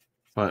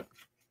 But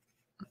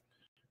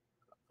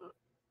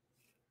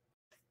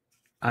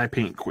I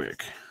paint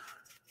quick.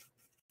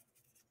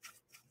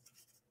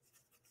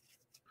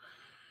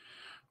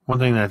 One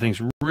thing that I think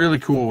is really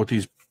cool with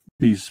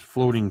these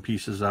floating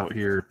pieces out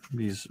here,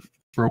 these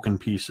broken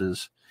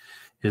pieces,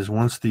 is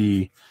once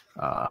the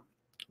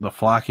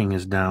flocking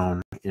is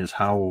down, is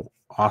how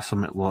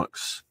awesome it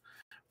looks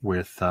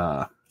with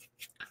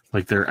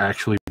like they're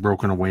actually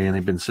broken away and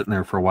they've been sitting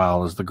there for a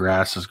while as the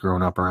grass has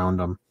grown up around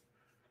them.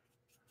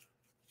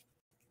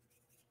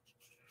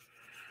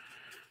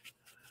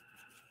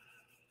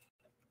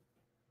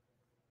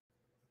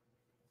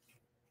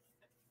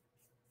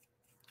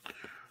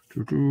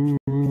 I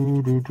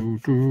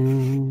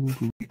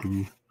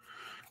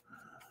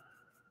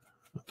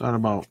thought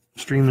about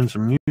streaming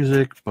some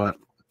music, but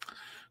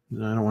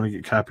I don't want to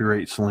get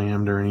copyright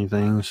slammed or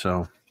anything,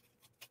 so.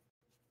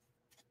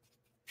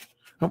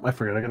 Oh, I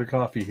forgot I got a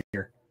coffee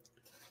here.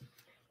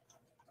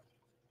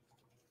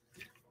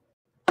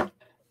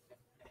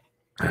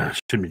 I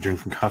shouldn't be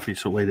drinking coffee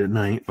so late at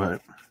night,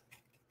 but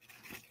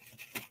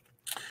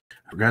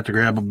I forgot to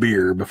grab a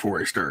beer before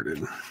I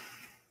started.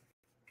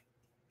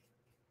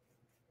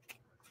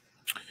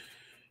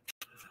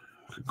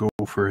 to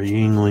go for a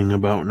Yingling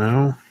about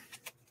now.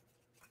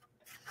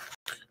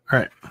 All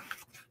right.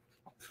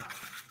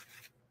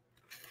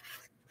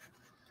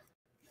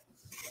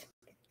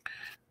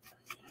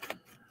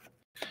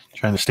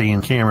 Trying to stay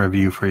in camera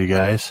view for you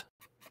guys.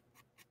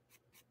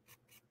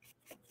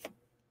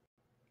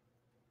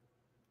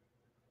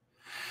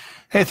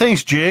 Hey,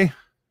 thanks, Jay.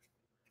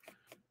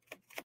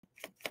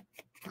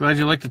 Glad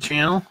you like the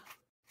channel.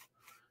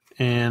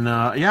 And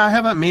yeah, I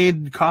haven't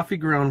made coffee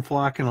ground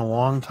flock in a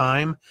long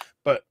time,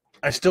 but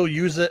I still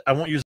use it. I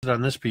won't use it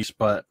on this piece,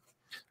 but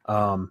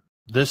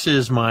this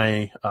is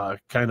my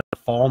kind of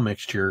fall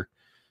mixture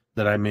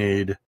that I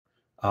made.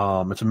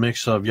 It's a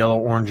mix of yellow,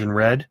 orange, and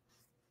red.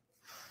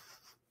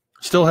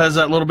 Still has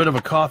that little bit of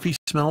a coffee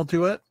smell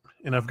to it.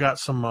 And I've got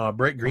some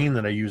bright green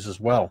that I use as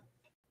well.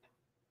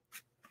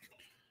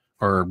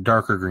 Or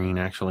darker green,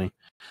 actually.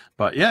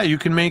 But yeah, you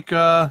can make...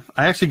 I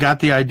actually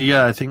got the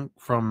idea, I think,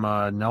 from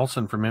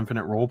Nelson from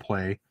Infinite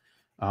Roleplay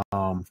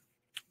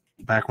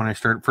back when I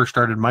first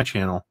started my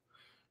channel.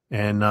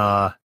 And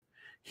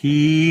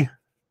he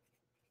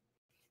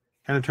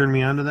kind of turned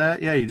me on to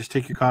that. Yeah, you just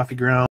take your coffee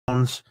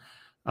grounds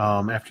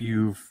after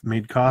you've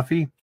made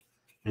coffee,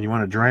 and you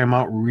want to dry them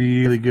out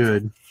really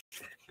good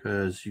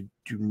because you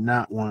do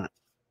not want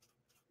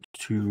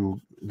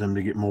them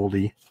to get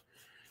moldy.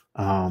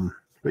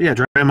 But yeah,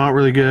 dry them out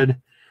really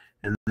good,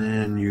 and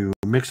then you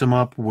mix them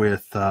up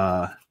with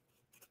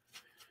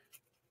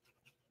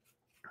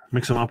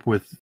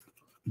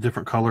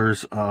different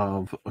colors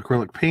of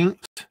acrylic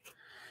paint,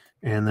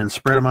 and then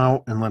spread them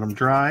out and let them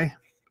dry.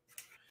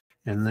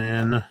 And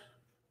then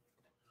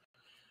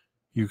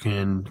you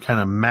can kind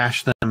of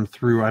mash them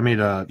through. I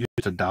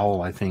used a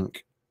dowel, I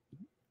think,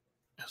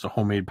 as a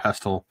homemade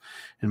pestle,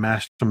 and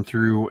mashed them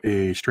through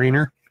a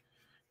strainer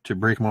to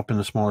break them up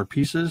into smaller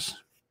pieces.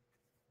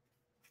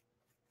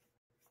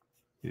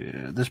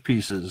 Yeah, this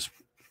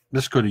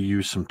could have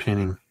used some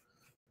pinning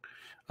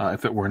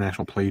if it were an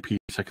actual play piece.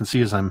 I can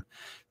see as I'm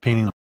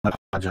painting the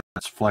project,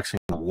 it's flexing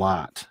a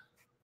lot.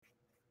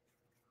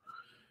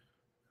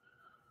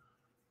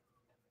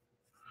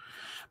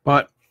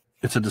 But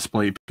it's a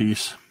display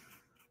piece.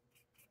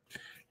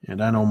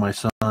 And I know my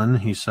son,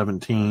 he's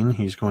 17,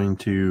 he's going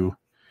to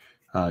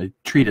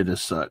treat it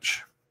as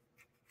such.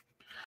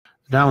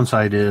 The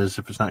downside is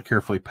if it's not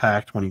carefully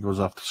packed when he goes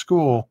off to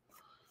school,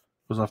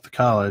 goes off to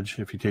college,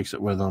 if he takes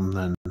it with him,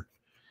 then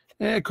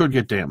it could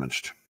get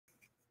damaged.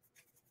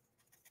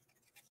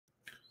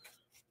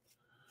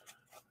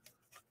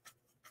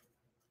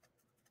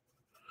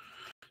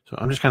 So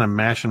I'm just kind of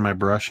mashing my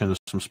brush into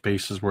some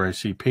spaces where I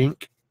see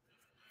pink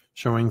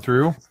showing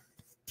through.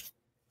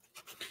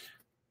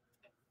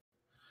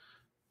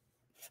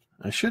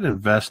 I should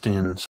invest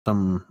in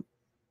some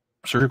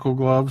surgical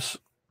gloves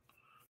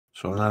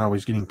so I'm not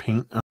always getting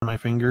paint on my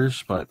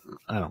fingers, but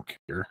I don't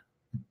care.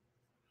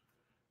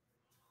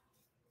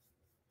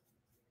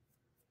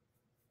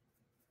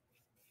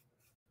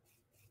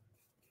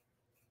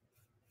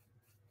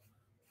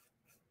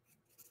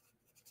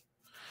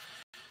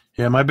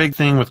 Yeah, my big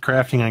thing with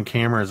crafting on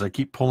camera is I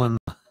keep pulling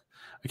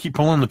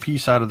the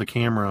piece out of the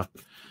camera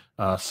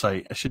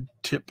sight. I should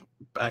tip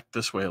back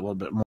this way a little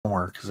bit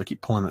more because I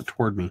keep pulling it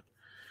toward me.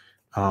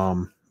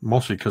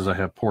 Mostly because I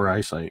have poor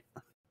eyesight.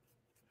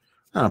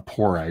 Not a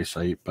poor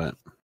eyesight, but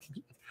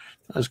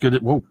not as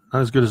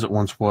good as it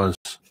once was.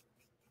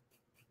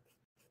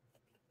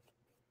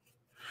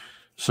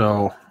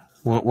 So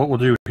what we'll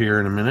do here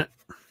in a minute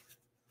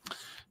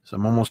is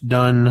I'm almost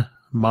done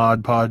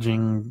Mod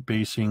Podging,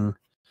 basing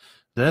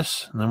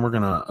this, and then we're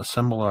going to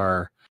assemble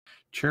our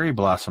cherry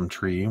blossom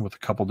tree with a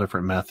couple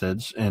different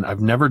methods. And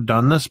I've never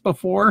done this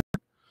before,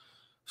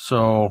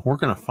 so we're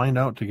going to find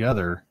out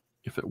together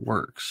if it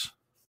works.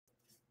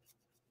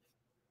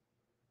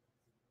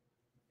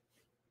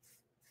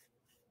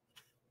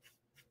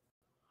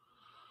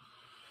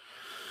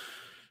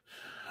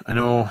 I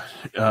know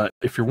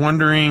if you're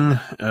wondering,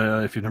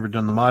 if you've never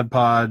done the Mod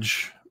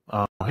Podge,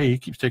 hey, he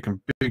keeps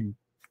taking big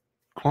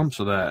clumps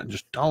of that and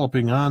just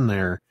dolloping on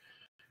there.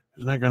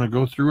 Isn't that going to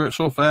go through it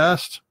so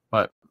fast?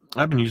 But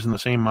I've been using the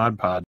same Mod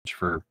Podge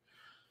for,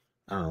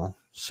 I don't know,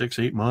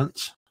 6-8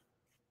 months.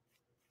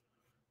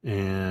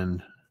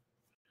 And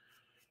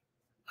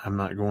I'm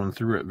not going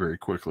through it very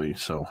quickly,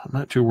 so I'm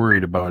not too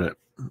worried about it.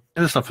 And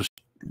this stuff is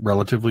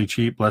relatively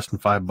cheap, less than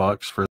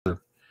 $5 for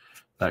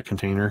that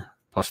container,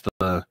 plus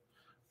the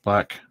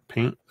black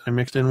paint I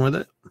mixed in with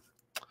it.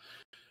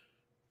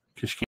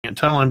 Because you can't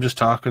tell, I'm just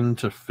talking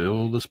to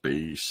fill the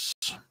space.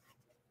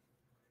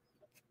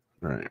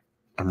 All right,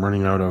 I'm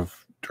running out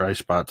of dry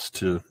spots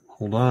to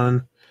hold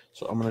on,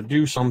 so I'm going to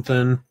do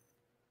something.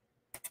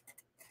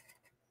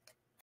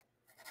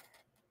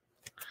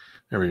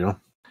 There we go.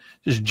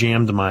 Just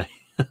jammed my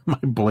my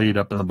blade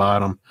up in the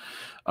bottom,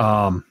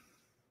 so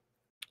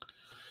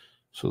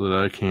that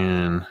I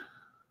can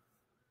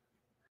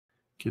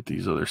get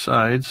these other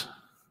sides.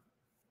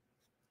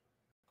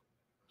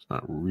 It's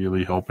not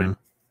really helping.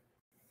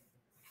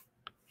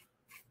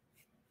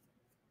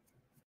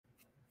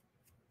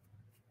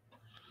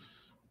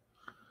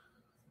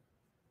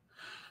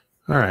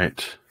 All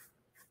right.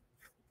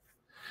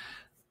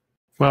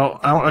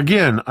 Well,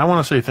 again, I want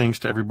to say thanks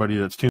to everybody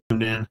that's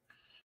tuned in,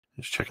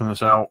 just checking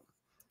this out.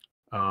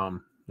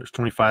 There's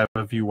 25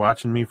 of you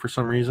watching me for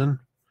some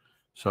reason,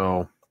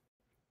 so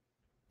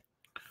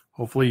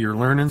hopefully you're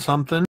learning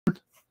something,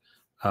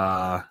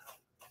 or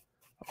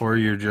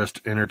you're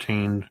just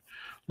entertained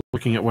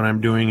looking at what I'm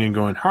doing and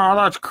going, "Oh,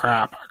 that's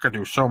crap! I could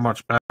do so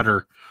much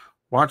better.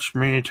 Watch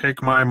me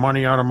take my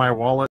money out of my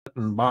wallet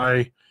and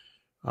buy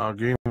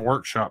Game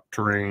Workshop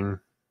terrain."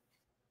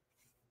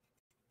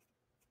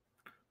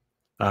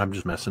 I'm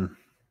just messing.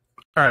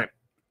 All right,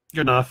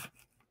 good enough.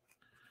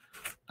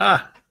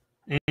 And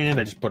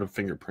I just put a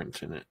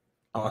fingerprint in it.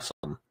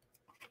 Awesome.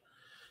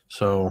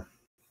 So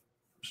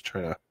let's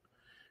try to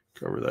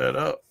cover that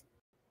up.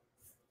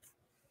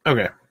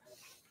 Okay.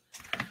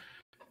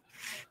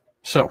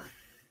 So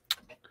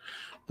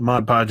the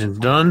Mod Podge's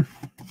done.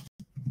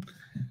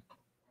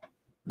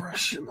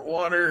 Brush in the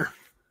water.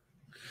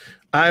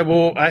 I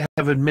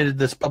have admitted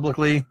this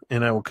publicly,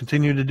 and I will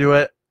continue to do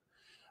it.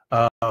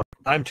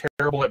 I'm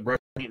terrible at brush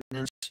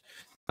maintenance.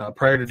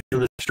 Prior to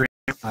doing this stream,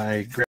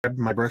 I grabbed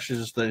my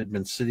brushes that had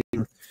been sitting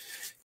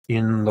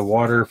in the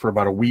water for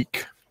about a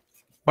week,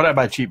 but I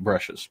buy cheap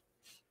brushes,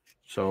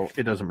 so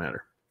it doesn't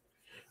matter.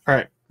 All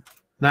right,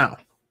 now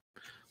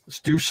let's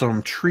do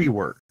some tree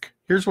work.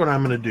 Here's what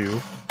I'm going to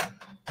do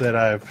that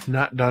I've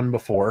not done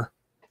before.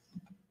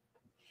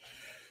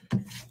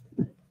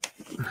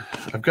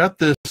 I've got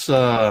this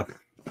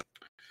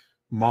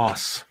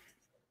moss.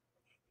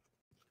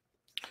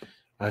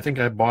 I think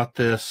I bought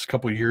this a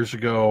couple years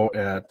ago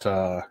at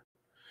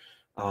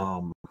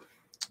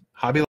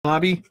Hobby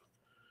Lobby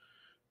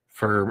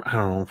for, I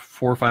don't know,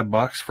 $4 or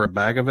 $5 for a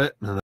bag of it,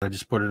 and then I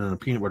just put it in a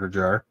peanut butter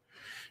jar.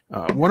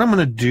 What I'm going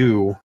to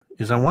do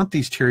is I want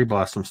these cherry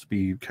blossoms to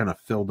be kind of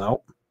filled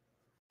out.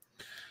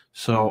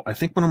 So I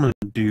think what I'm going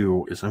to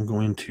do is I'm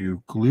going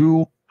to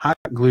hot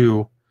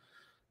glue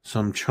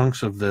some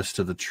chunks of this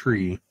to the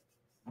tree,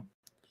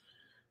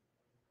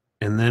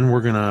 and then we're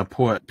going to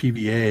put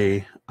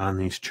PVA on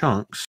these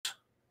chunks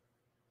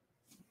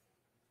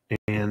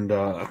and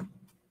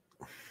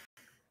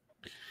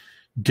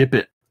dip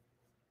it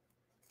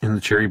in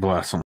the cherry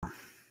blossom.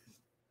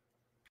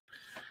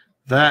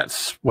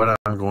 That's what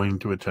I'm going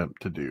to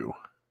attempt to do.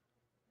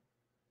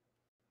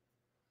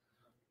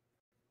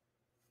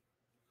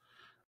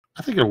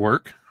 I think it'll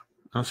work.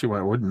 I don't see why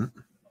it wouldn't.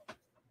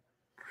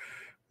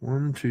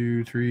 1,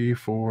 2, 3,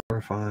 4,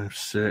 5,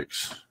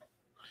 6.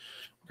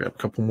 Grab a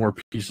couple more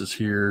pieces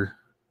here.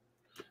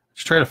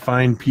 Just try to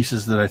find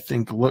pieces that I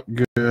think look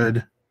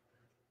good,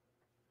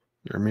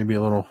 or maybe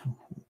a little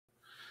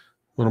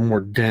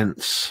more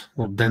dense,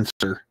 a little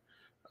denser.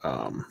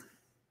 And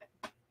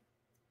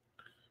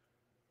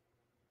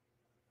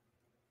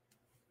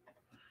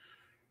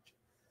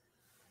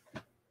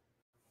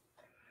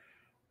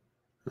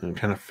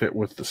kind of fit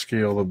with the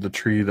scale of the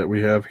tree that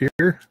we have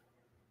here.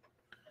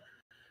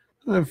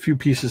 I have a few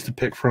pieces to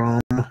pick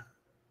from.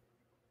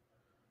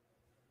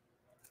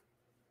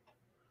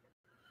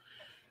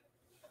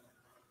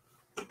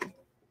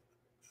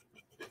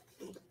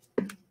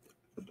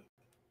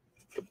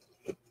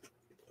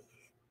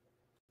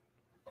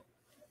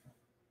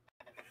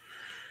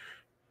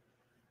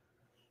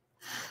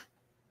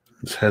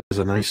 This has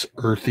a nice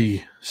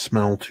earthy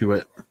smell to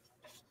it.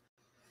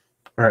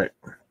 All right.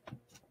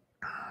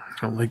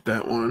 I like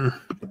that one.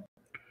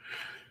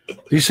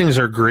 These things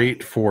are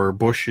great for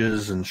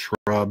bushes and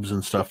shrubs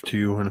and stuff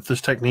too. And if this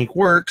technique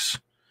works,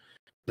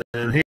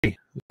 then hey,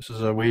 this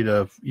is a way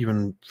to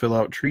even fill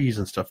out trees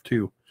and stuff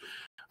too.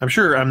 I'm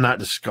sure I'm not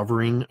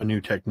discovering a new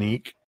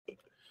technique.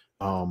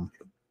 I'm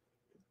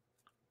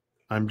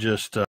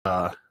just,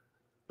 it's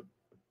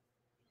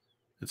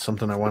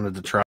something I wanted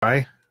to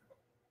try.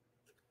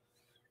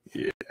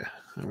 Yeah,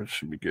 that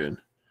should be good.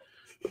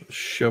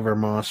 Shove our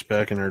moss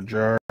back in our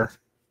jar.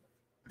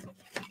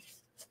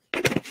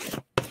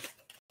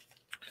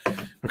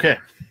 Okay.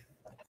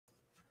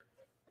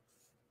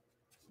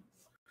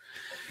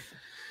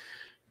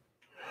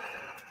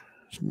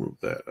 Let's move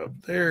that up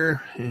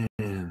there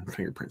and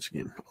fingerprints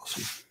again.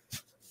 Awesome.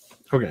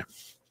 Okay.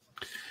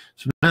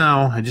 So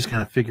now I just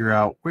kind of figure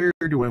out, where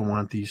do I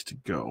want these to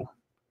go?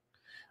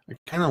 I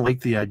kind of like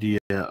the idea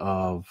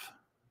of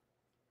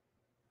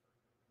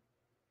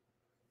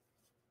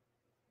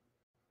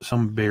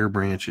some bare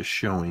branches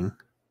showing.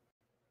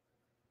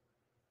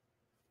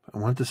 I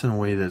want this in a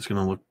way that's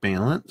going to look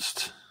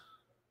balanced.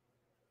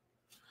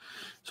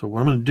 So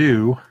what I'm going to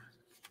do,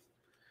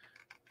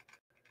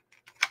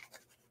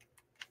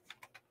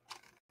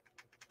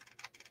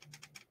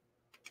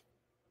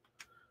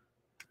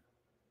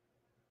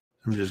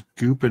 I'm just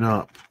gooping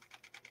up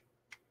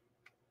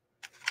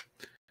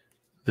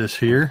this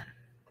here.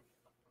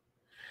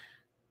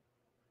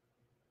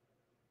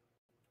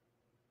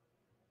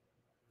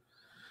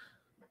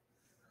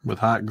 With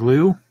hot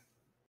glue.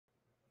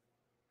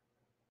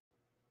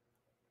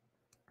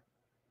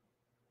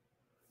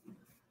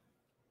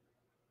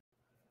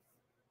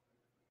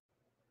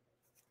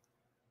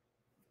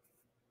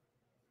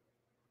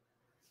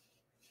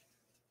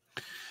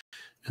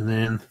 And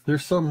then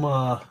there's some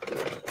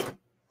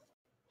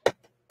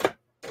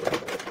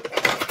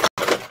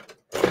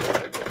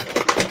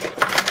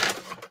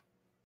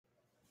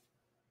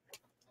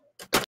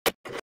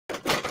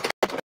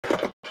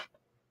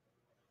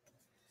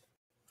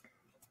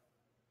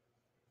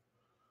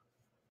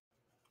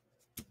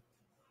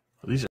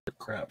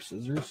crap,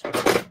 scissors.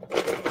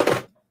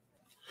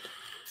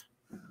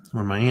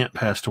 When my aunt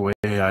passed away,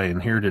 I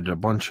inherited a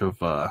bunch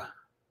of, I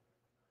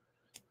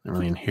didn't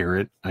really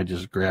inherit, I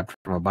just grabbed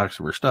from a box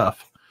of her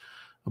stuff,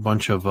 a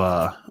bunch of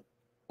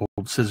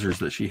old scissors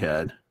that she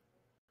had.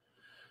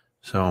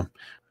 So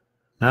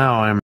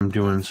now I'm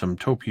doing some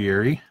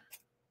topiary.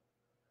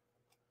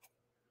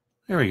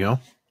 There we go.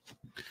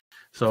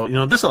 So, you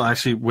know, this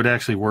would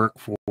actually work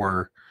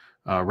for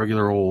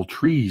regular old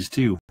trees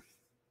too.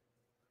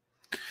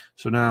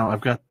 So now I've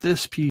got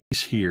this piece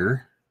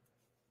here.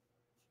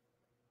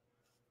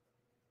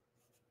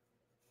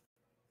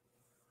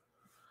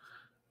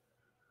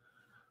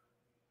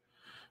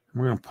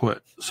 We're going to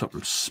put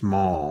something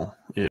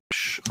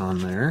small-ish on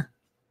there.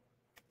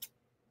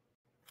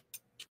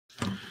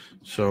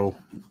 So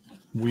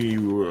we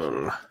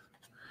will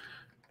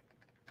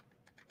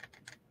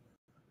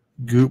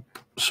goop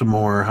some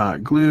more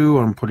hot glue.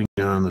 I'm putting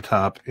it on the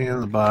top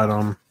and the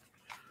bottom.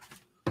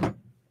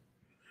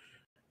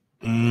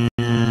 And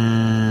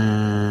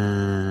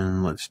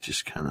let's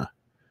just kind of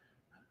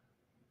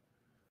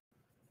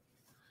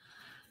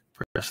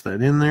press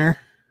that in there.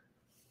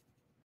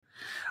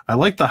 I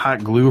like the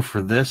hot glue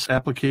for this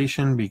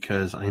application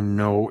because I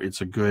know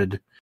it's a good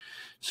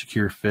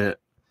secure fit.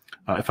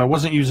 If I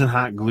wasn't using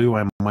hot glue,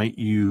 I might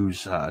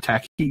use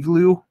tacky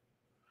glue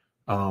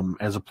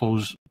as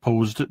opposed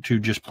to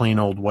just plain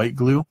old white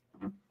glue.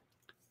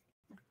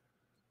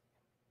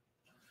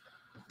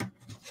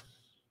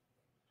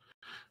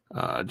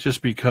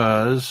 Just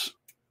because,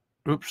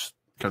 oops,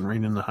 got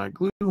right in the hot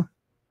glue.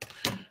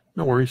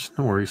 No worries,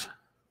 no worries.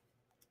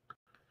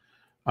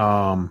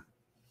 Because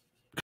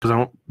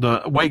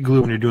the white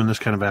glue when you're doing this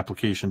kind of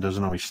application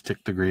doesn't always stick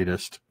the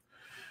greatest.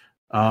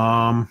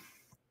 All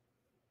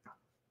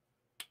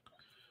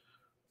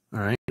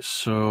right,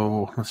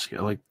 so let's see.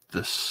 I like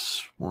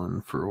this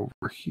one for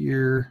over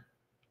here.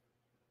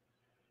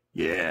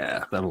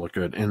 Yeah, that'll look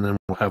good. And then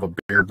we'll have a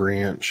bare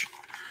branch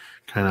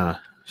kind of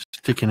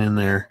sticking in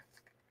there.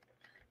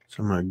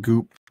 So I'm going to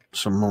goop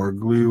some more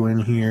glue in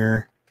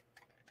here.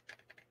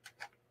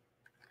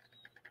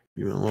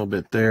 Even a little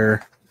bit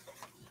there.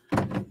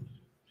 Got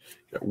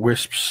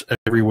wisps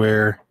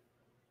everywhere.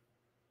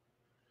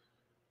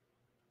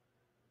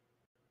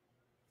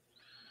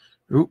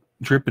 Oop,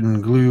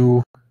 dripping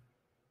glue.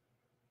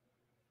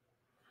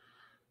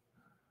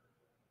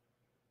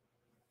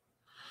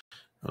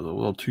 I was a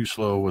little too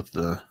slow with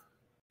the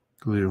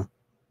glue,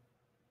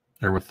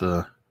 or with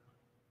the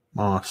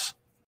moss.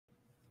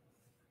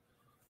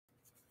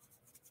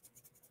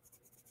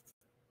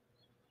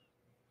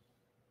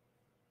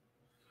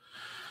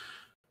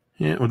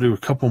 Yeah, we'll do a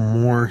couple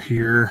more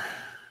here.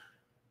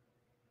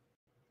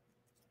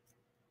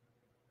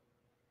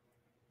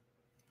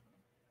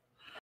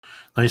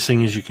 Nice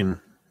thing is you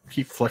can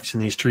keep flexing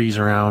these trees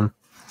around.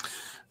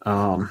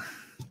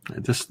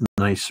 Just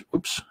nice,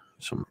 oops,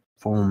 some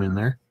foam in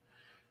there.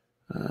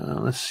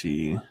 Let's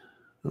see.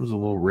 That was a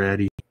little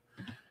ratty.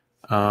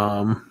 It's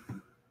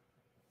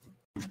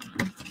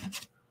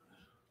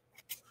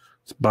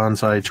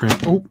bonsai trim.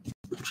 Oh,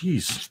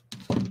 jeez.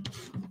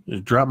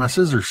 Just dropped my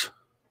scissors.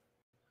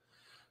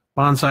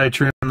 Bonsai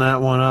trim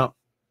that one up.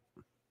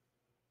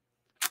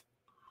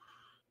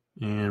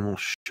 And we'll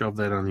shove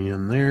that on the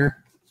end there.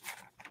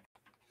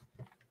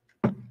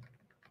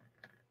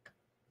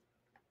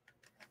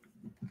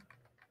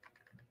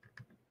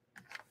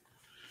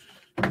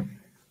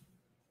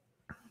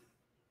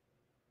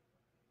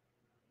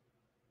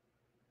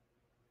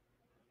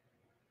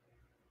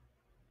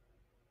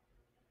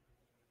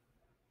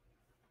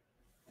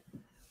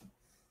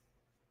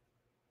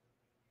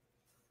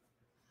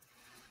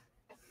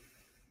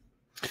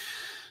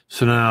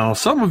 So now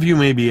some of you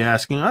may be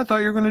asking, I thought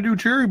you were going to do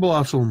cherry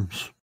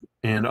blossoms.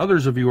 And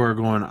others of you are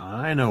going,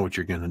 I know what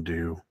you're going to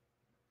do.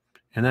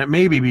 And that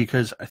may be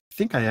because I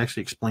think I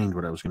actually explained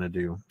what I was going to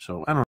do.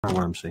 So I don't know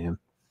what I'm saying.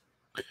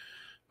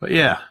 But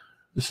yeah,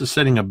 this is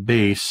setting a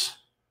base.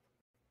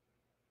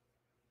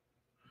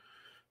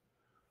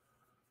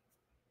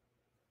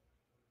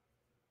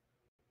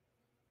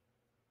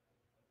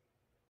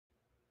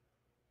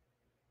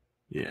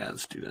 Yeah,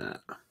 let's do that.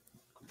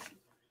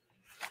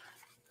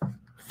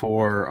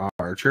 For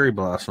our cherry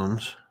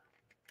blossoms.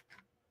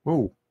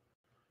 Whoa.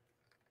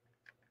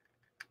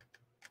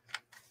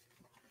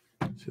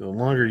 See, the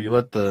longer you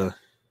let the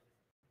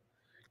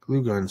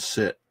glue gun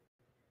sit,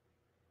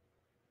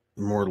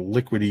 the more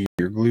liquidy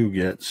your glue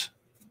gets.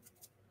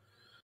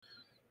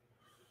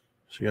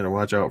 So you got to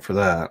watch out for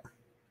that.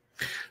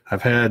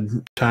 I've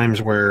had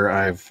times where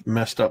I've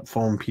messed up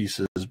foam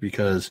pieces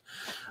because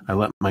I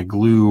let my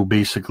glue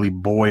basically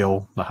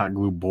boil. The hot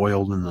glue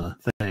boiled in the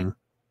thing.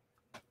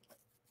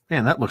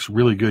 Man, that looks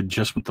really good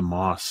just with the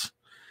moss.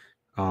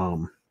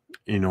 You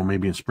know,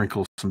 maybe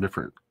sprinkle some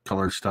different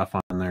colored stuff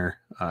on there,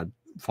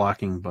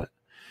 flocking, but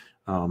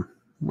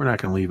we're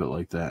not going to leave it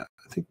like that.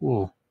 I think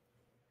we'll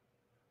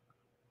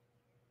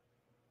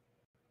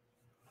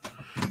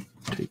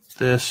take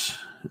this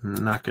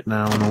and knock it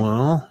down a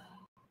little.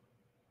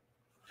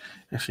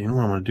 Actually, you know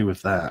what I'm going to do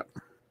with that?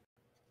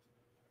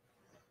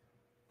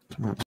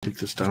 I'm going to take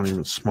this down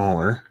even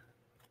smaller.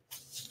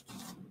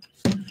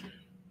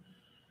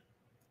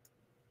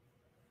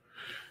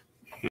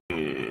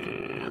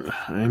 And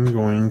I'm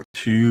going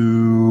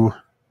to,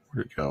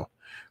 where'd it go?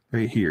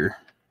 Right here.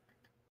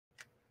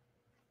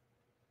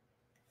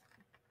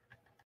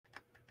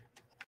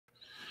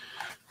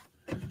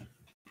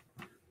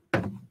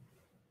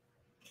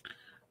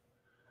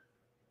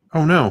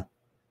 Oh no.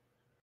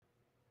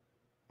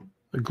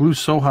 The glue's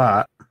so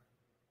hot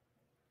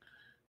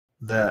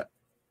that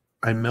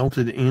I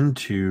melted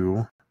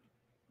into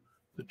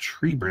the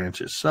tree branch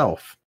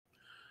itself.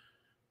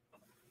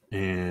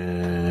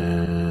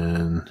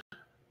 And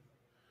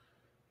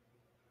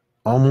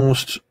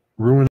almost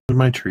ruined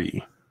my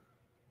tree.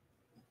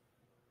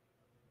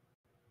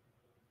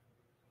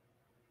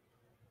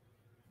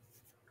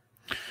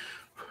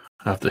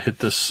 I have to hit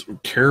this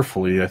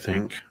carefully, I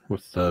think,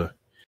 with the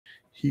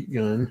heat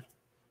gun.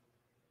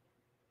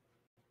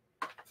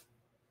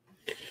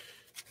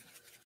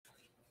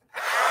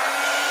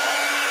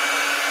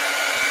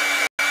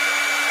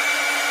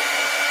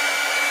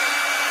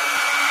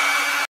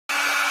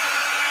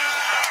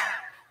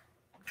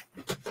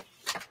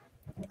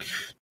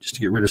 Just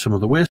to get rid of some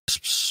of the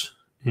wisps.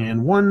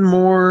 And one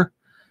more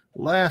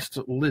last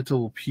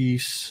little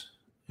piece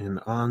and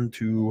on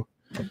to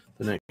the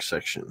next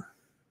section.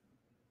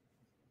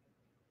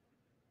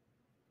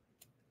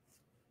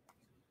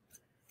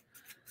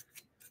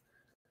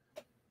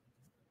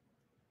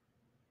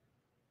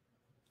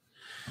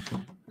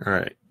 All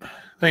right.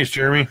 Thanks,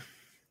 Jeremy.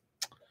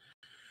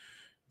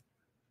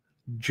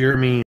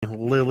 Jeremy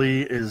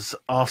Lilly is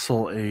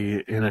also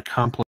an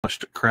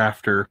accomplished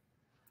crafter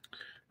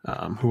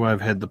who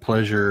I've had the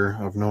pleasure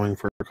of knowing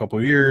for a couple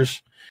of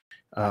years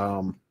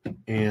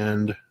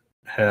and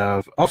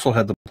have also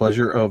had the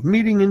pleasure of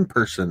meeting in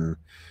person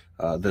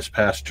this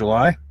past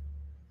July.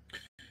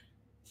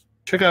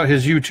 Check out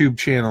his YouTube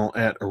channel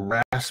at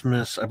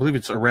Erasmus. I believe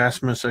it's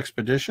Erasmus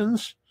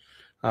Expeditions.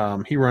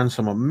 He runs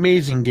some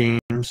amazing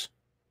games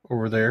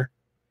over there.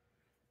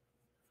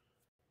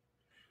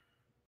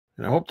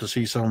 And I hope to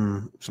see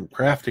some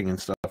crafting and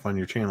stuff on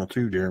your channel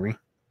too, Jeremy.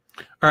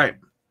 All right.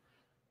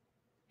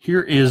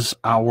 Here is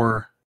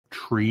our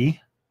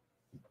tree.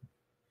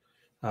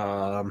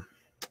 I'm going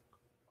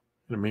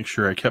to make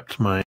sure I kept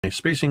my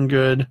spacing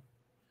good.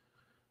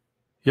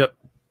 Yep,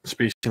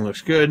 spacing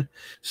looks good.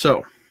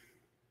 So,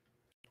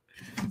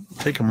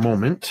 take a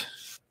moment.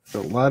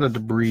 There's a lot of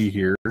debris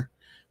here.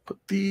 Put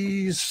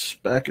these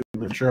back in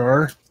the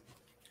jar.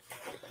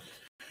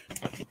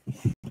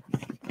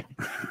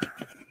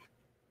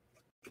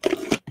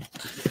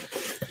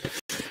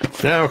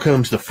 Now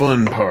comes the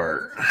fun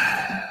part.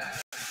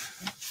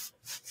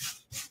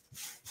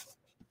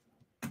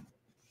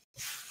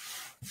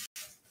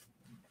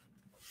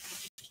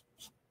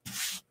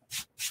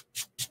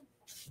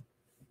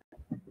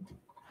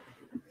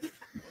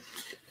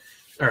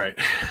 All right.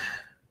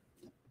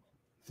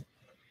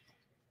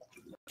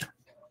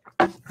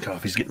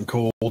 Coffee's getting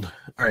cold. All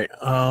right.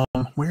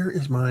 Where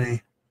is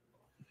my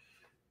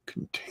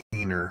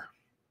container?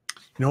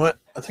 You know what?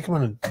 I think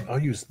I'll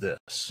use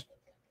this.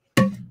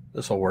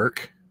 This will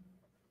work.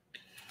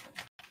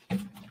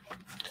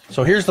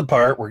 So here's the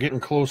part. We're getting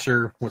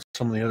closer with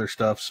some of the other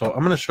stuff. So I'm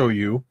going to show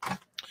you.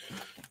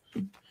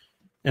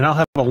 And I'll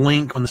have a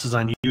link when this is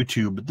on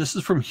YouTube. But this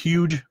is from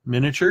Huge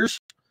Miniatures.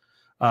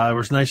 It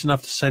was nice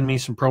enough to send me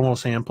some promo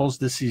samples.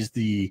 This is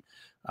the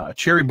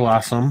cherry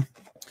blossom.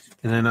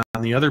 And then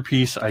on the other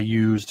piece, I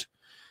used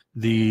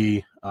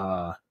the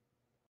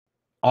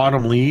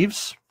autumn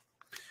leaves.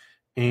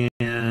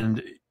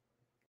 And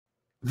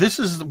this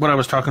is what I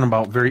was talking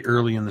about very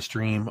early in the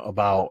stream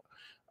about,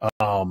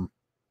 oh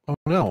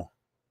no.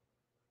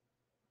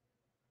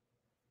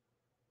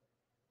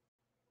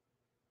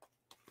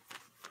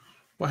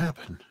 What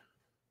happened?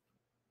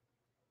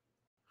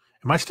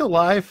 Am I still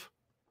live?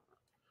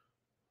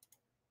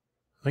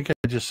 I think I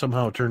just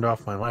somehow turned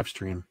off my live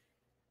stream.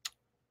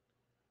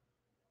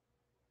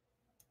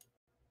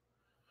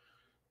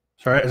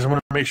 Sorry, I just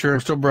want to make sure I'm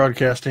still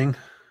broadcasting.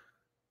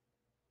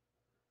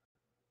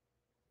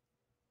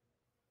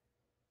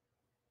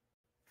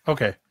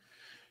 Okay.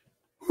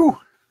 Whew.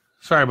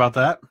 Sorry about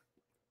that.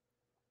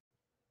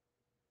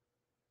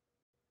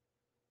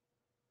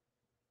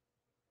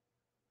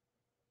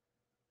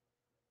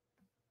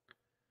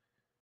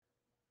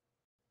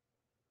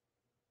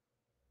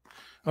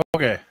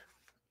 Okay.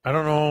 I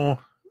don't know.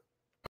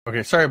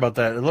 Okay, sorry about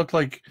that. It looked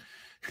like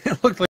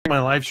my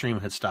live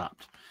stream had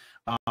stopped.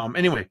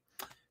 Anyway,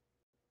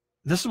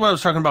 this is what I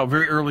was talking about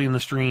very early in the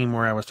stream,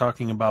 where I was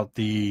talking about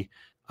the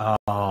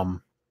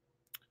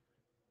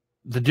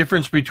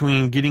difference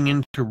between getting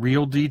into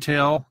real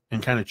detail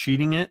and kind of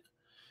cheating it.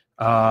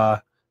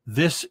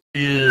 This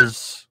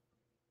is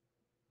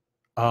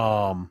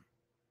kind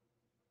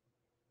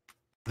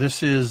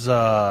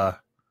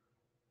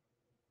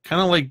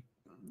of like,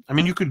 I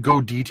mean, you could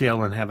go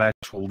detail and have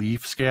actual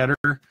leaf scatter,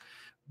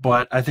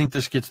 but I think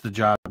this gets the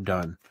job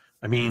done.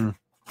 I mean,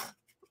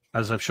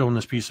 as I've shown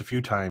this piece a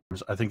few times,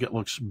 I think it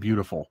looks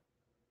beautiful.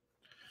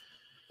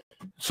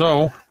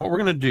 So what we're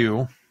going to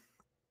do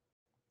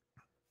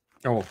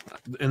Oh,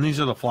 and these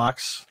are the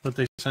flocks that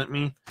they sent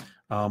me.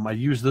 I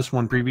used this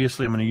one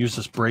previously. I'm going to use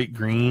this bright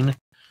green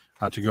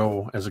to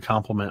go as a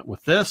complement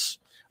with this,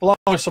 along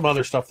with some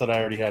other stuff that I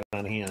already had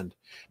on hand.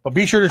 But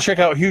be sure to check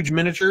out Huge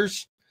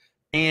Miniatures,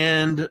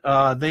 and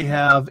they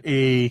have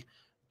a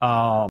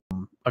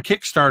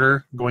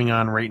Kickstarter going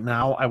on right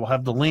now. I will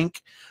have the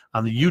link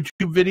on the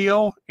YouTube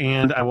video,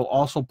 and I will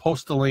also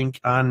post the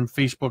link on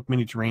Facebook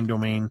Mini Terrain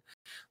domain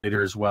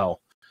later as well.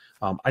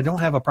 I don't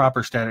have a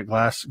proper static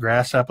grass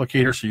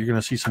applicator, so you're going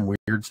to see some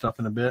weird stuff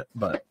in a bit,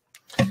 but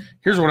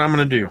here's what I'm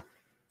going to do.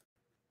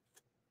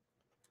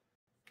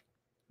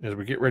 As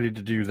we get ready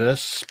to do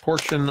this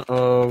portion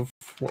of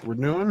what we're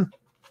doing,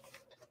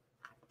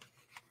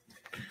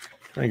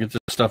 trying to get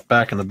this stuff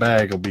back in the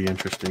bag will be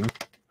interesting.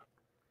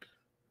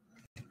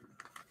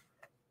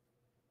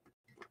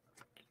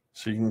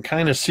 So you can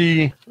kind of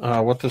see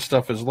what this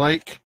stuff is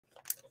like.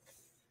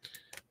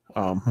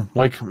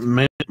 Like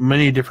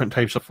many different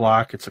types of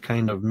flock, it's a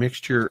kind of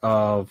mixture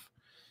of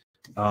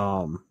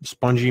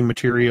spongy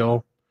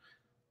material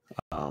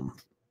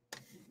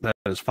that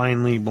is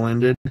finely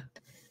blended. I'm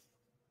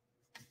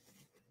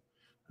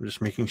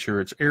just making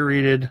sure it's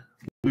aerated,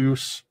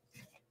 loose,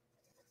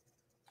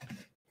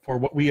 for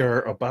what we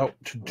are about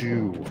to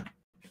do.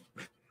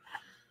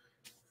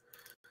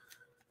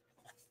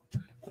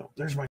 Oh,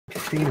 there's my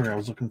container I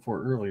was looking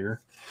for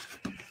earlier.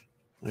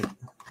 I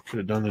could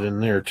have done it in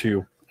there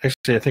too.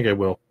 Actually, I think I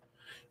will.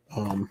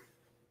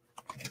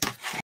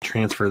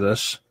 Transfer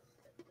this.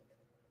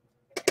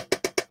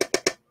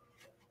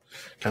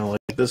 Kind of like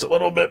this a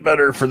little bit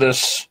better for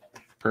this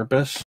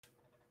purpose.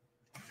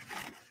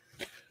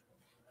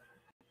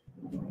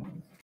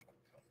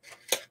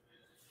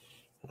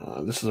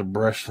 This is a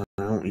brush that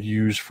I don't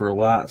use for a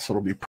lot, so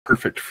it'll be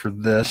perfect for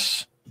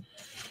this.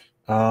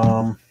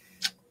 Paint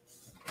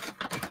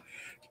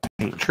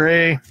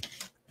tray.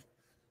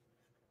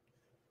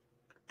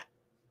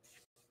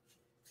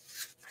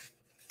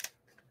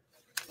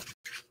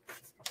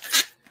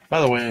 By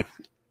the way,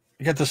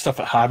 I got this stuff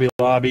at Hobby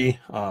Lobby.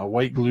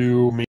 White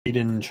glue made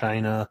in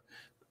China.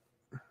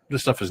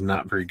 This stuff is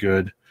not very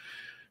good.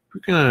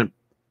 The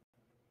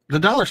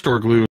dollar store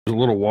glue is a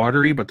little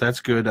watery, but that's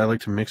good. I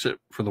like to mix it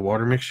for the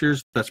water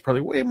mixtures. That's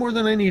probably way more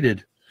than I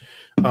needed.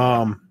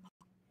 But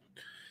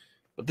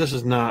this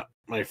is not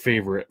my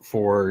favorite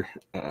for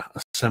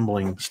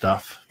assembling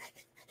stuff.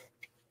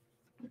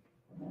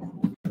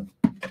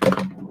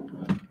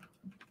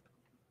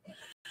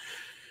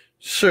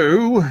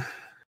 So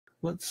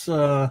let's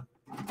I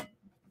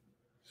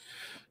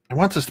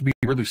want this to be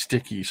really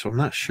sticky, so I'm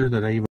not sure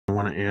that I even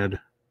want to add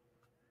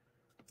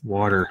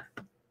water.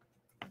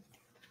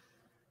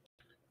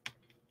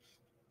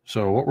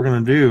 So what we're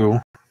going to do,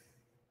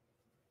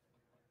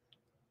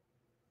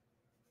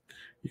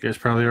 you guys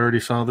probably already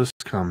saw this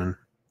coming.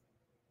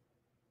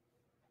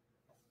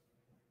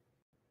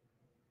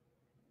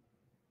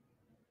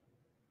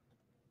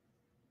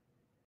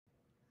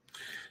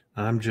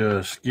 I'm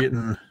just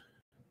getting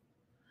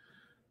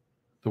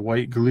the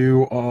white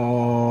glue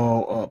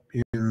all up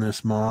in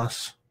this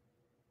moss.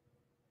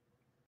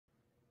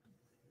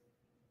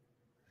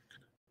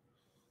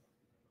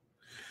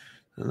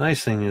 The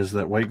nice thing is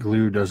that white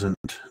glue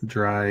doesn't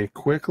dry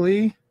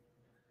quickly,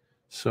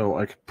 so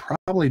I could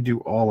probably do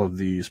all of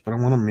these, but I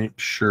want to make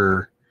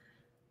sure.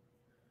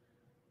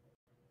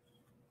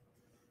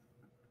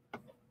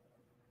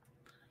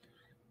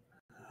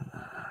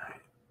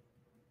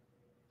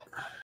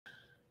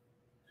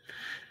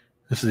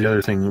 This is the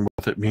other thing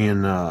with it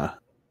being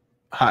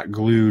hot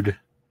glued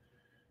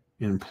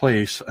in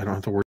place. I don't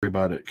have to worry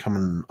about it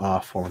coming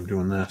off while I'm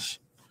doing this.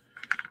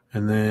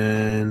 And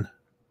then,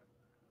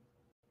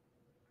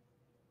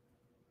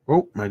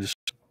 oh, I just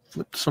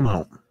flipped some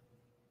out.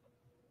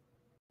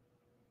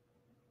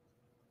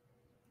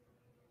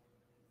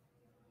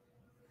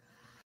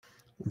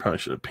 Probably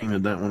should have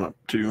painted that one up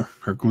too,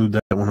 or glued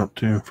that one up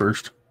too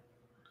first.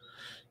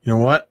 You know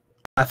what?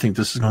 I think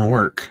this is going to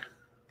work.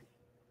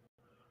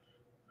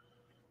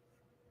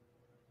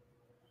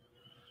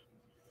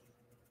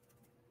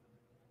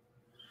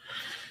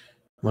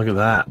 Look at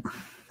that.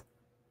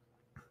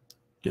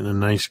 Getting a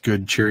nice,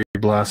 good cherry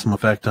blossom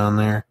effect on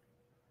there.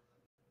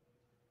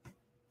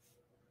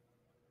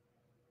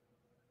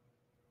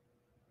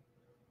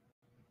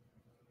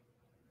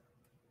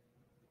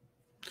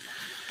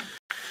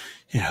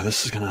 Yeah,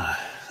 this is gonna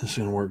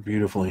work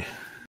beautifully.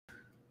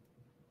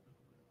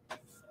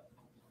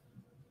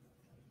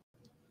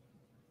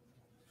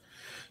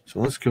 So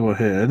let's go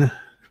ahead.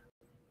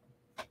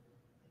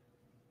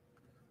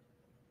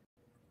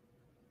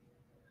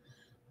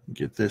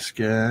 Get this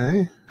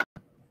guy.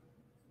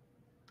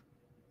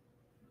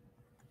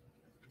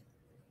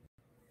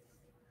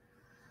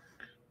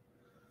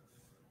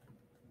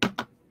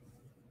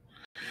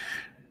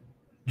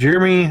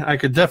 Jeremy, I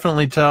could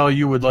definitely tell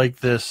you would like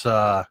this.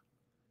 Cherry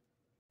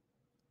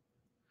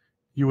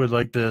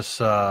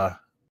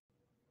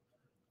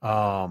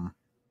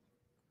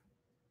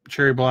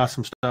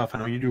blossom stuff. I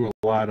know you do a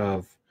lot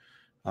of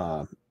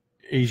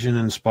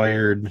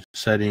Asian-inspired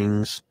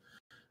settings.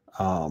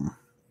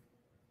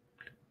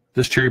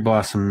 This cherry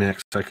blossom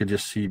mix I could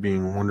just see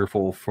being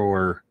wonderful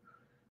for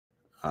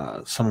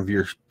some of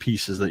your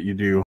pieces that you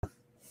do.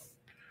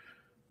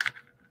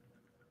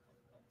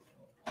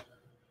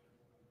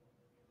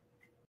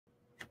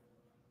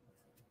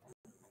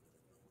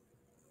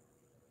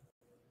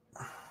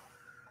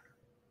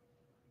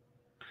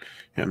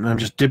 And I'm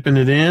just dipping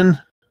it in.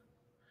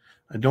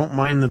 I don't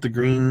mind that the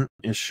green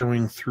is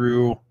showing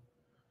through.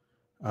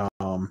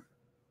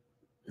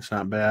 It's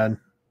not bad.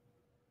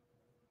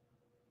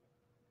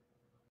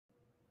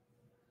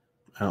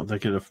 I don't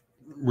think it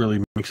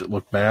really makes it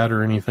look bad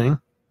or anything.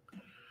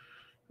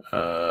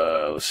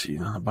 Let's see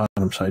on the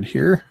bottom side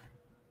here.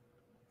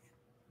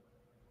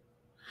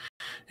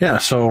 Yeah,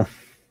 so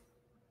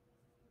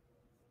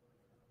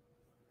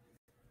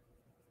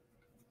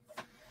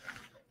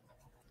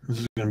this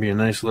is going to be a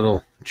nice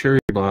little cherry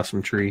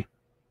blossom tree.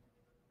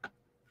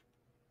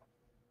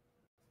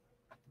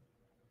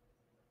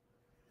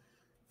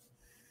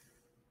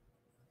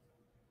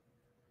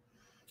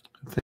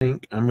 I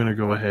think I'm going to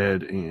go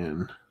ahead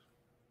and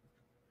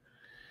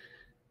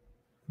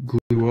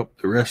glue up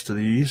the rest of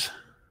these.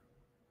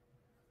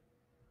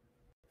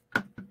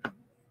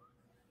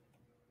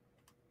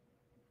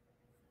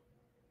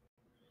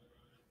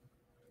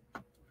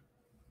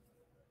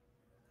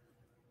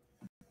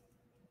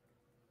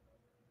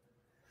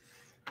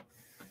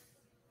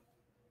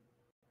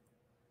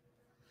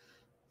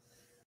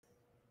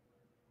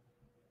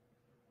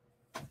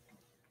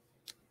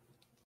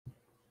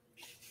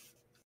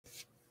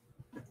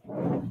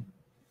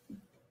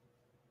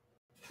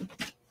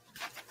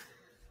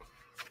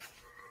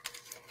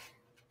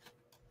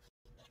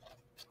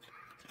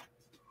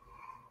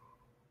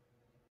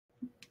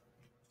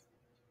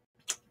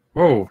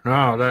 Oh,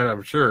 now that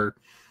I'm sure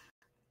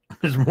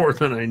is more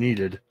than I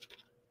needed.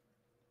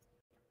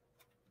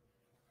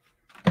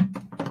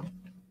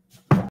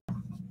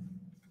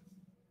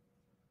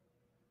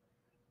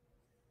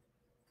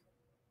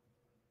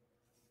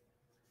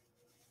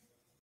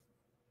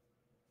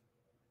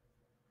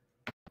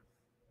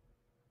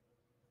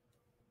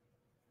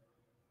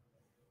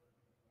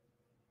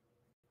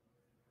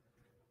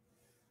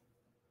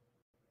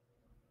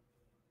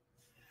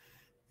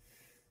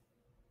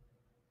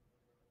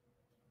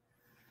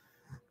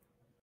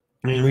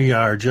 And we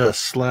are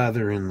just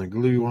slathering the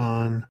glue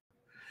on.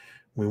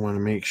 We want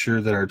to make sure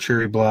that our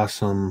cherry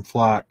blossom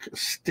flock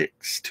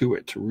sticks to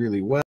it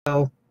really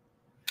well.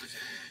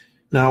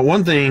 Now,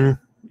 one thing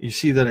you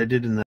see that I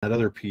did in that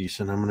other piece,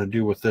 and I'm going to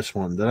do with this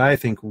one, that I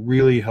think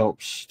really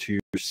helps to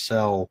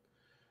sell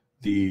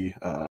the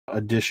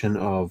addition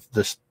of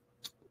this,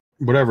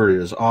 whatever it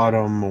is,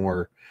 autumn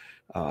or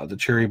the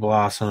cherry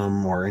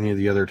blossom or any of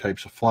the other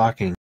types of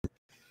flocking,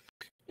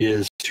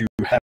 is to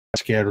have it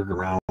scattered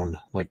around.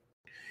 Like,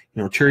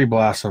 you know, cherry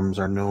blossoms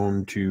are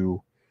known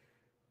to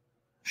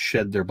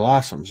shed their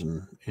blossoms,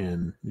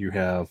 and you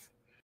have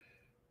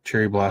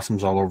cherry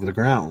blossoms all over the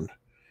ground.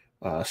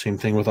 Same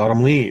thing with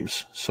autumn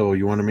leaves. So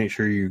you want to make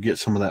sure you get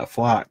some of that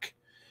flock.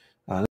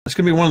 That's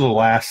going to be one of the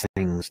last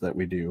things that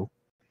we do.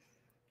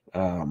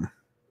 But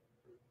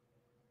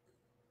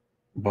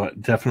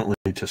definitely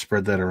to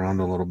spread that around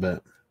a little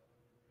bit.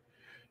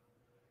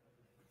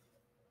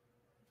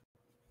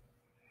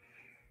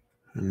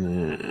 And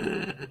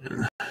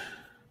then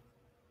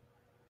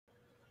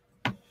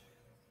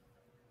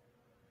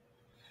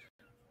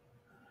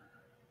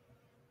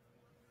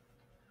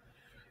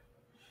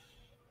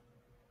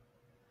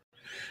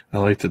I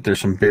like that there's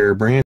some bare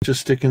branches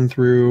sticking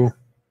through.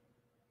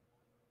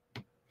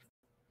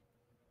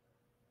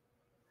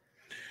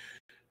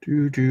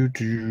 Do, do,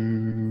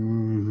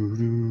 do,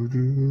 do,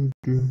 do,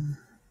 do.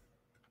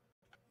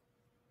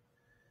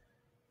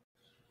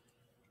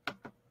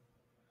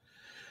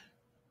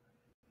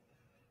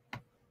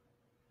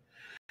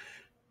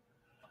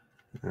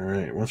 All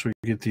right, once we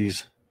get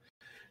these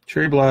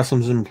cherry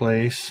blossoms in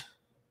place,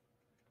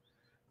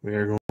 we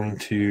are going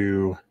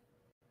to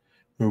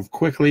move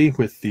quickly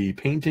with the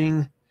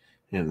painting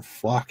and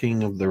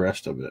flocking of the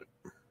rest of it.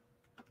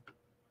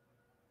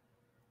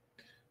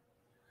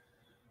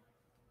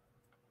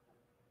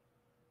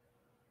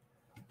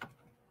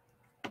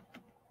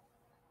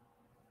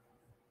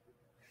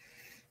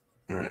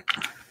 All right,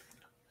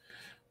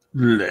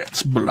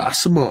 let's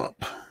blossom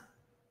up.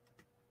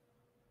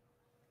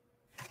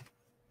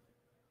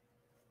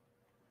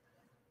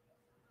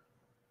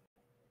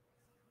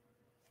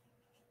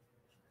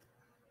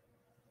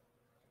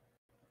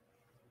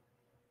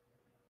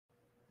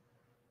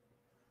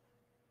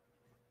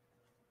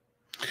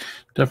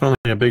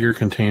 Definitely a bigger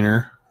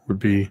container would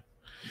be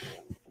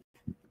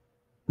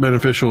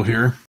beneficial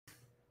here.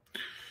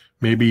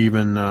 Maybe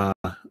even,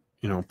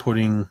 you know,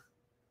 putting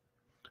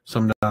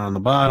some down on the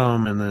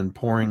bottom and then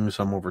pouring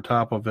some over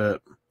top of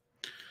it.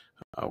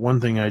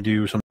 One thing I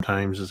do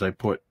sometimes is I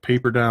put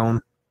paper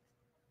down,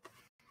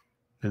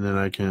 and then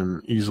I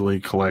can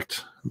easily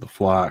collect the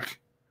flock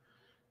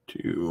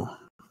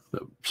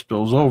that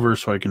spills over,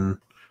 so I can,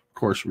 of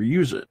course,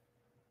 reuse it.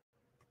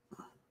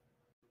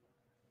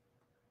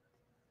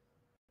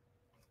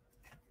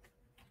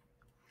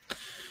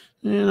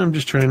 And I'm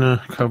just trying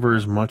to cover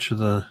as much of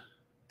the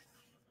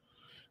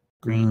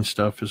green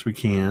stuff as we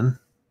can.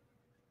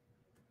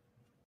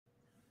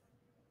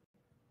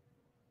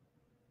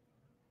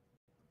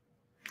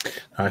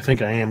 I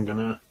think I am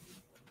gonna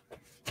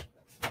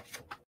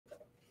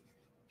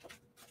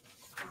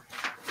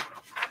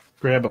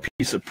grab a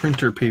piece of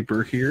printer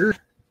paper here.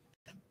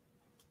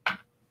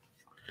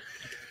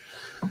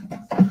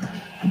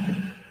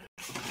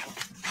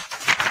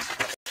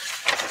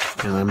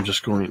 And I'm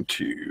just going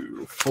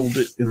to fold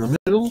it in the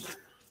middle.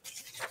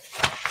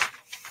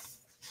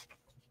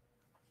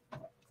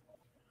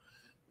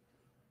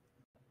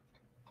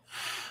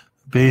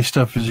 Base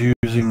stuff is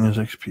using is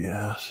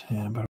XPS.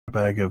 Yeah, about a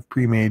bag of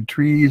pre-made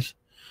trees.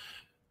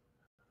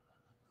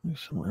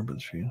 Somewhere but the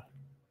tree.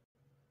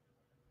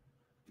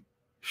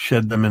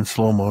 Shed them in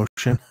slow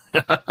motion.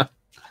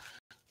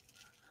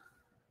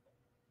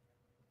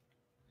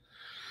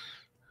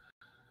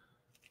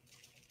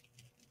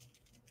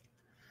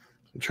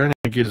 I'm trying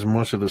to get as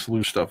much of this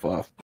loose stuff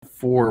off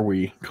before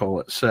we call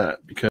it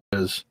set,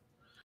 because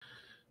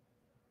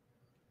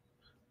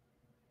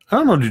I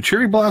don't know, do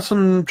cherry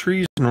blossom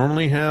trees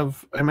normally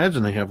have, I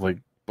imagine they have, like,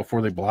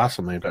 before they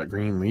blossom, they've got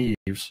green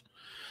leaves.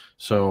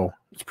 So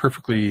it's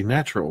perfectly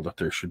natural that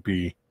there should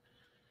be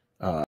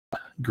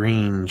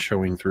green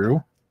showing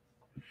through.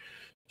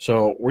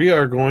 So we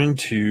are going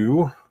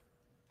to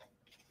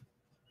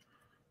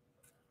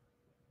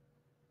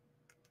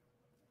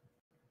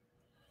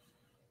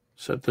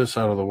set this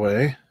out of the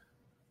way.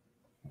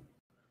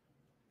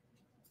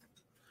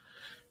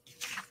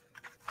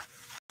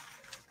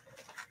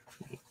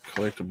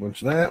 Collect a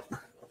bunch of that.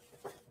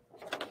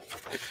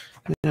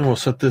 And we'll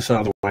set this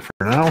out of the way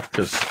for now,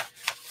 because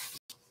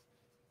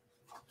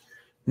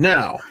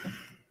now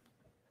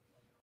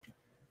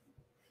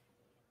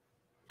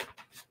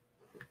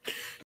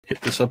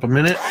hit this up a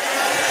minute.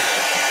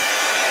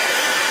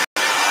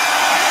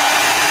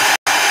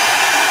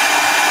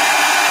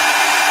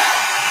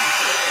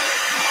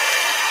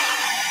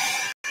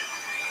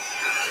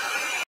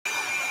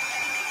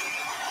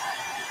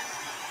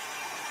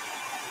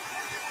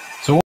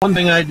 So one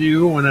thing I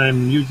do when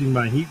I'm using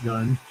my heat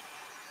gun,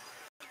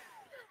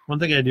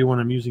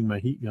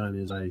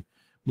 is I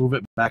move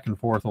it back and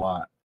forth a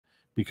lot,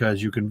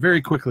 because you can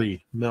very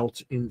quickly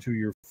melt into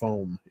your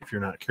foam if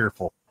you're not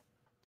careful.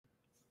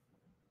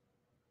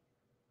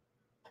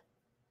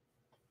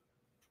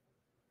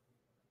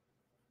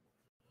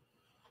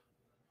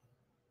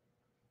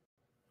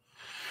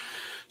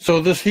 So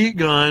this heat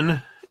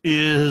gun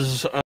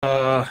is,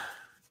 it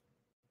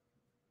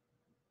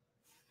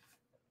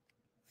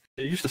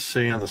used to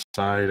say on the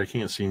side, I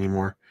can't see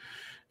anymore.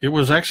 It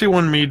was actually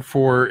one made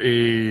for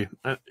a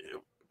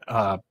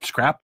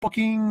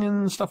scrapbooking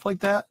and stuff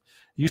like that.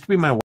 It used to be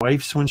my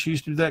wife's when she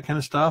used to do that kind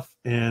of stuff,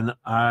 and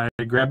I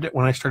grabbed it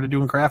when I started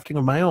doing crafting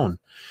of my own.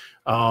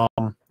 So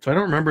I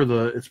don't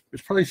remember it's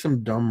probably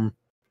some dumb,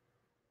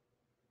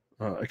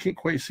 I can't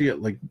quite see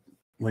it, like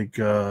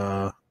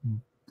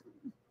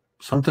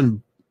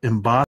something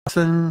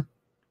embossing.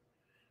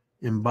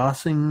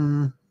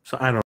 So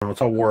I don't know.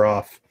 It's all wore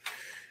off.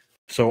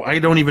 So I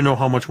don't even know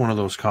how much one of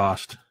those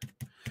cost.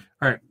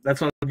 All right,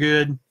 that's all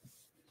good.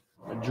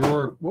 My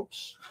drawer.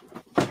 Whoops.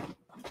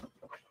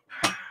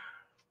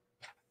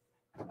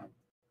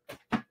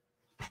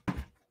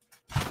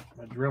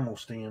 My Dremel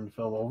stand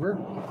fell over.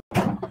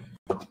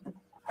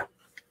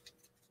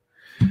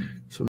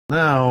 So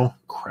now,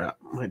 crap,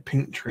 my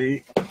paint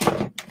tray.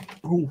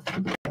 Oh,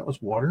 that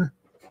was water.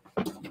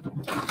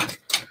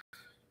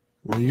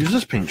 We'll use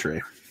this paint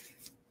tray.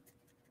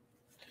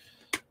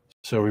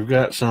 So we've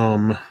got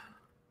some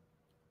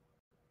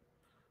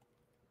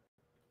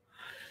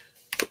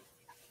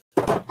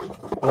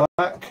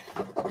black,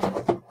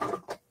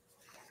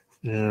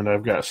 and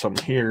I've got some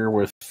here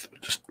with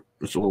just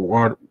a little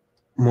water,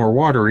 more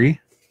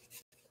watery.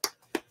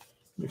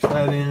 Mix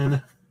that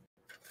in,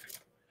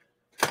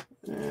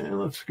 and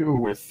let's go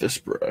with this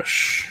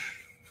brush.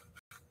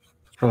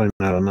 It's probably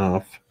not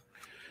enough.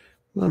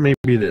 Well, maybe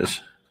it is.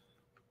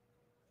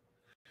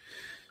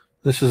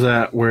 This is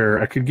at where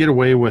I could get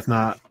away with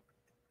not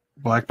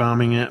black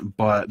bombing it,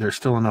 but there's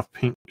still enough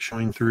paint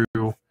showing through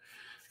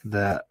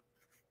that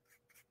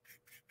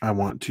I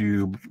want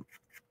to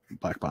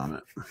black bomb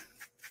it.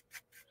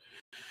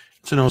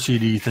 It's an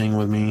OCD thing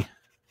with me.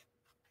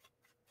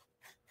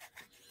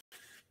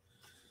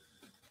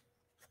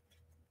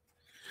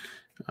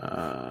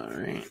 All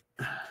right.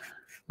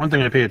 One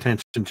thing I pay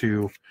attention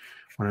to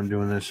when I'm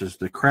doing this is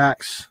the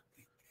cracks,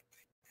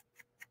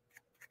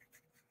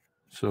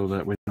 so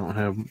that we don't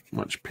have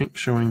much pink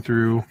showing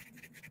through.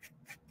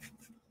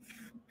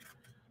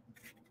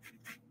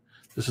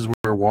 This is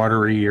where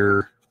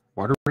waterier.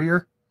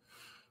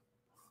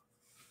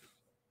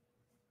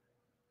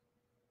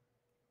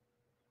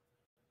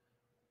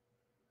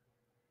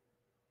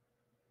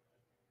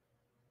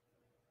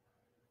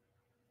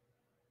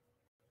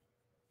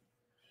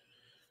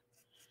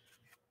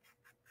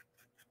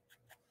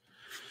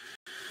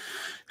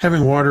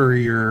 Having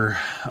waterier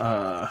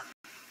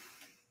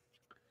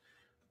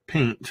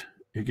paint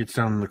it gets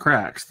down in the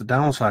cracks. The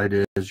downside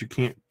is you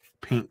can't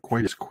paint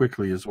quite as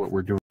quickly as what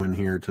we're doing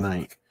here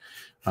tonight.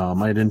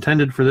 I had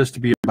intended for this to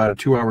be about a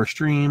 2-hour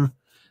stream.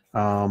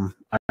 I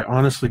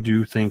honestly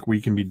do think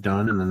we can be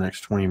done in the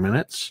next 20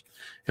 minutes,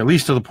 at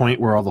least to the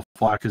point where all the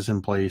flock is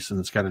in place and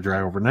it's got to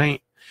dry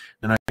overnight.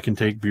 Then I can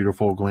take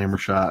beautiful glamour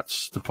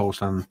shots to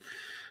post on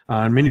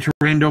Mini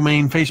Terrain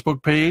Domain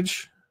Facebook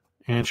page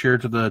and share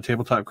it to the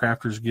Tabletop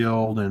Crafters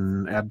Guild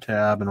and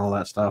AbTab and all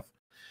that stuff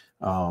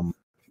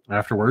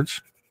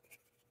afterwards.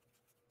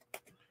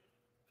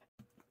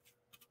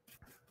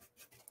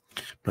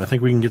 But I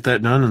think we can get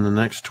that done in the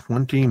next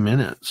 20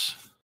 minutes.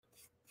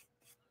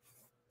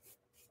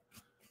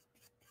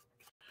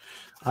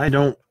 I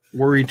don't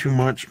worry too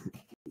much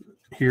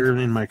here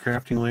in my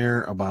crafting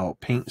layer about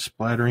paint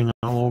splattering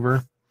all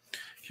over.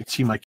 You can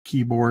see my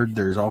keyboard.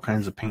 There's all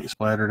kinds of paint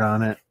splattered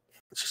on it.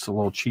 It's just a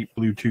little cheap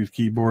Bluetooth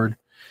keyboard,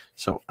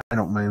 so I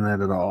don't mind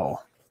that at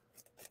all.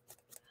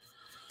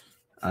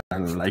 I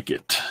like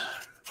it.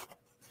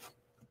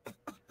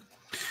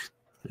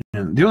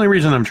 And the only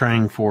reason I'm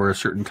trying for a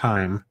certain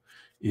time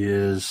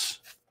is,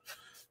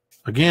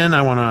 again,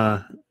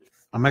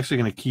 I'm actually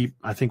going to keep,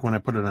 I think when I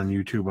put it on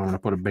YouTube, I'm going to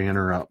put a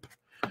banner up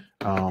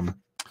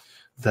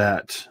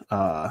that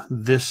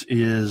this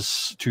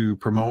is to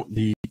promote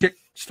the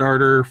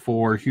Kickstarter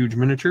for Huge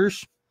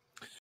Miniatures,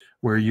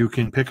 where you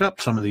can pick up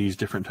some of these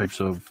different types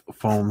of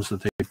foams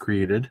that they've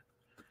created,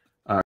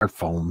 or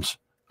flocks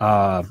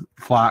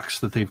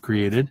that they've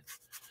created.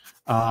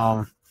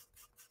 And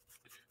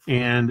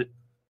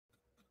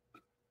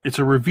it's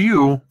a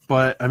review,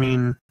 but I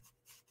mean,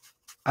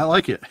 I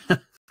like it.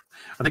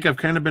 I think I've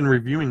kind of been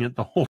reviewing it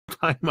the whole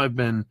time I've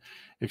been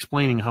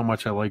explaining how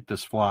much I like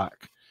this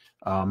flock.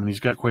 And he's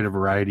got quite a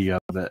variety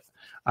of it.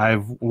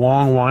 I've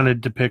long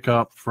wanted to pick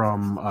up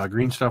from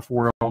Green Stuff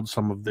World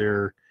some of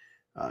their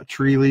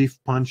tree leaf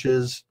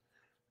punches,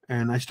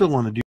 and I still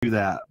want to do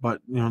that,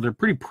 but you know, they're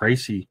pretty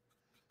pricey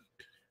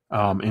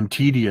and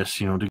tedious,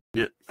 you know, to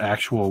get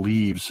actual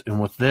leaves. And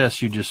with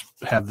this, you just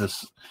have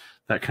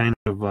that kind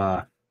of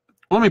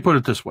let me put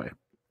it this way.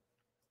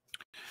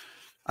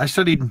 I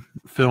studied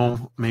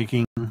film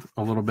making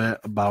a little bit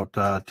about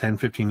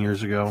 10-15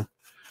 years ago,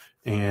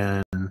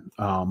 and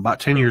about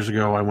 10 years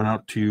ago I went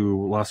out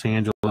to Los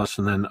Angeles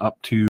and then up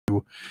to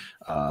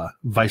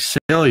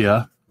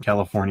Visalia,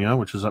 California,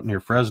 which is up near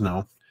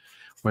Fresno,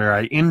 where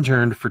I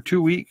interned for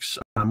 2 weeks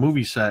on a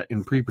movie set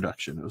in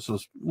pre-production. It was a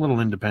little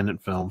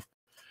independent film,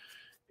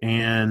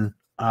 and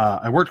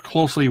I worked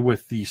closely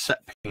with the set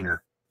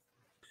painter,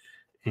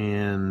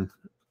 and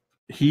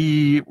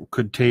he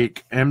could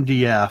take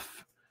MDF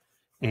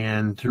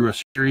and through a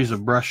series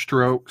of brush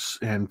strokes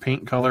and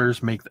paint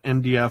colors make the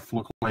MDF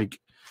look like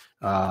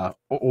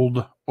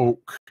old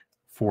oak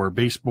for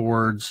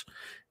baseboards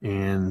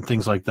and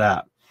things like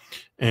that.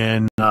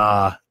 And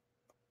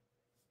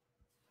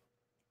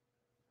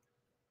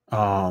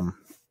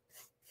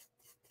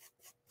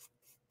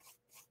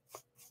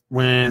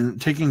when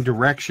taking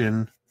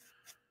direction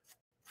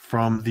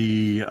from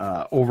the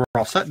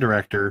overall set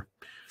director,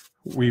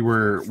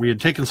 we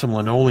had taken some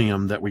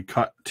linoleum that we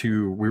cut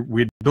to,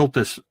 we had built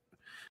this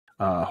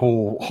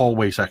whole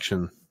hallway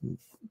section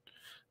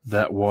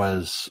that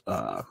was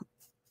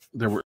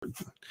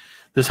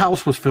this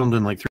house was filmed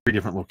in like 3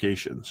 different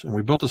locations, and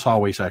we built this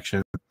hallway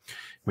section.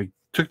 We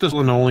took this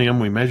linoleum,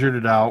 we measured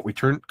it out, we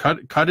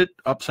cut it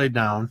upside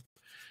down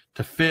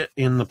to fit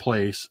in the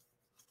place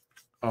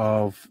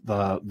of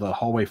the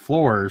hallway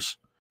floors.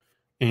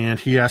 And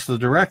he asked the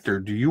director,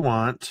 do you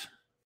want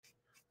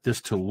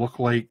this to look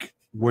like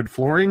wood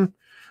flooring,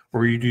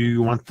 or do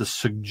you want the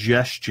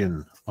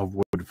suggestion of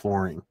wood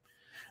flooring?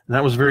 And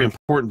that was a very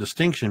important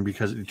distinction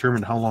because it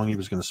determined how long he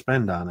was going to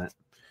spend on it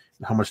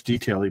and how much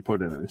detail he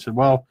put in it. He said,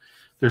 well,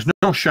 there's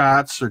no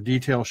shots or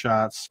detail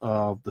shots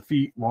of the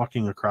feet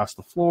walking across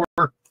the floor,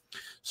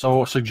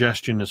 so a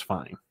suggestion is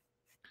fine.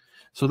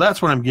 So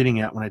that's what I'm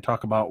getting at when I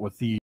talk about with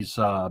these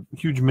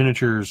Huge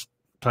Miniatures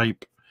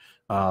type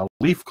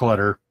leaf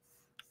clutter,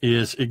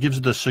 is it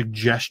gives the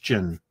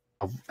suggestion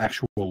of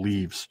actual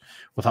leaves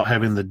without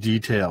having the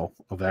detail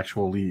of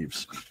actual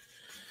leaves.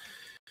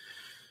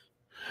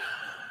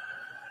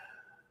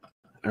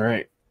 All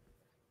right,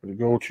 I'm going to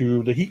go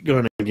to the heat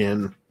gun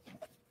again.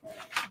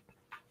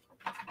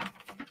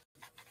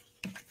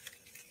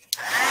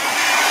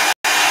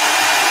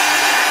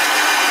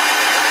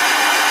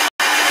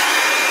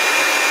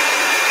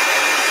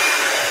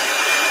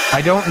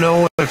 I don't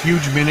know if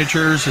Huge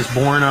Miniatures is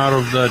born out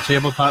of the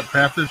Tabletop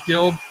Crafters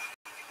Guild.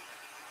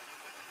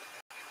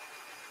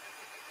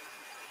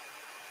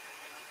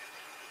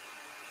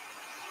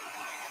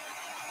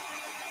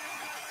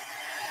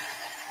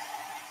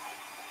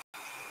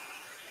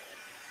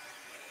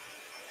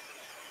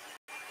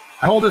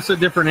 I hold this at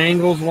different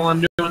angles while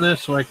I'm doing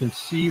this so I can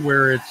see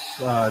where it's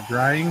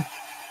drying.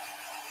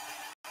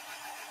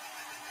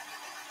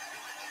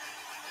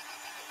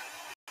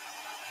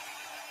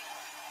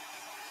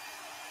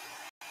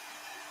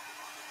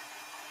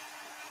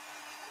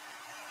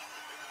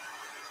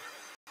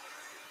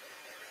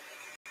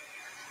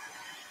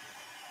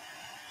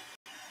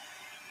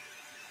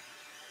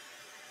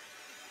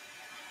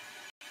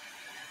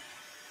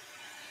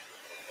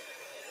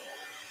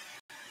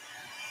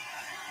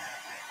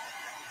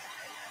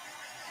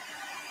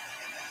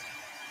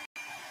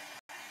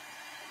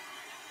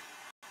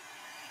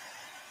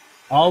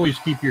 Always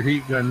keep your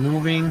heat gun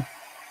moving,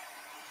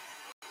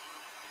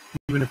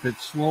 even if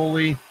it's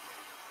slowly.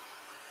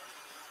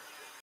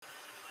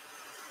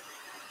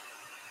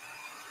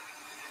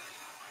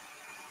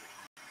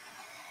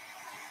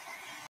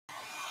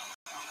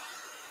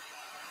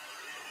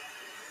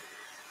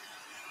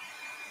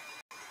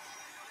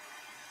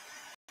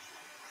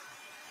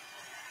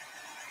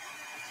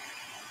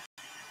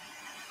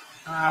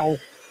 Ow.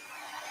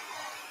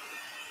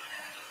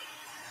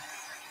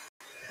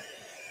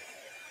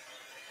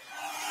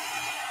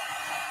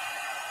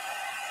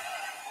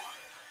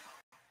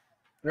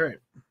 All right,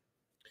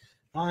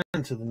 on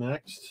to the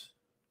next.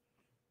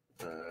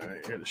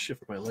 I got to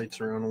shift my lights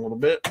around a little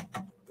bit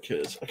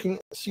because I can't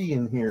see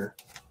in here.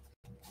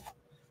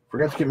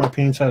 Forgot to get my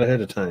paints out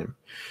ahead of time.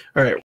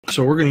 All right,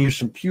 so we're going to use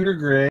some pewter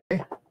gray,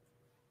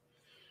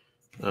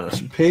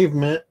 some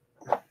pavement,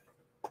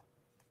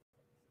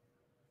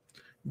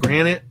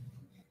 granite,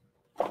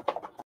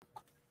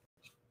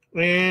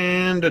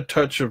 and a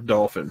touch of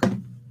dolphin.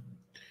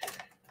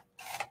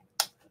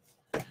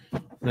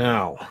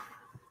 Now,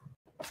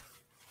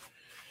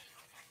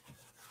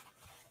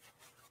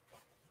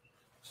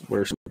 this is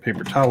where some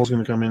paper towel is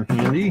going to come in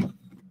handy.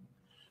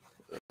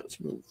 Let's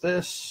move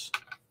this.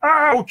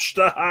 Ouch!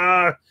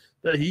 The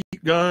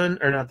heat gun,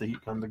 or not the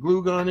heat gun, the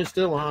glue gun is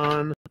still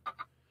on.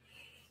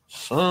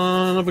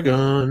 Son of a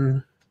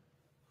gun.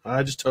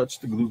 I just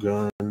touched the glue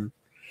gun. All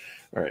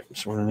right,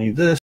 so we're going to need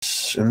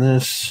this and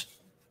this.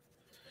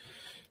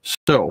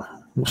 So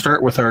we'll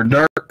start with our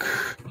dark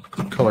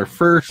color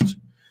first.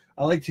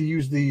 I like to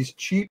use these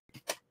cheap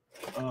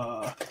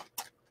kind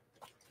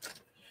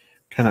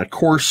of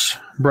coarse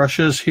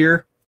brushes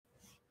here.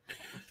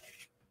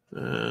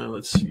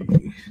 Let's see.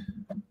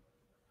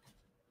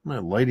 My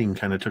lighting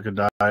kind of took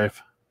a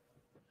dive.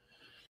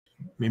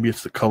 Maybe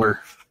it's the color.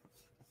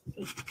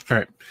 All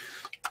right.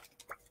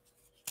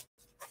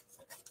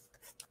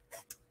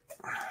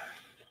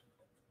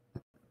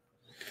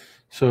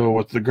 So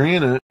with the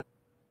granite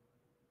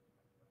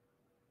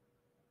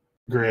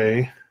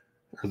gray,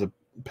 or the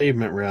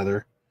pavement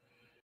rather,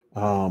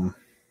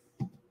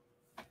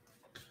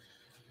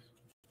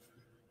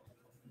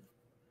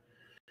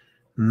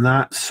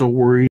 not so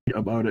worried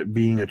about it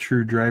being a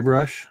true dry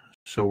brush,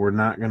 so we're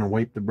not going to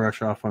wipe the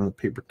brush off on the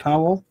paper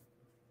towel,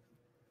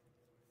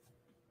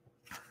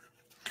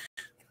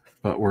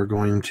 but we're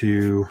going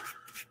to,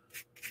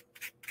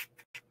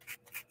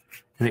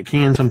 and it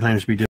can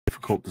sometimes be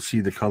difficult to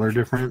see the color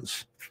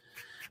difference,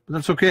 but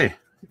that's okay.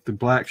 If the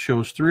black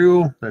shows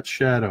through, that's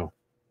shadow.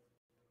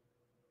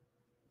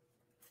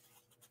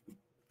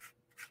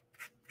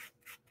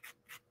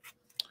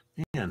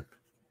 Man,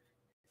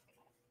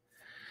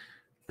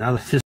 now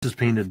that this is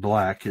painted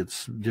black,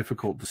 it's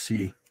difficult to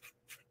see.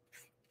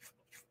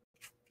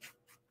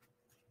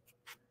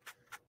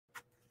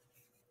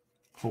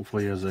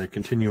 Hopefully, as I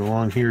continue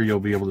along here, you'll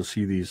be able to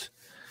see these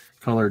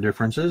color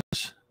differences.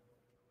 Let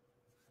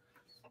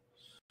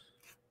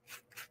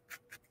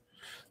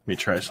me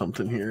try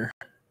something here.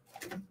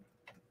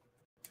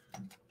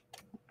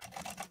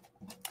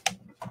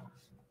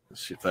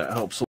 Let's see if that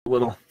helps a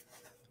little.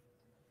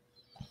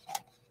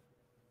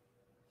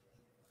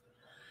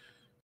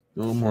 A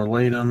little more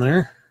light on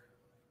there.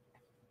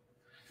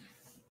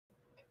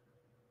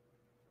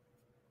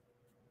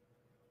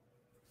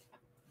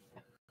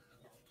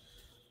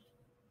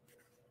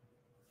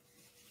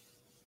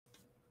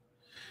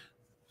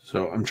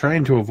 So I'm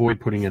trying to avoid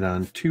putting it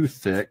on too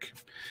thick.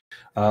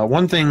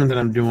 One thing that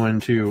I'm doing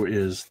too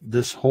is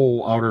this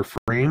whole outer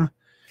frame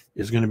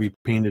is going to be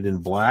painted in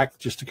black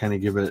just to kind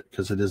of give it,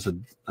 because it is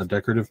a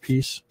decorative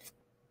piece.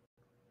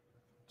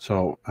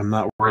 So I'm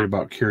not worried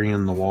about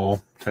carrying the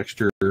wall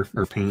texture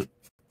or paint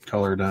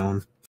color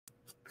down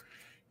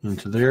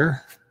into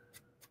there.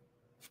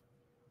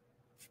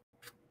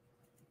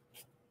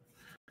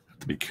 Have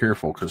to be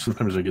careful because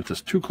sometimes I get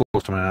this too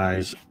close to my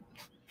eyes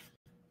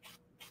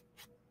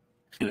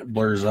and it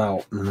blurs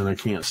out, and then I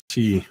can't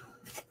see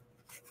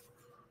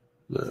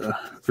the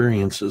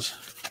variances.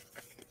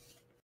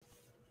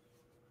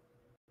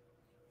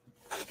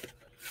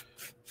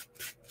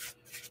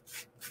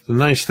 The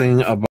nice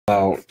thing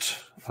about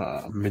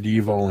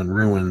medieval and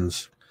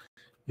ruins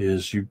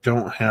is you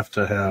don't have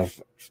to have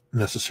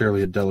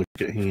necessarily a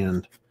delicate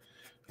hand,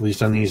 at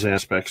least on these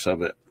aspects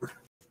of it.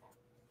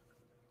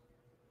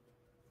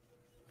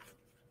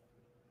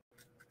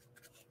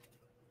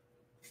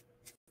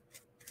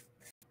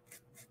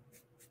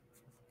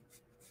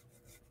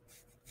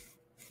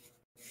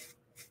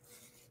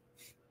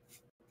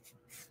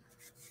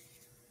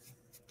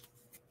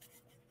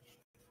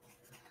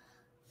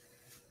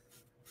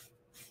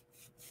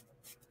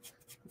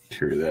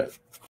 Carry that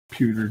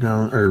pewter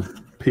down, or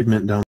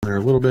pigment down there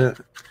a little bit,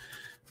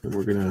 and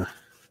we're gonna,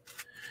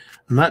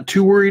 I'm not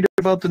too worried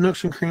about the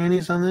nooks and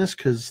crannies on this,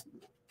 because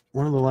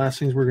one of the last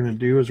things we're gonna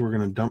do is we're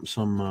gonna dump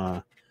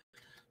some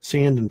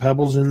sand and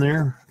pebbles in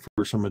there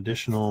for some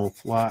additional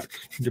flock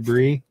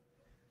debris.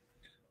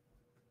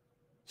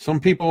 Some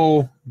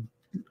people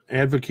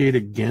advocate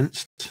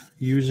against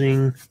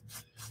using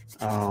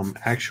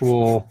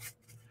actual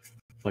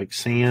like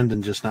sand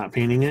and just not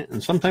painting it.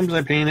 And sometimes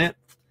I paint it,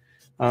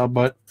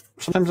 but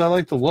sometimes I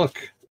like the look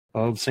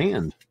of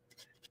sand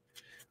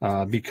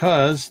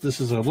because this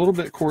is a little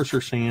bit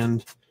coarser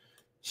sand.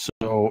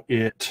 So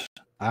it,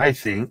 I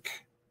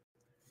think,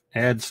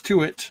 adds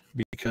to it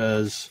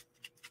because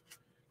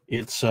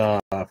it's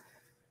like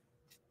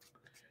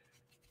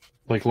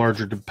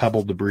larger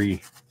pebble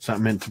debris. It's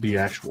not meant to be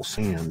actual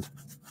sand.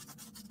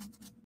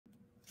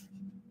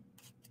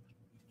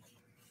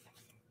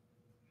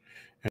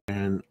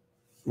 And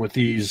with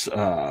these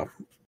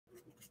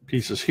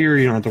pieces here,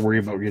 you don't have to worry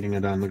about getting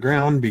it on the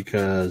ground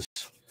because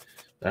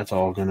that's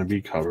all going to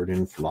be covered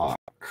in flock.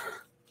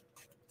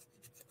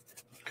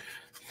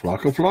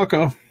 Flocko,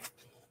 flocko.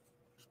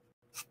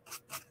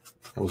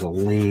 That was a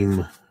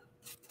lame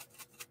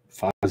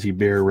Fozzie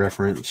Bear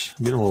reference.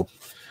 You know,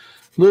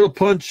 little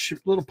punchy.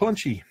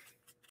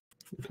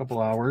 A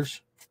couple hours.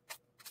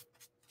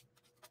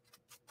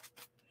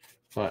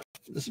 But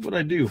this is what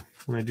I do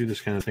when I do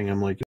this kind of thing.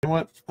 I'm like, you know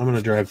what? I'm going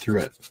to drive through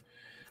it.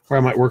 Or I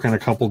might work on a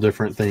couple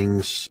different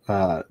things.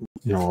 You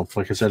know,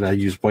 like I said, I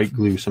use white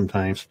glue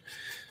sometimes.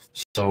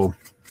 So, all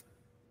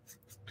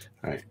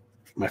right.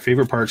 My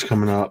favorite part's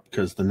coming up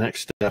because the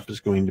next step is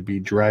going to be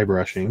dry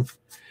brushing.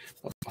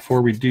 But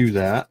before we do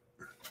that,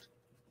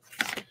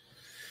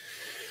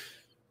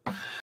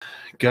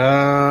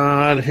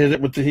 gotta hit it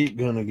with the heat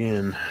gun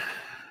again.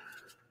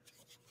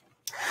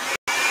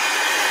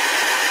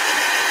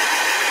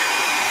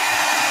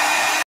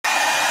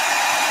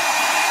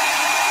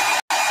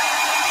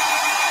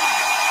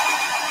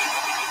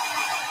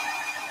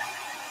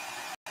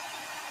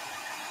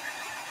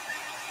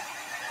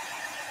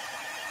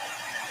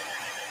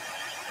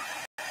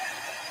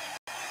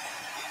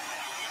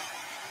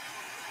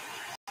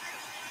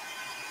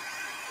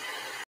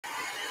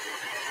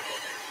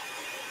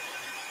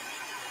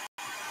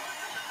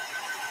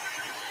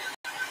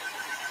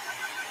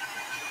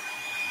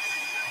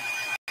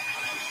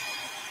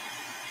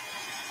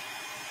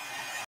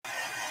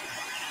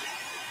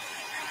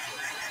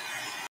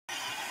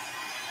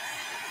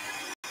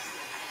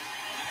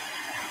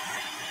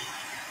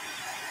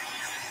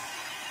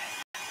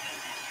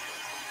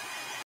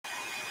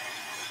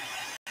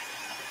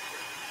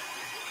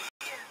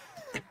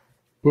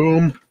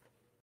 Boom.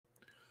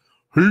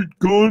 Heat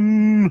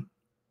gun.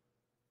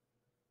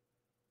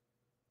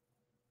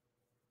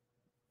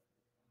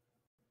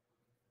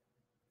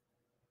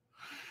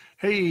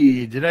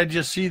 Hey, did I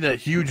just see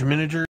that Huge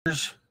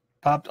Miniatures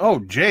popped? Oh,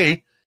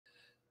 Jay,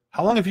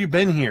 how long have you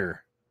been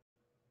here?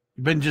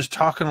 You've been just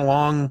talking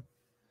along,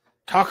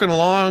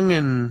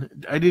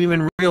 and I didn't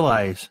even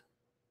realize.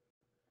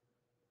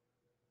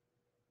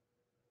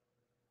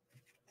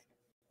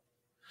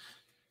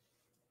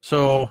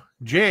 So,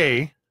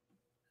 Jay,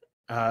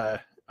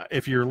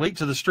 if you're late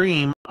to the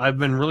stream, I've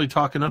been really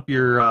talking up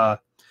your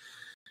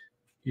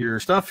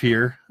stuff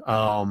here.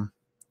 I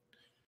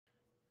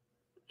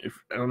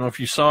don't know if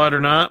you saw it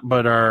or not,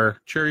 but our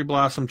cherry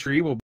blossom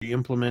tree will be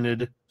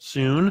implemented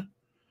soon.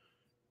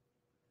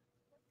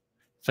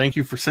 Thank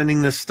you for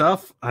sending this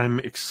stuff. I'm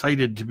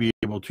excited to be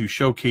able to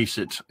showcase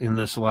it in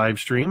this live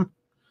stream.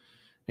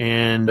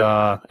 And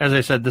as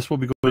I said, this will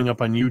be going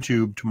up on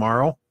YouTube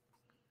tomorrow.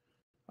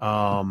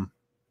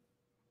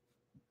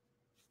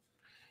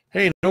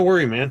 Hey, no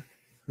worry, man.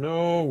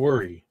 No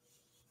worry.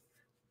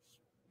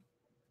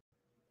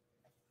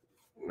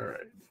 All right.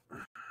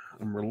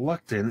 I'm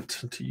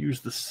reluctant to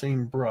use the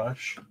same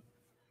brush.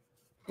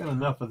 Got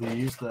enough of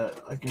these that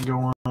I can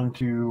go on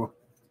to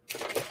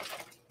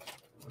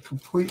a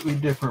completely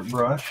different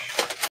brush.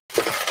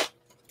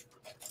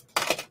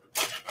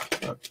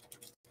 A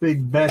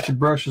big batch of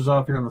brushes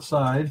off here on the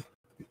side.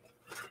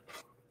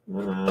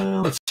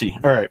 Let's see.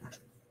 All right.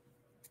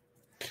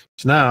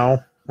 So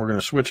now we're going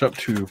to switch up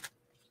to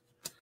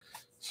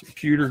some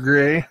pewter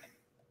gray.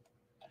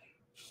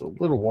 Just a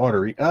little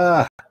watery.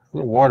 A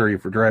little watery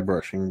for dry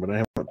brushing, but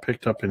I haven't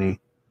picked up any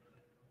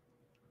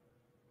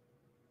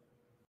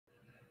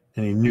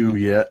new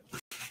yet.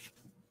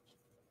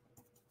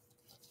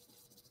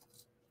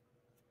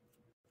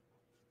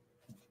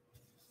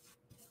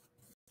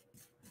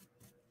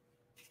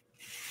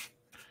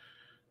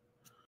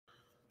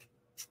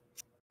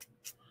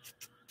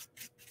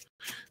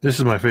 This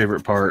is my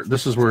favorite part.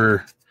 This is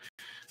where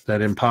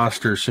that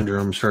imposter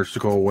syndrome starts to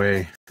go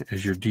away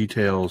as your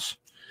details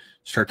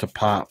start to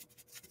pop.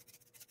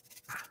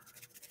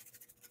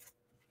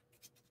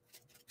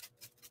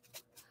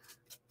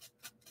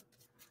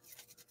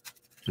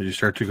 You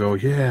start to go,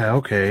 yeah,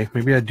 okay,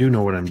 maybe I do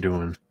know what I'm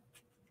doing.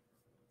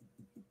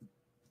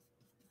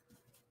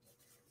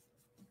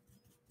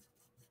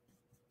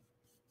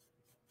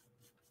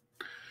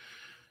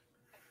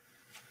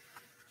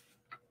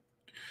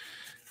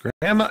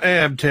 Grandma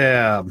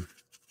Abtab.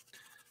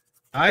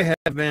 I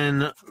have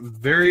been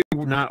very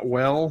not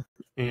well,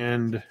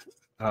 and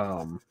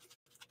that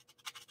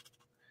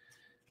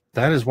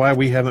is why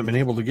we haven't been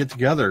able to get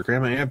together.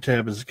 Grandma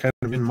Abtab is kind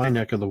of in my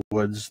neck of the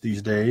woods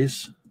these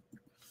days.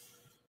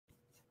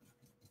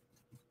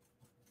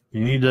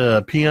 You need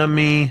to PM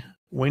me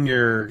when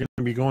you're going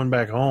to be going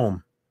back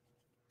home.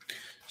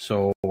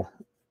 So we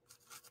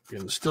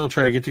can still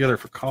try to get together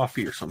for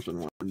coffee or something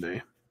one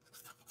day.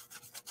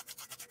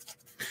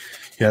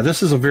 Yeah,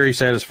 this is a very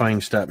satisfying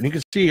step. And you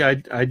can see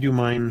I do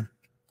mine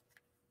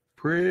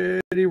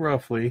pretty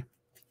roughly,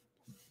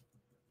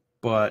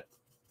 but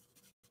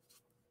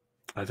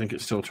I think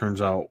it still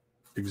turns out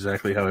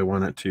exactly how I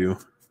want it to.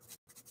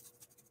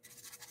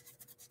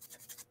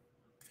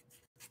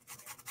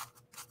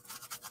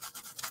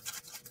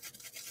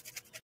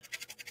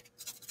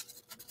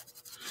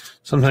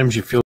 Sometimes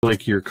you feel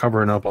like you're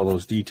covering up all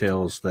those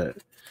details that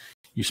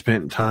you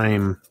spent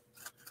time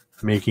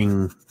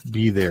making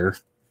be there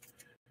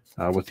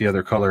with the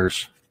other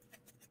colors.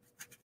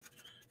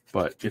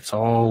 But it's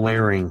all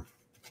layering.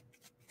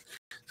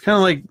 It's kind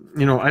of like,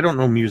 you know, I don't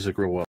know music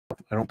real well.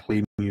 I don't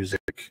play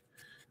music.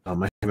 I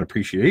have an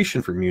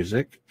appreciation for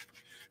music,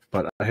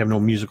 but I have no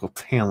musical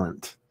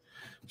talent.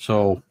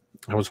 So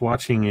I was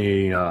watching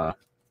a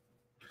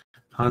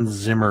Hans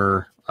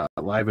Zimmer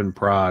live in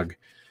Prague,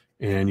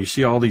 and you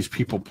see all these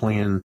people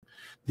playing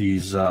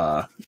these, you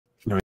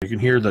know, you can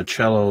hear the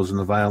cellos and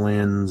the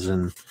violins,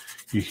 and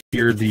you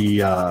hear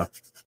the, of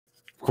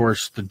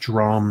course, the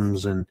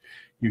drums, and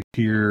you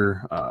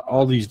hear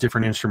all these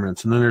different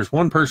instruments. And then there's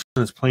one person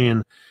that's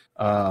playing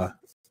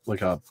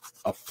like a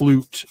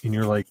flute, and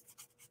you're like,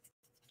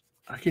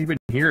 I can't even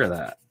hear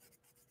that.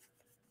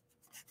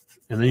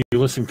 And then you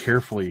listen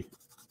carefully,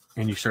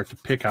 and you start to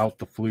pick out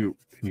the flute,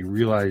 and you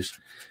realize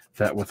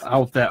that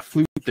without that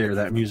flute there,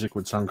 that music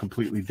would sound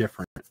completely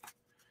different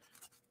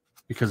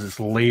because it's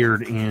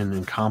layered in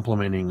and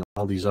complementing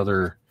all these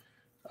other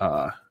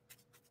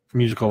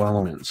musical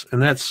elements.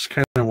 And that's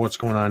kind of what's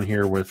going on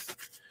here with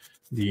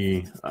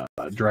the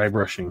dry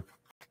brushing.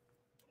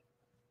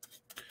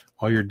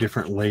 All your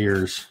different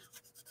layers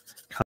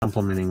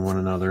complementing one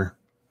another.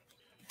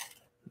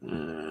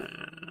 A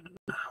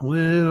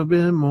little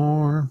bit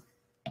more.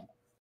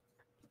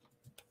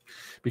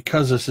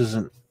 Because this is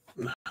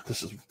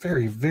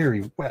very,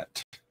 very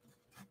wet.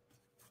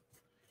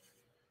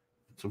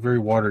 It's a very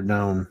watered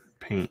down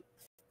paint.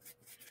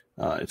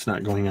 It's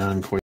not going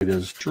on quite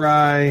as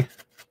dry.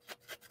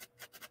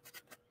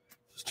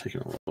 It's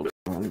taking a little bit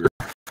longer.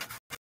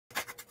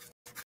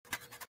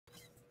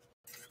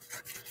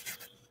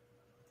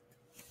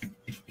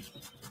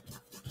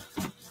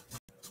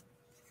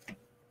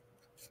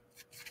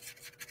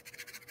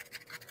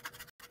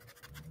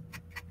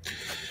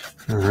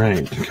 All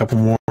right, a couple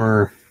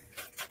more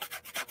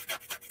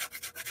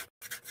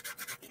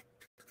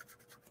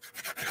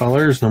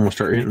colors, then we'll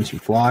start hitting some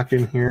flock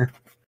in here.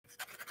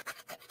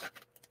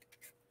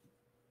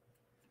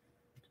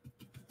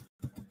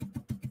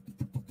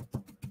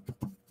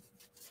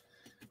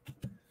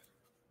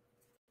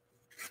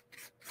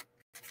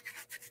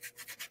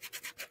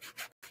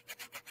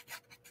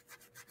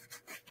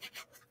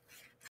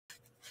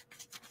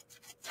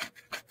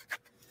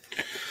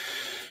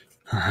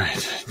 All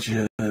right,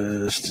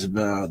 just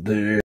about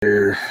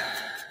there.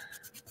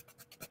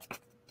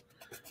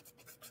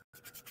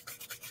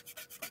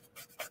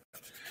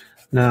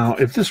 Now,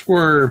 if this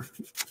were,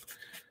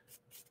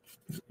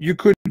 you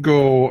could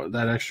go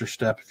that extra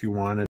step if you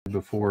wanted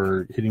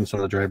before hitting some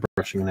of the dry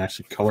brushing and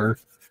actually color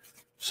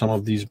some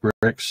of these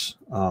bricks,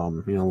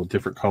 you know, with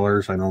different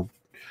colors. I know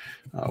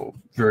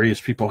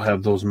various people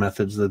have those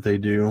methods that they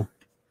do,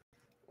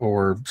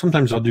 or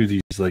sometimes I'll do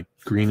these like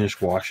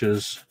greenish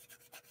washes.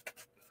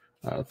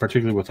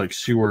 Particularly with like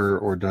sewer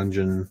or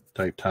dungeon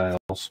type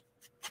tiles.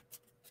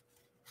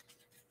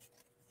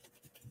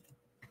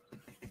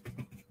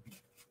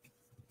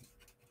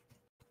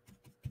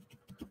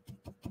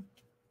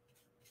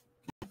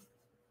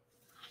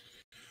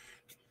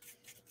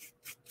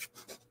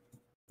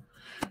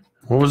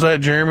 What was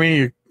that, Jeremy?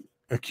 You're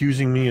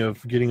accusing me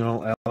of getting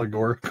all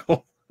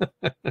allegorical?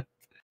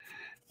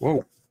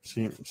 Whoa,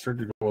 see, it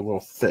started to go a little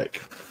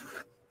thick.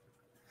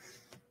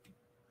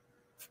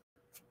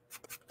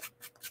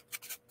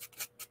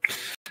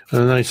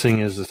 The nice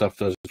thing is the stuff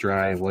does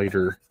dry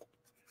later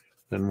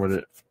than what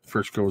it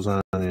first goes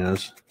on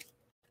as.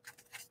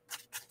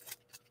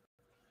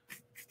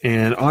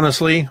 And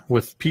honestly,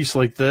 with a piece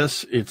like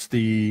this, it's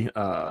the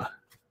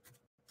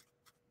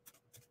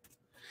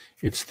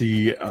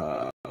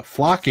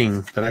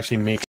flocking that actually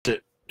makes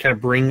it kind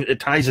of it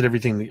ties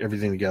everything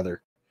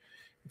together.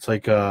 It's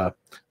like the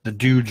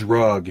dude's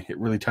rug. It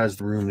really ties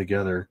the room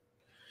together.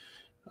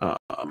 All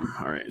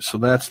right, so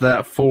that's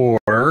that for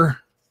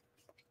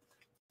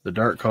the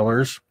dark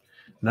colors.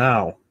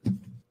 Now,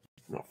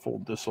 I'll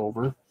fold this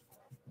over.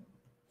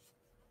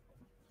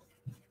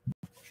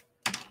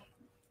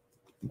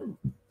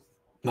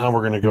 Now we're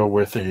going to go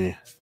with a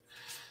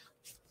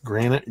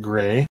granite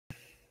gray.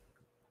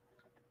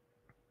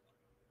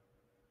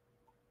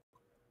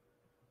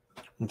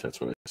 I think that's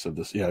what I said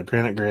this. Yeah,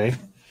 granite gray.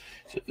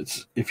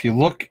 It's, if you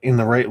look in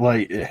the right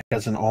light, it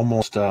has an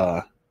almost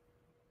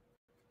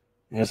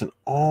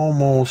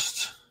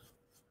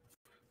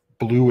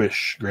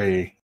bluish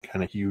gray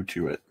kind of hue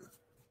to it.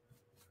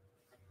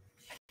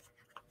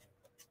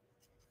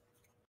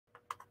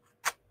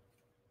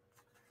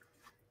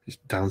 The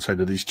downside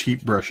of these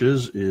cheap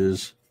brushes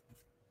is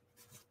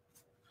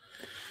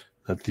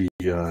that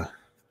the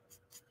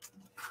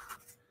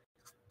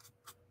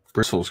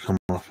bristles come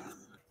off.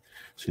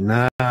 See,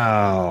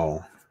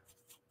 now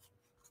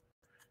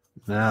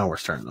we're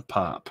starting to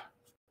pop.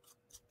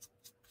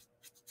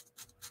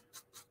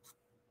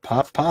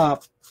 Pop,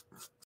 pop.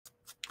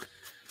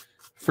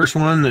 First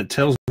one that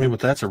tells me what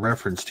that's a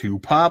reference to.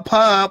 Pop,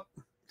 pop.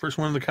 First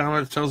one in the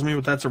comments tells me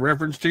what that's a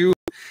reference to.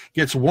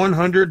 Gets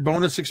 100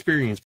 bonus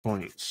experience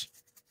points.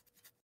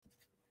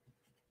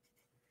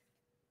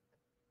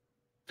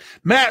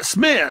 Matt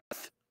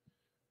Smith.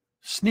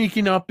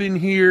 Sneaking up in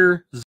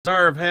here.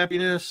 Czar of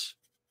Happiness.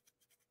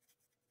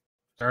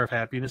 Czar of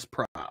Happiness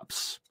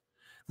props.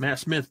 Matt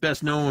Smith,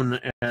 best known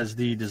as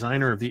the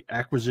designer of the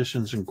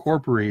Acquisitions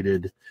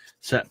Incorporated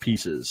set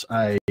pieces.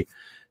 I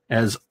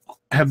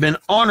have been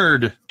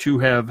honored to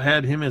have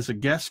had him as a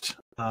guest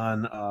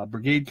on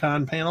Brigade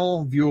Con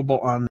panel,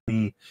 viewable on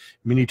the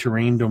Mini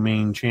Terrain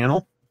Domain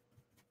channel.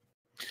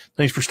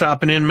 Thanks for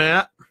stopping in,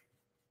 Matt.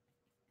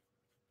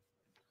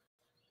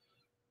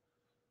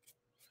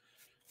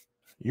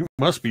 You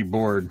must be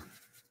bored,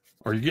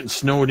 or you're getting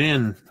snowed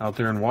in out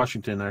there in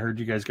Washington. I heard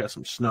you guys got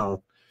some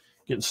snow.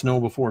 Getting snow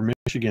before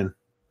Michigan.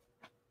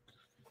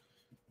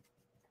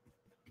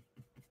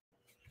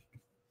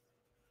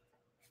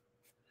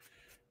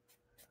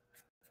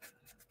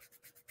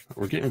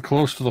 We're getting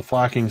close to the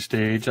flocking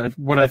stage.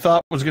 What I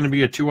thought was going to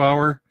be a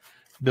 2-hour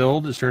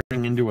build is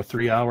turning into a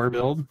 3-hour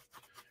build.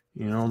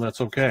 You know,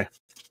 that's okay.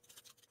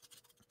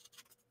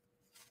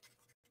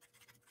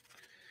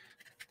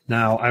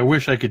 Now, I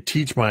wish I could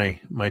teach my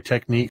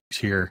techniques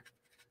here.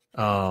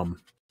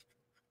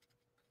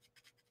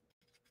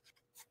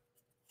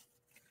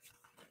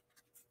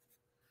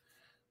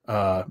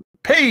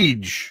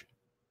 Paige.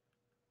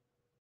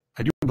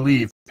 I do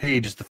believe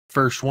Paige is the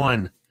first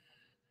one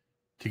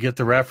to get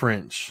the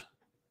reference.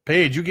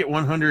 Paige, you get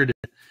 100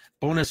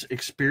 bonus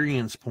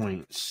experience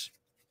points.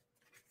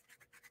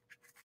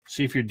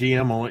 See if your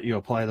DM will let you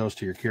apply those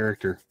to your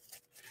character.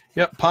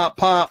 Yep, pop,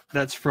 pop.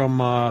 That's from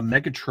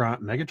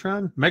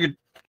Megatron?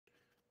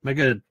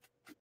 Mega.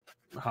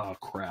 Oh,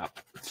 crap.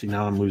 See,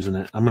 now I'm losing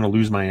it. I'm going to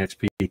lose my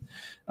XP.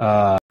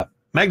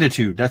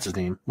 Magnitude, that's his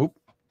name. Whoop.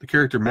 The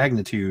character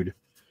Magnitude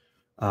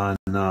on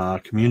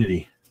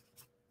Community.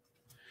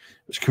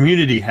 This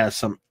Community has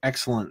some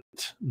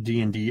excellent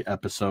D&D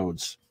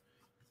episodes.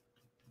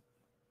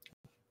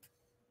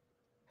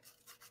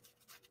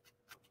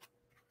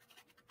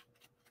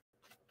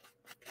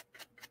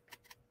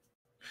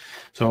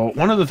 So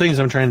one of the things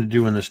I'm trying to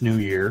do in this new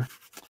year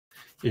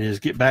is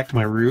get back to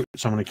my roots.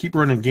 So I'm going to keep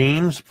running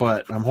games,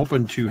 but I'm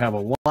hoping to have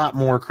a lot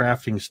more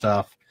crafting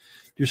stuff.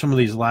 Do some of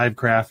these live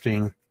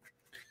crafting.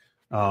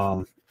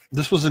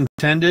 This was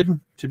intended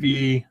to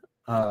be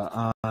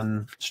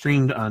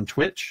streamed on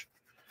Twitch,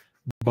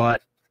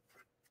 but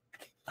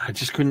I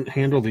just couldn't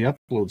handle the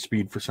upload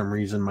speed for some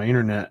reason. My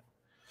internet.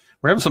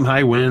 We're having some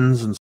high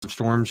winds and some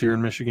storms here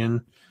in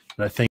Michigan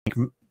that I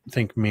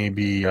think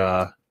maybe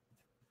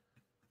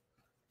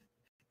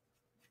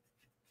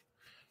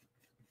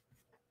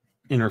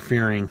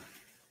interfering.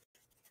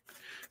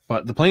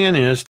 But the plan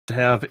is to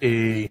have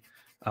a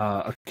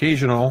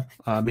occasional,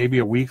 maybe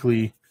a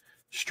weekly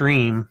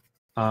stream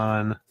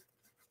on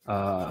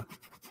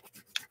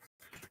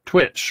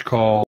Twitch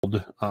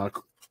called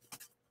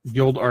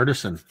Guild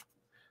Artisan.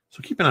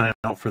 So keep an eye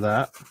out for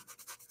that,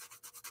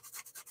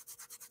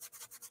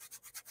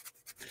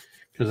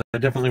 because I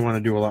definitely want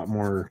to do a lot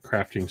more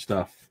crafting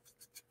stuff.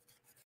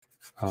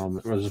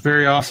 It was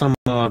very awesome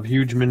of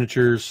Huge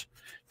Miniatures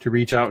to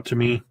reach out to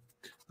me.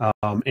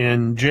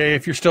 And Jay,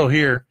 if you're still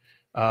here,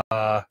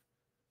 it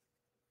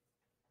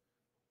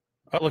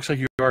looks like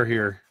you are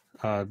here.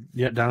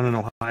 Yet down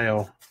in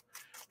Ohio,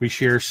 we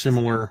share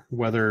similar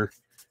weather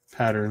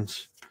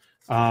patterns.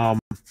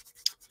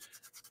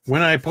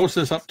 When I post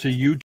this up to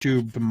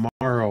YouTube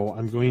tomorrow,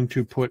 I'm going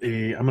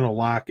to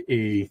lock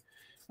a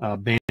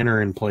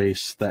banner in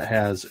place that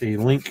has a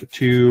link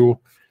to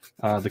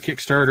the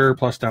Kickstarter,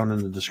 plus down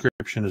in the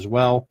description as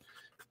well.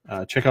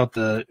 Check out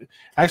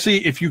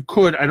actually, if you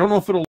could, I don't know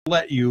if it'll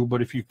let you,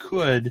 but if you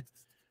could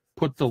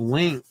put the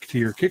link to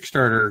your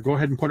Kickstarter, go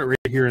ahead and put it right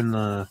here in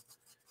the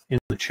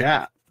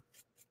chat.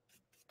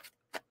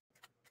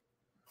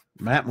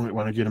 Matt might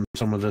want to get him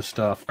some of this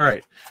stuff. All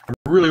right. I'm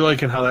really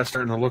liking how that's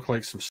starting to look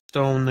like some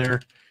stone there.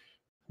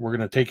 We're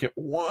going to take it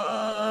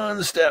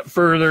one step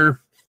further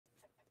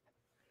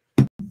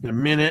in a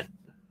minute.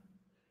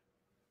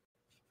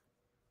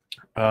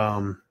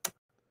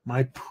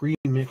 My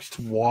pre-mixed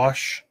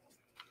wash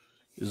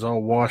is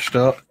all washed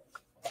up.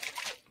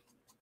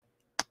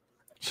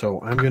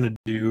 So I'm going to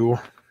do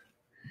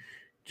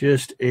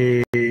just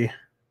a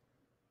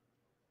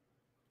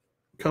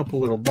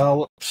couple little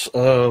dollops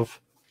of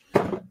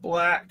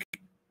black.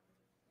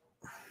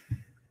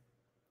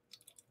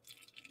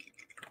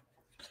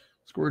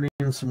 Squirting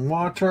in some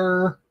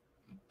water.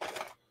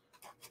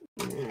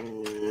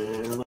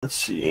 And let's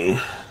see.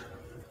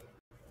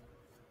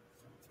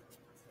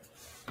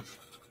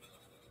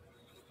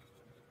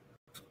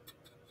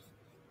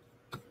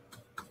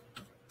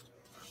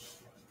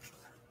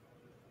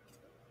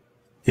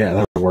 Yeah,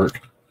 that'll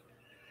work.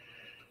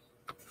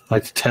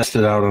 like to test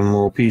it out on a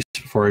little piece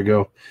before I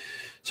go.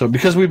 So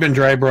because we've been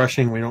dry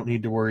brushing, we don't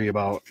need to worry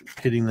about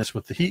hitting this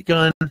with the heat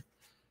gun.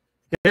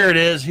 There it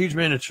is, Huge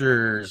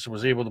Miniatures.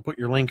 Was able to put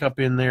your link up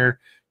in there.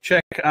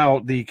 Check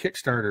out the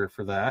Kickstarter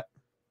for that.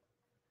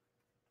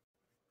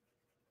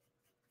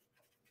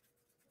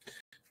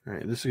 All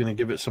right, this is going to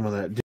give it some of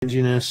that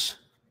dinginess.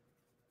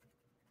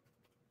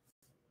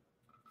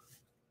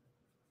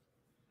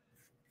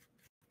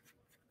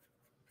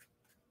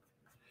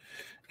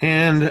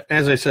 And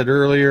as I said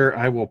earlier,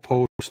 I will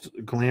post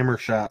glamour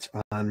shots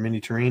on Mini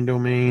Terrain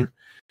Domain,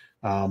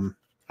 on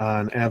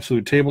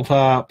Absolute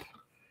Tabletop.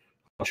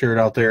 I'll share it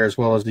out there, as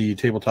well as the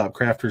Tabletop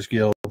Crafters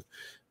Guild,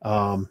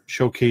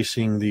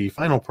 showcasing the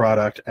final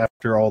product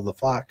after all the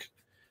flock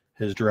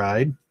has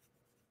dried.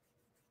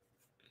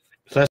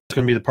 So that's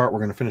going to be the part we're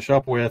going to finish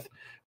up with.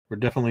 We're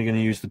definitely going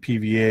to use the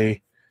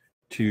PVA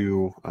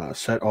to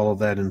set all of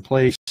that in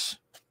place.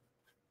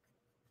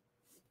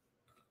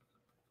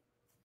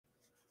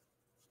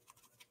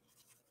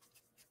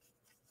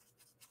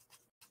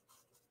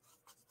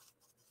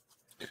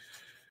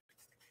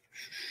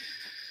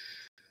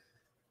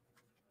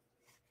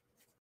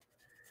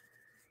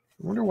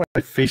 I wonder why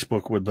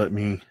Facebook would let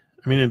me.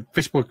 I mean,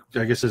 Facebook,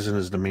 I guess, isn't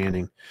as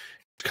demanding.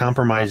 It's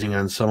compromising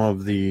on some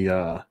of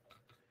the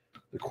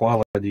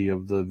quality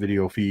of the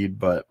video feed,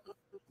 but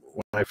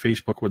why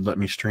Facebook would let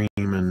me stream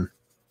and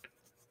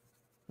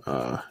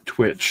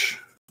Twitch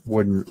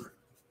wouldn't.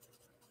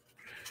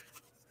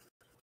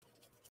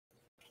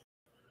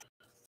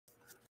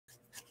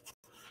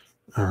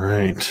 All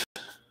right.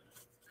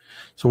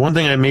 So one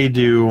thing I may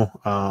do,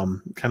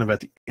 kind of at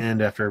the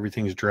end after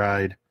everything's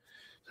dried,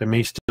 I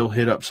may still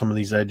hit up some of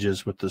these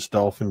edges with this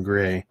Dolphin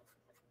Gray.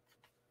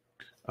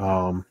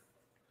 We'll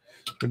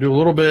do a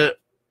little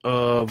bit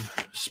of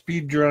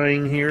speed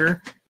drying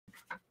here.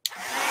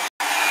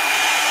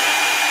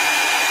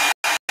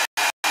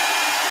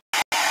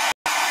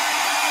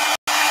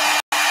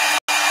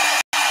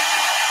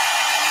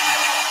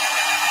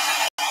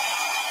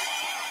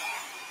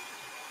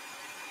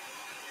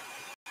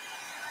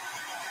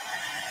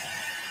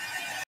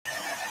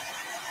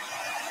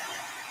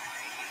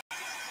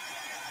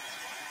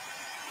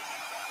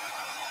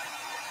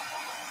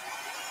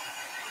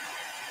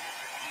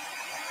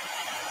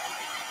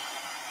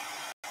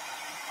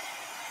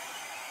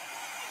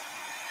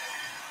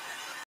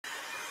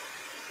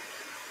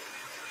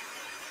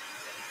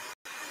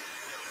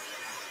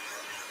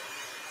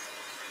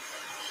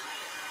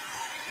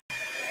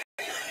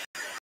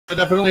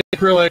 Definitely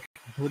acrylic.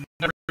 Would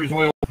never use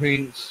oil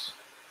paints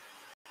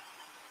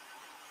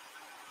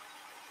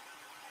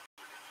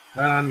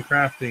on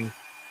crafting.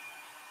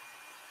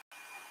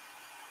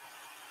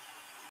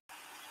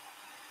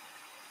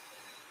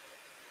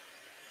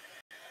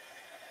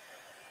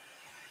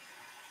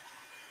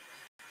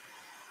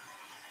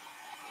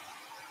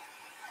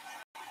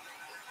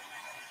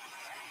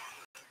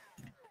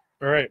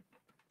 All right.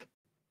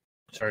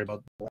 Sorry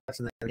about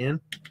blasting that again.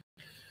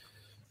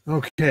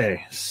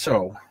 Okay,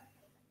 so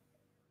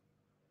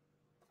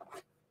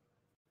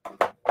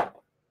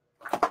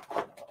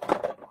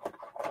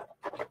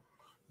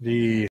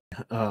the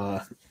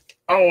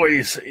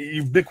always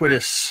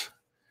ubiquitous,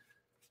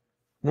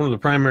 one of the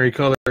primary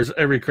colors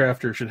every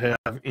crafter should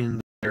have in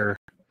their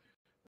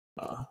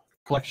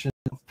collection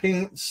of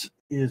paints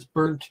is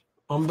burnt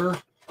umber.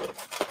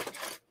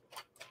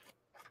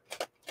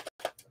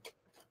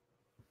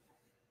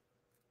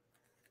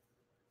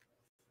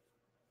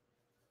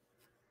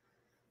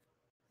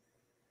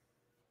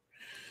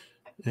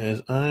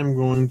 As I'm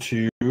going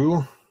to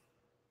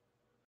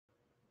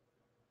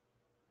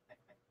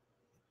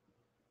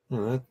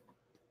that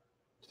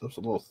stuff's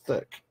a little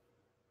thick.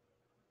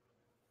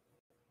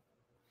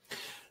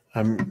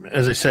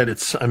 As I said,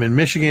 I'm in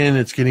Michigan.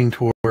 It's getting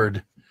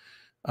toward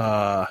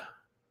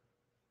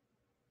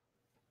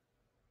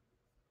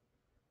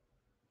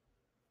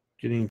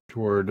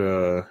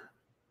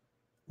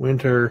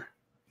winter.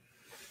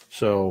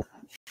 So,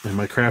 and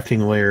my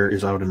crafting layer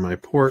is out in my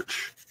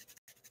porch.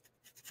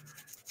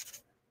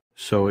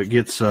 So it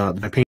gets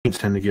my paints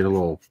tend to get a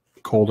little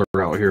colder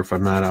out here if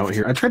I'm not out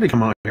here. I try to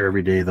come out here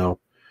every day though,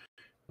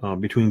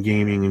 between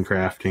gaming and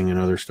crafting and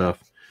other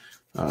stuff,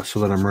 so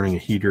that I'm running a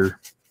heater.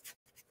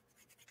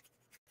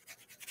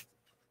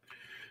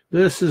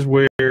 This is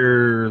where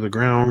the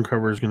ground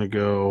cover is going to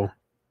go,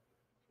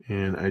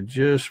 and I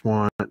just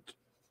want,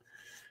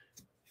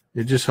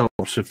 it just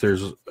helps if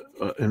there's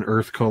an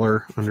earth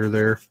color under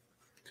there.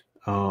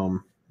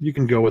 You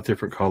can go with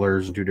different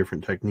colors and do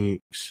different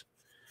techniques,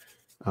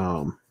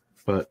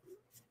 but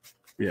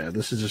yeah,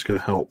 this is just going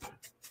to help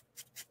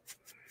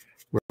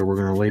where we're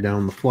going to lay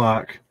down the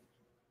flock.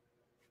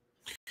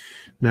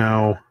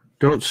 Now,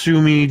 don't sue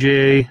me,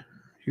 Jay.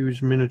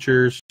 Huge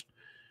Miniatures.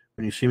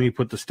 When you see me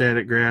put the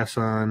static grass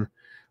on,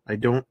 I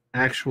don't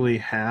actually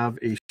have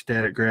a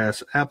static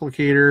grass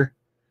applicator,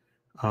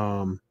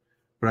 but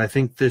I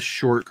think this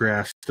short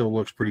grass still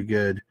looks pretty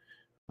good,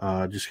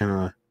 just kind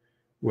of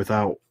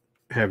without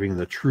having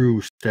the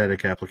true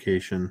static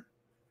application.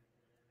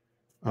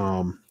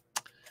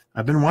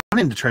 I've been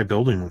wanting to try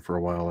building one for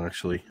a while,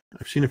 actually.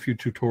 I've seen a few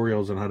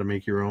tutorials on how to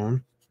make your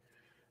own.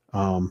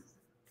 I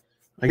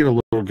get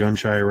a little gun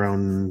shy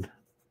around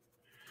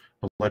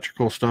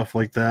electrical stuff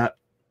like that,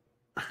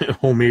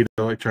 homemade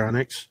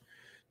electronics.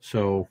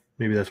 So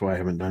maybe that's why I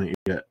haven't done it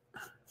yet.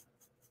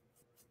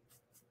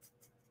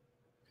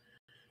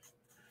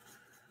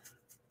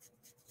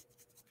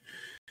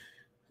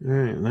 All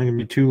right, not gonna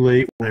be too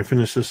late when I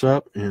finish this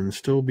up and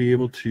still be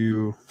able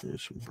to,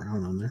 there's some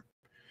brown on there,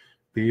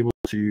 be able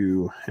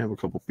to have a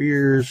couple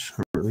beers,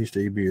 or at least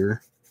a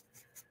beer,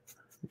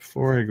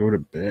 before I go to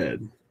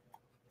bed.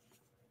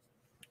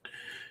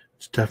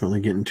 It's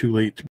definitely getting too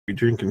late to be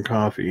drinking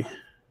coffee.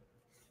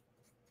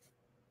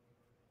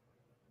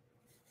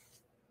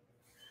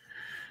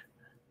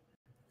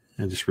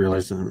 I just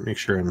realized to make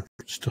sure I'm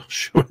still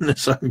showing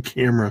this on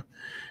camera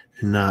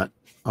and not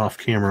off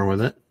camera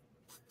with it.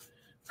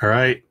 All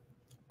right,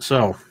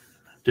 so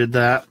did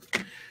that.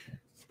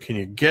 Can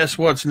you guess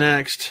what's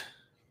next?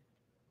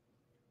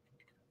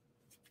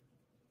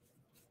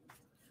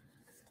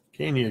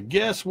 Can you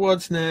guess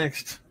what's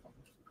next?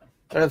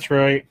 That's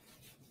right.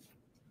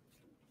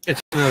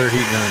 It's another heat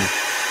gun.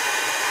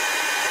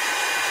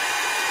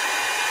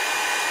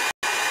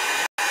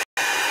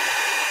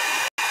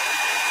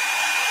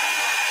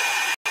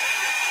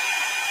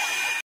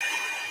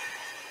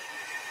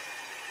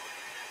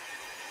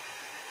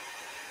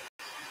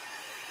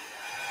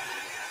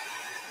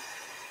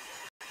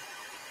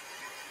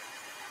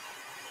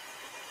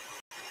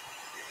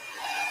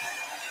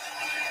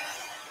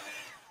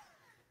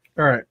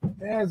 All right,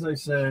 as I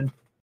said,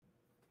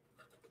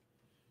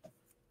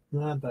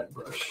 not that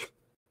brush.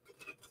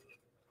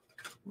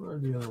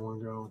 Where'd the other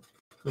one go?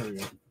 There we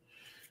go.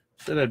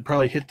 Said I'd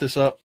probably hit this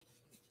up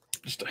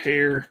just a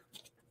hair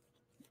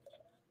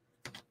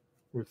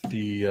with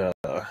the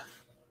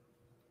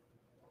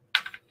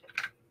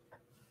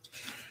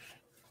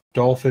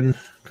Dolphin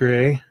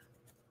Gray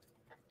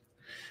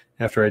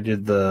after I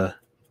did the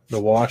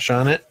wash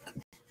on it.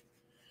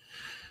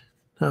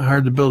 Not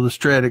hard to build a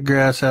static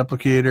grass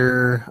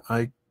applicator.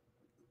 I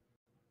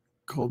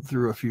culled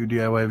through a few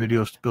DIY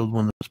videos to build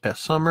one this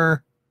past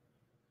summer.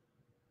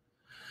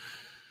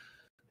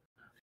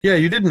 Yeah,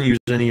 you didn't use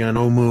any on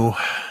Omu. I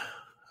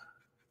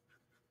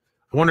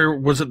wonder,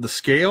 was it the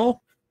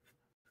scale?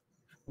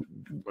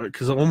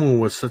 Because Omu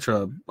was such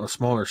a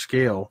smaller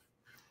scale.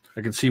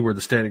 I can see where the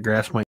static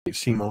grass might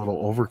seem a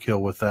little overkill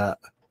with that.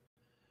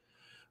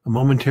 A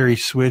momentary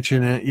switch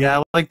in it. Yeah,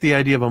 I like the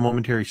idea of a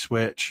momentary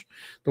switch.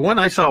 The one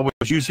I saw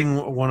was using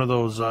one of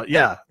those,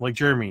 yeah, like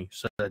Jeremy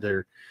said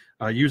there,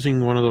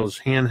 using one of those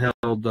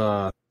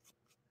handheld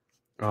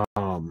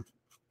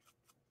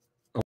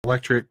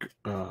electric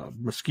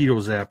mosquito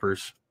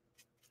zappers.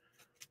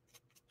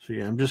 So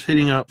yeah, I'm just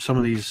hitting up some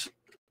of these,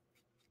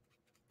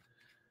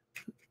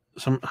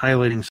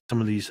 highlighting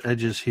some of these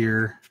edges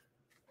here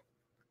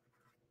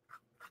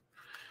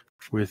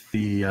with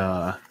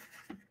the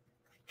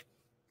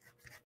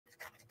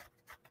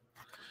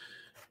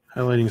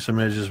highlighting some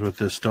edges with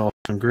this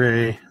Dolphin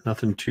Gray.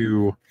 Nothing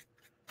too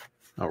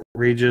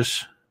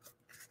outrageous.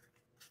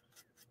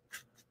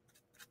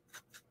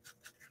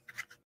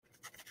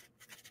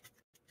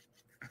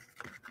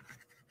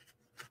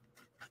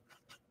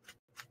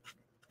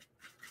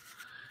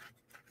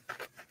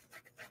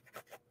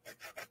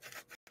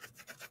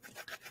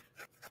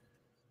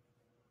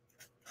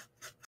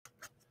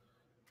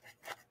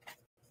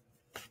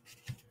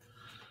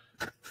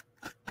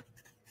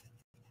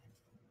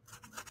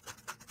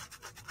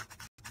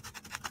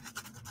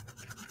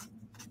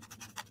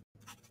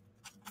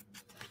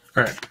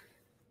 All right,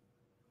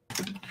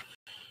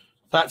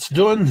 that's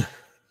done.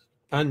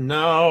 And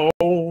now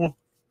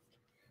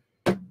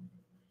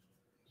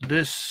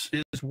this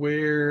is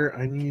where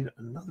I need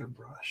another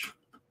brush.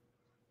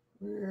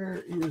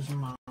 Where is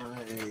my...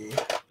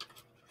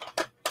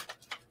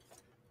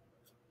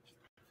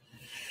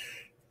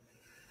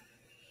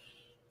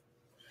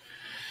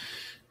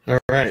 All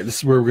right, this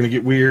is where we're going to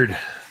get weird.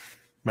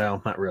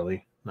 Well, not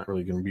really. Not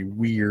really going to be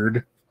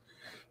weird.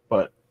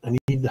 But I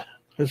need...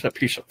 Where's that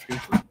piece of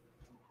paper?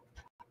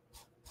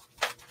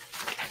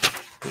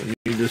 I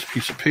need this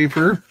piece of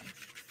paper.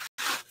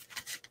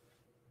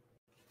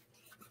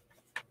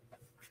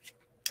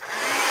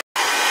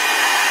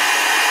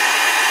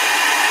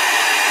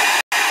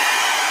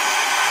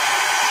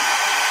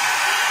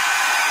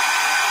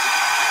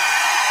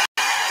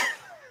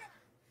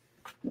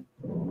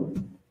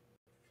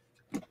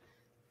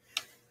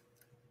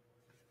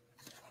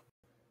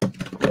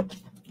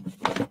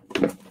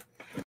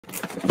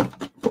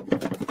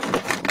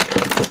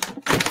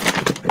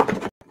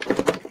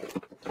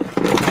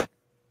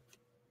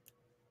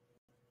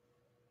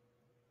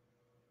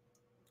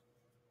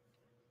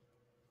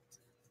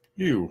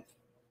 Ew.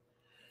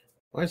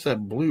 Why is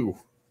that blue?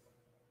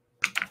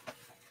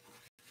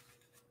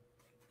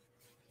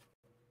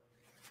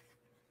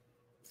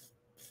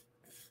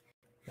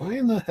 Why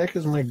in the heck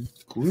is my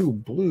glue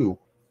blue?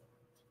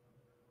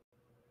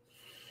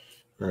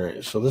 All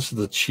right, so this is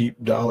the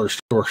cheap dollar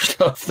store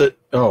stuff that,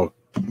 oh,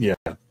 yeah.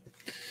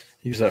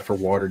 Use that for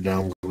watered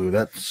down glue.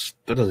 That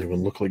doesn't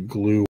even look like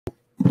glue.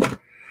 I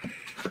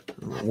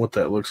don't know what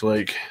that looks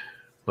like.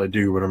 I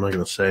do, but I'm not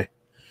going to say.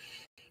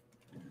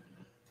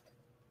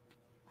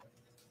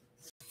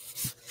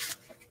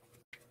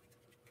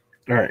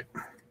 All right.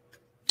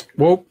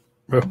 Whoa.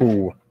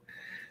 Oh.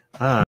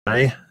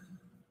 I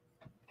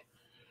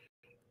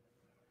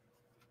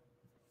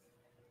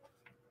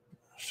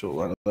still a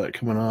lot of that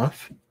coming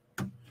off.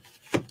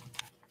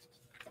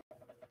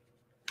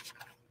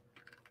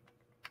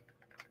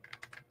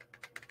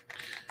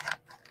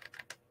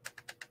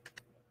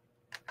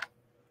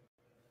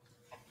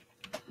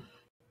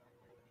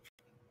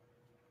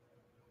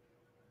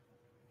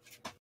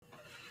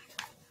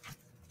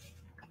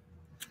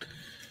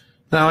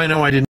 Now I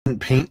know I didn't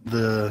paint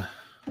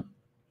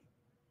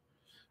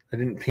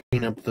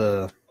up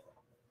the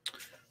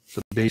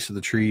base of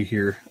the tree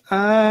here.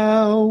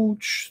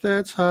 Ouch,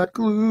 that's hot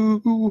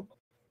glue.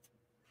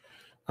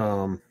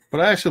 But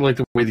I actually like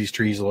the way these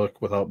trees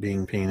look without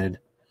being painted.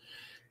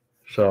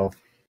 So,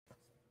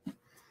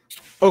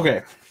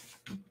 okay.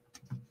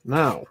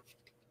 Now.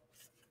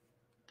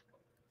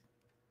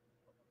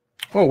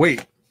 Oh,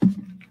 wait.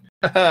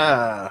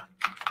 I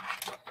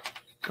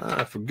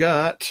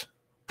forgot.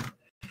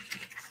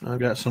 I've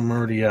got some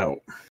already out.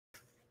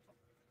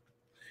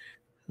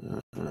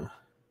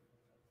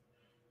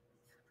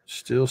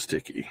 Still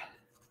sticky.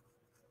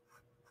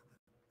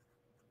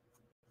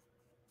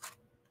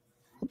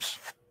 Oops.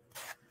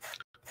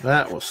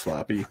 That was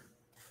sloppy.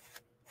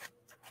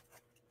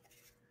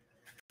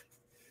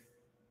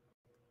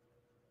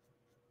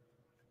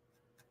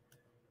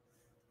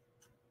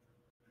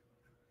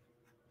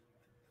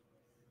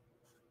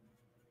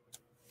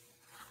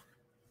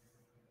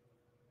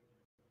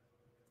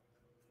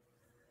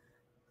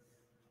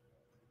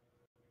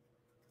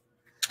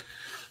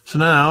 So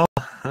now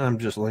I'm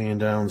just laying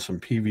down some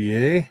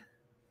PVA.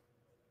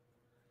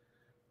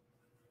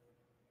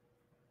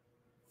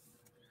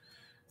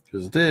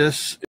 Because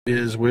this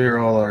is where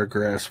all our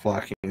grass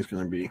flocking is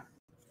going to be.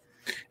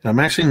 And I'm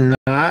actually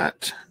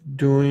not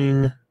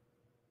doing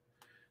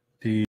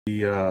the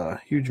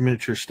huge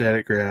miniature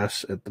static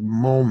grass at the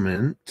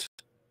moment.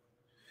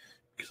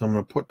 Because I'm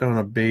going to put down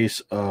a base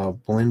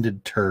of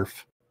blended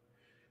turf.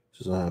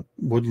 This is a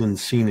woodland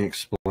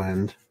scenics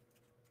blend.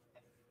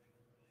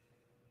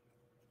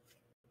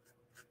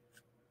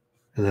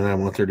 And then I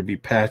want there to be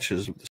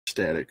patches of the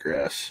static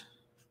grass.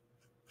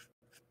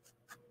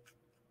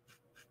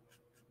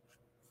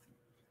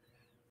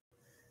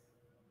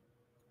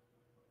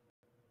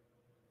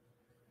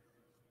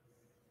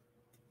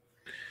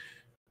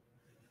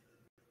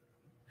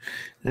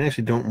 I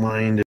actually don't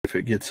mind if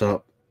it gets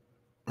up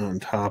on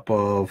top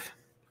of,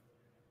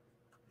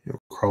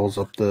 crawls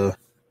up the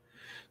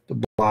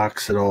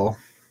blocks at all.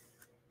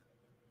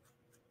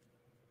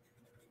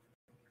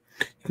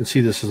 You can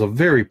see this is a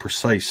very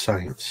precise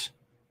science.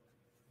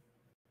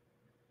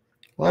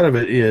 A lot of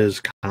it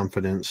is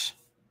confidence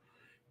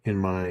in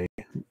my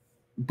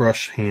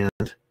brush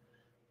hand.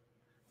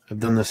 I've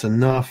done this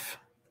enough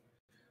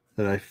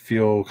that I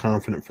feel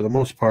confident for the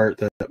most part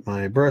that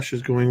my brush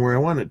is going where I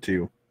want it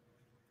to.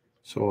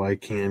 So I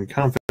can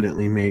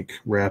confidently make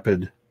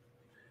rapid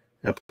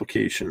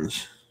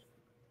applications.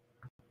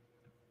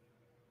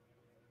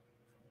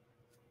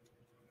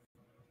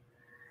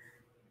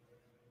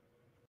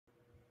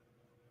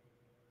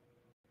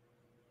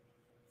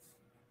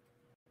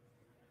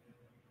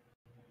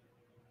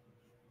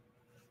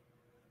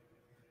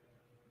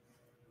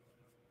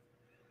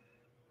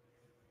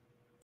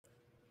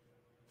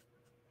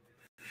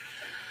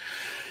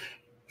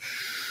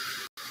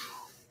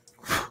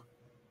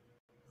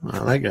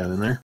 Well, that got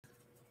in there.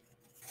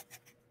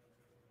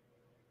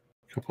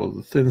 A couple of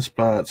the thin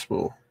spots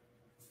will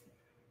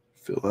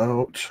fill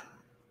out.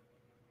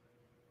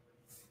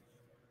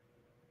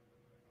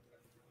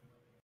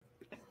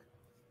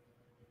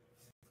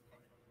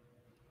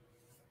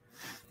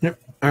 Yep.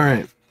 All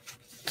right.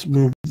 Let's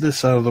move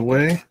this out of the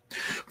way.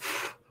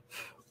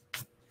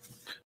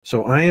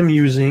 So I am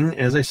using,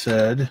 as I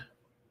said,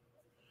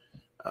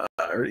 I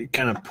already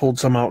kind of pulled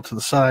some out to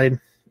the side.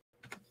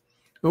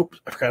 Oops,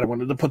 I forgot I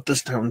wanted to put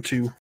this down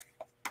too.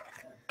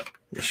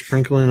 Just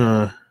sprinkling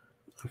a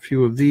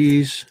few of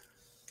these.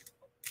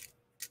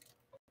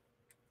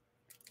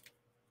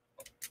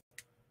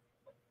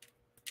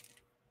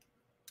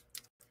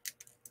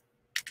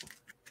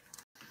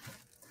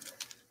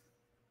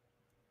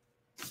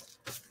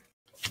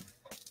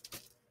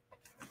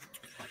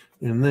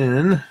 And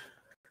then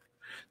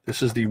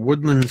this is the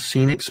Woodland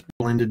Scenics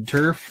Blended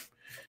Turf.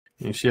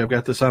 And you see I've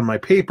got this on my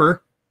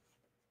paper.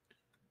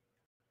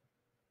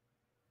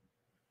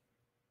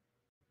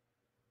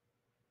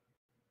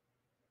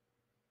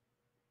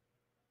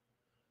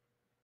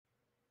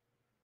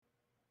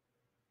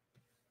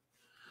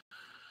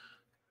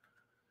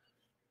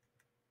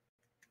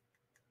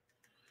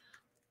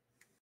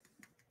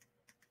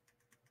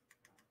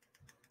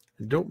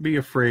 And don't be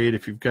afraid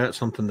if you've got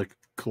something to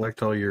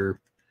collect all your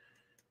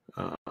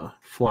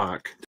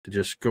flock to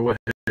just go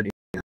ahead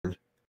and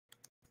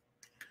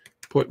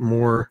put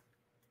more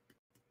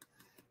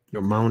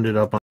You'll mound it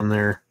up on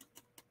there.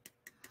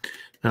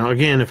 Now,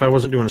 again, if I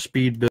wasn't doing a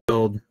speed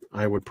build,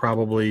 I would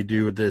probably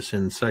do this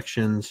in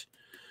sections,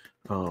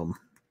 and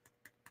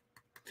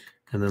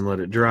then let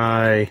it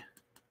dry.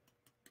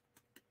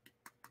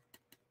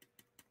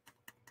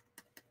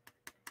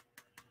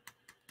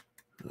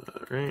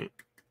 All right.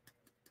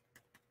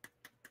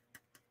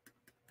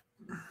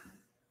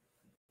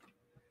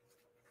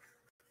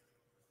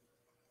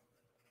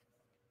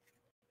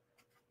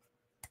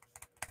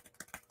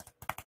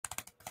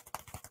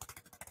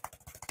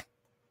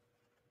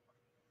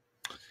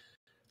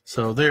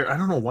 So there, I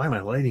don't know why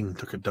my lighting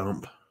took a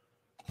dump.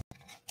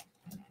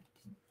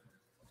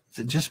 Is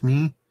it just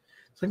me?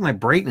 It's like my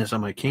brightness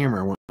on my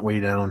camera went way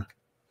down.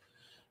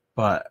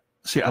 But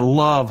see, I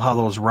love how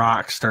those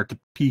rocks start to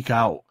peek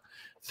out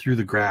through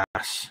the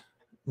grass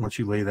once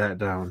you lay that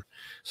down.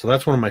 So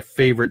that's one of my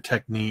favorite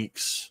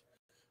techniques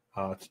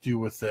to do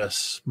with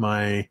this.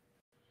 My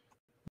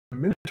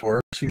Minotaur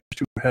seems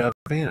to have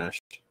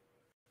vanished.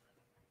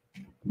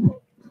 I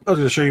was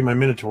going to show you my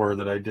Minotaur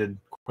that I did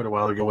quite a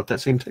while ago with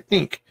that same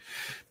technique.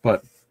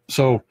 But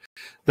so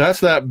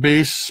that's that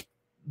base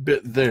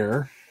bit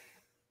there.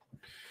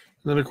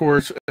 And then, of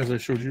course, as I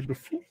showed you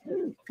before,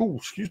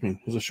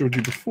 as I showed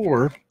you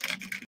before,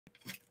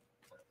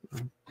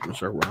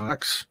 those are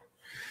rocks.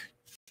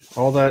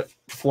 All that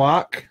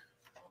flock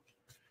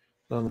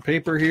on the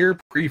paper here,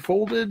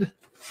 pre-folded.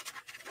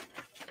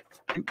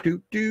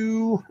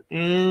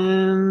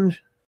 And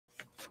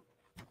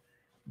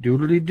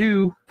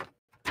doodly-doo.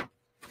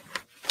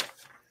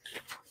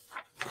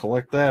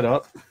 Collect that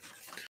up.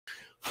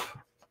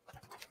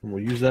 And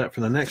we'll use that for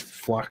the next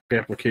flock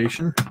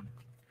application.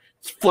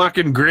 It's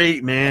flocking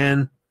great,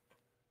 man.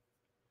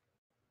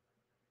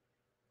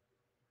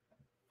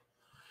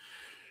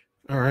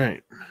 All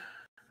right.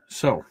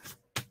 So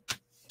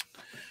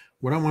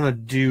what I want to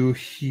do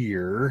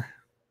here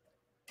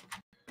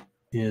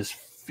is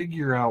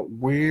figure out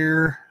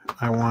where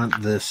I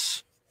want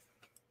this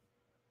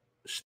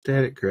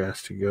static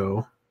grass to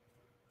go.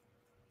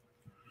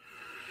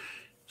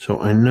 So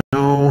I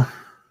know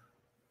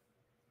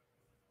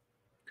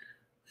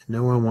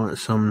I want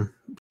some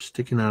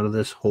sticking out of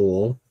this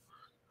hole.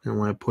 I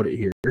want to put it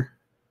here.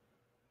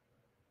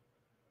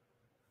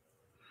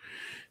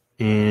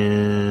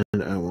 And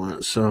I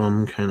want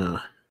some kind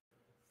of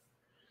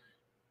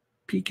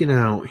peeking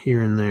out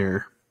here and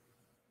there.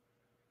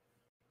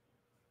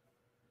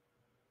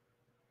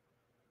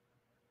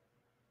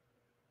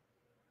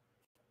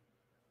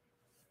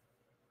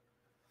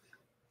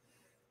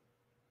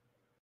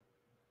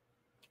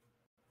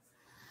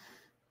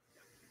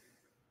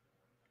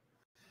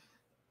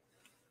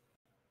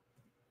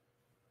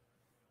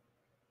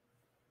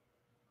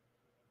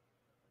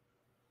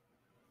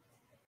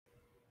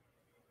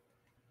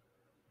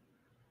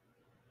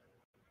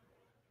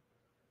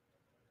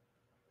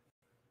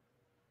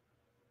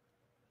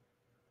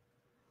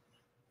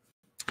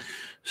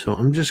 So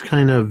I'm just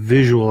kind of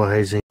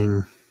visualizing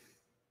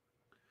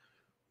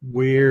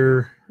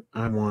where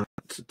I want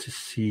to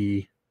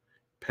see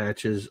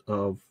patches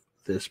of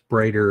this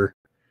brighter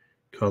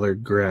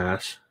colored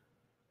grass.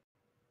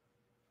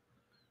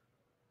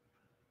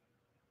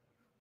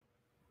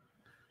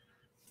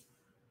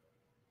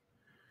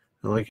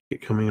 I like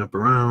it coming up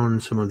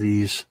around some of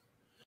these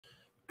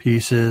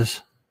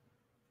pieces.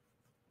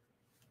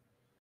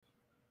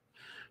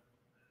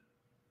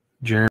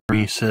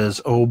 Jeremy says,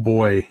 oh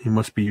boy, it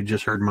must be you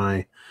just heard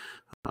my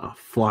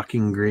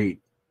flocking great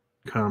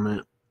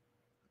comment.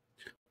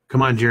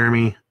 Come on,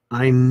 Jeremy.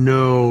 I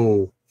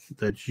know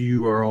that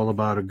you are all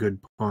about a good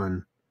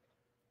pun.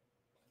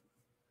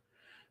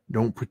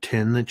 Don't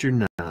pretend that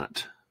you're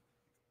not.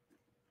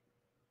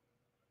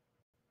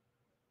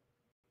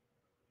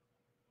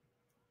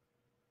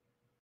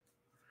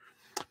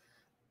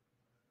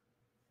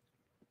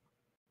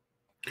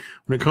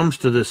 When it comes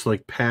to this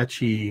like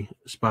patchy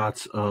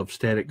spots of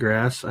static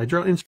grass, I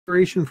draw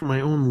inspiration from my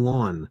own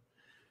lawn.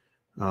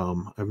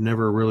 I've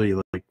never really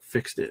like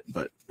fixed it,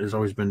 but there's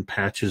always been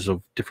patches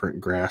of different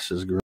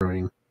grasses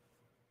growing.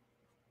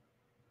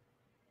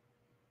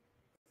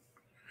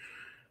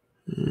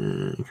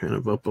 And kind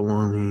of up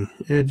along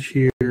the edge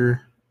here. You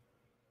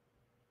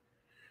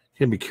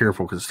gotta be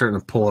careful because it's starting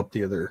to pull up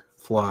the other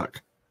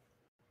flock.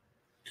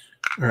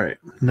 All right,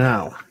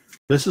 now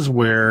this is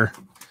where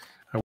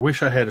I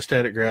wish I had a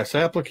static grass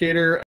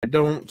applicator. I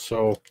don't,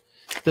 so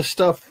this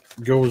stuff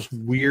goes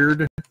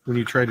weird when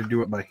you try to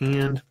do it by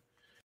hand.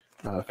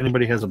 If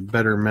anybody has a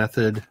better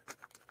method,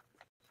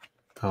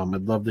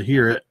 I'd love to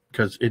hear it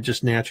because it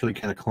just naturally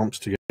kind of clumps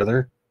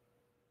together.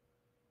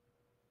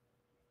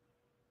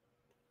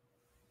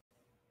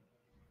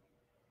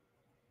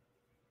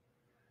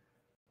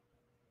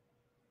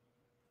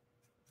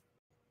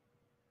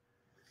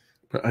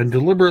 But I'm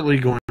deliberately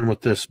going with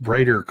this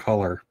brighter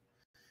color.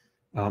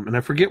 And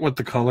I forget what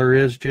the color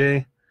is,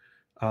 Jay.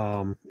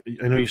 I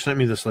know you sent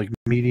me this like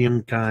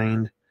medium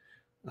kind.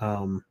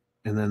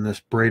 And then this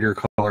brighter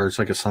color, it's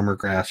like a summer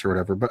grass or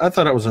whatever. But I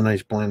thought it was a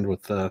nice blend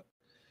with the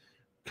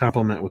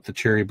complement with the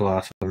cherry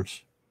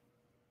blossoms.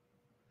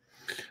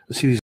 I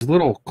see these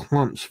little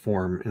clumps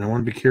form, and I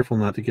want to be careful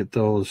not to get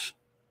those.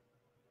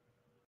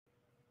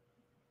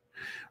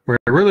 Where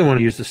I really want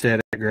to use the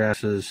static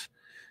grasses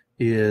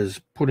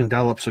is putting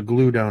dollops of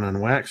glue down on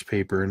wax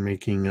paper and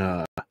making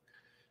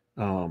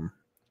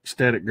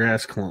static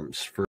grass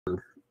clumps for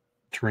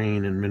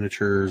terrain and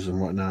miniatures and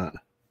whatnot.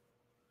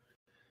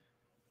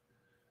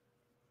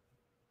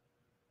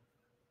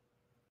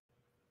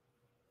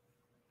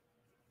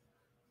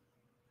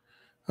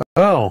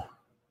 Oh,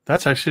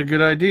 that's actually a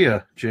good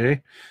idea, Jay.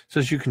 It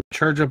says you can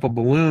charge up a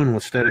balloon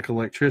with static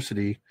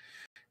electricity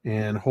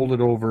and hold it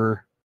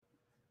over.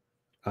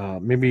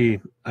 Maybe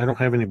I don't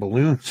have any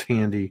balloons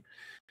handy,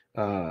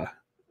 but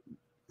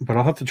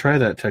I'll have to try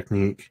that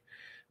technique.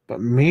 But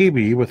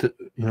maybe with it,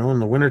 you know, in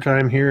the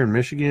wintertime here in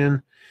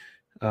Michigan,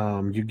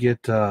 you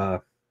get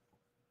the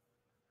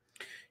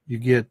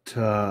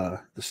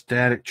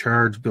static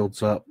charge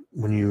builds up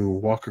when you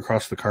walk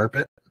across the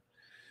carpet.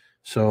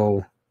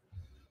 So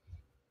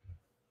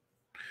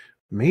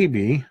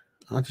maybe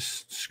I'll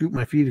just scoop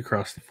my feet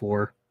across the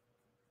floor.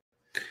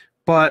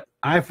 But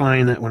I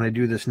find that when I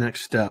do this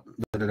next step,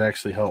 that it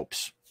actually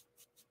helps.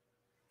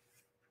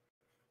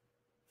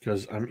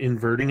 Because I'm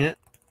inverting it.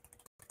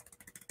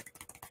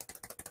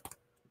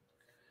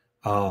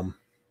 I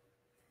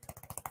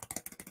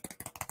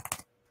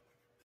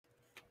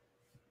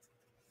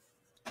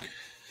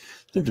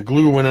think the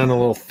glue went on a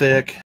little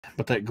thick,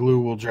 but that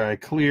glue will dry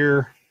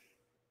clear.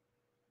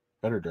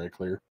 Better dry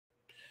clear.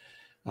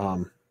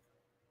 And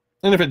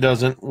if it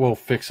doesn't, we'll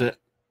fix it.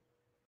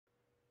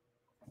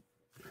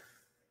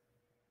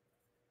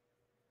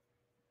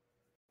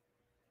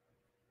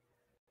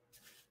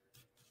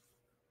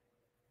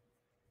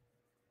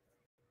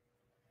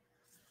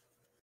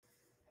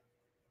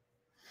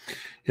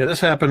 Yeah,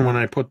 this happened when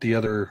I put the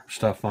other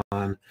stuff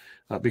on.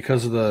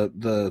 Because of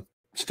the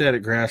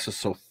static grass is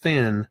so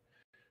thin,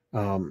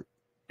 and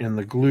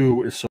the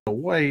glue is so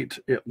white,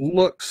 it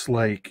looks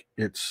like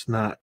it's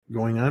not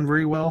going on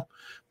very well.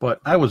 But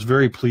I was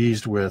very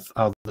pleased with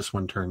how this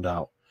one turned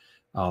out.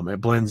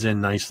 It blends in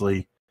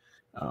nicely.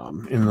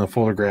 In the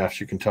photographs,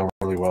 you can tell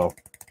really well.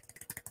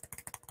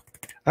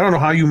 I don't know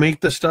how you make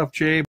this stuff,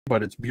 Jay,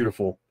 but it's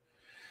beautiful.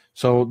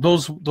 So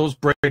those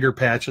brighter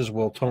patches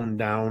will tone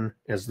down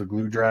as the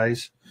glue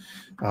dries.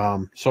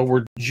 So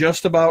we're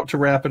just about to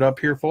wrap it up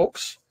here,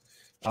 folks.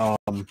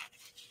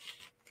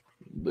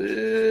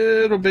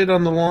 Little bit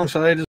on the long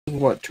side is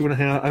what,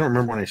 2.5? I don't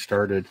remember when I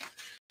started.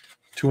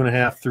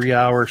 2.5, 3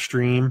 hour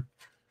stream.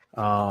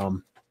 I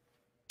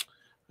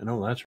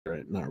know that's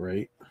right, not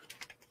right.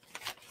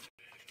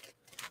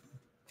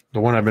 The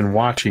one I've been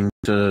watching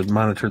to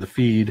monitor the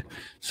feed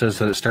says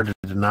that it started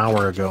an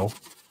hour ago.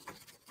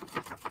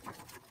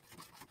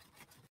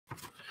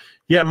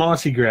 Yeah,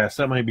 mossy grass.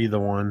 That might be the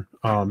one.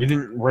 You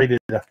didn't write it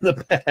on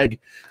the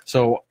bag,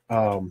 so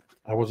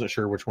I wasn't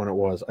sure which one it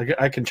was.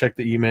 I can check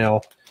the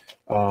email,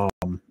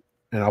 and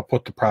I'll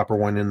put the proper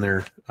one in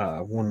there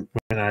when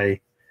I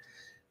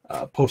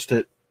post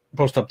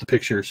up the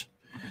pictures.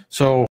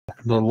 So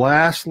the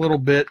last little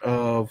bit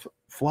of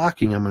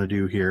flocking I'm going to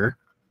do here,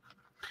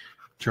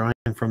 drawing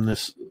from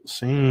this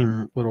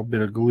same little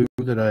bit of glue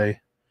that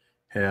I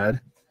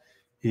had,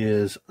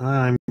 is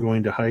I'm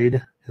going to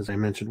hide, as I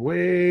mentioned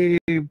way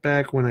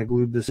back when I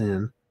glued this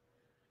in,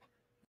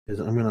 is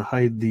I'm going to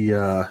hide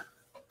the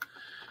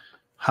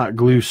hot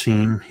glue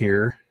seam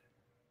here.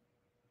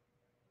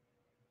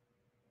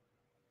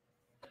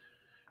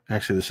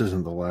 Actually, this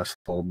isn't the last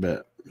little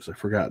bit, because I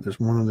forgot. There's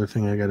one other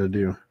thing I got to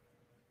do.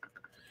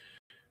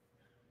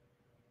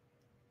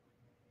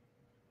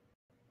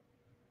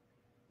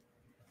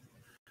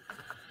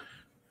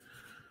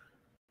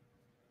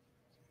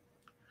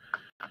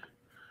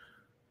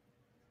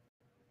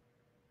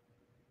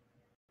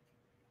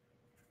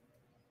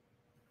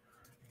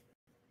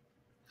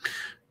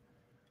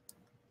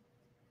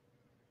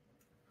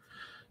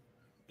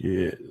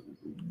 Yeah,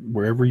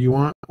 wherever you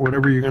want,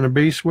 whatever you're going to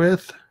base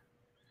with,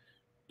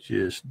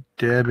 just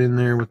dab in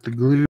there with the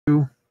glue.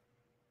 I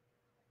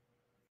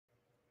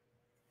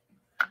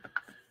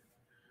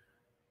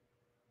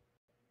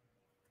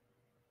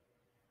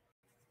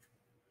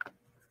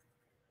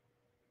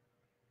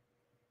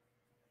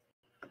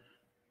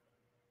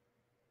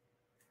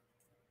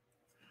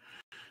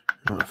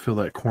want to fill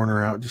that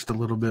corner out just a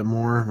little bit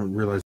more. I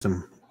realize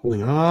I'm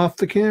holding off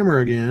the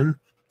camera again.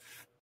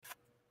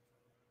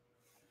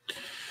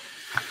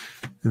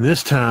 And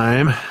this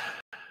time,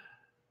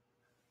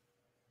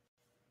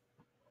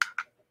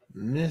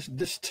 let's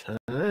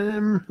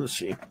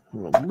see,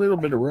 a little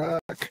bit of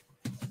rock.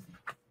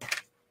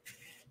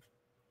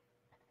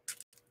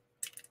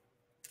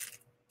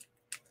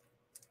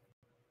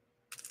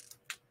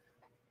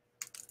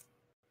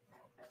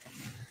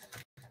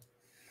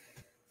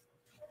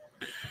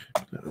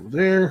 That over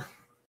there.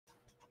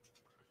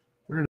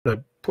 Where did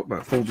I put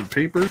my folded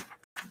paper?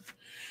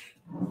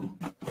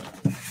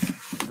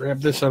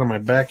 Grabbed this out of my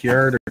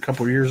backyard a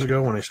couple years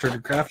ago when I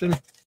started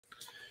crafting.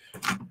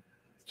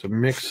 It's a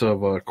mix of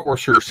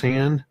coarser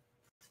sand.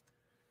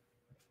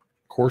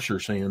 Coarser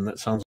sand, that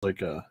sounds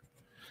like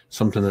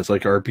something that's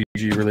like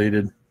RPG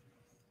related.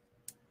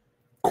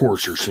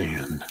 coarser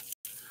sand.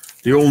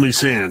 The only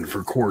sand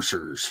for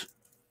coursers.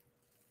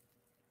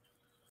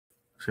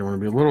 So I want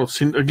to be a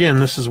little... Again,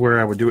 this is where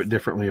I would do it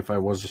differently if I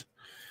was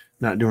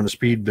not doing a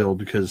speed build,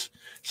 because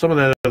some of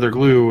that other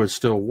glue is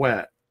still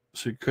wet,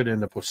 so you could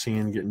end up with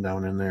sand getting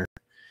down in there.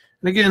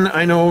 And again,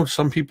 I know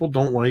some people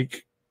don't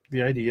like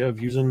the idea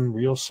of using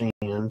real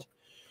sand,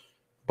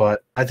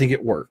 but I think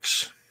it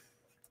works.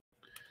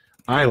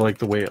 I like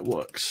the way it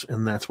looks,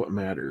 and that's what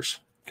matters,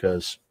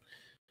 because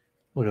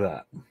look at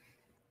that.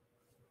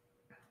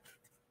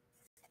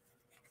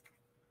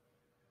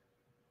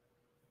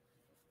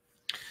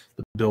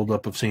 The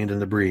buildup of sand and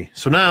debris.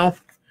 So now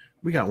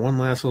we got one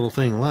last little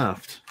thing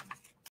left.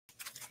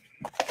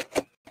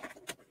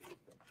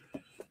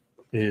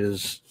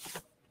 Is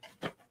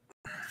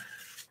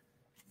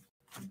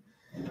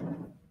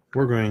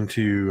we're going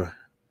to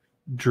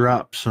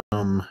drop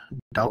some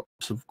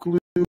dollops of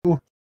glue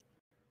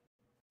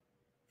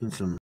in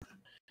some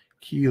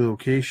key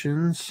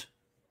locations.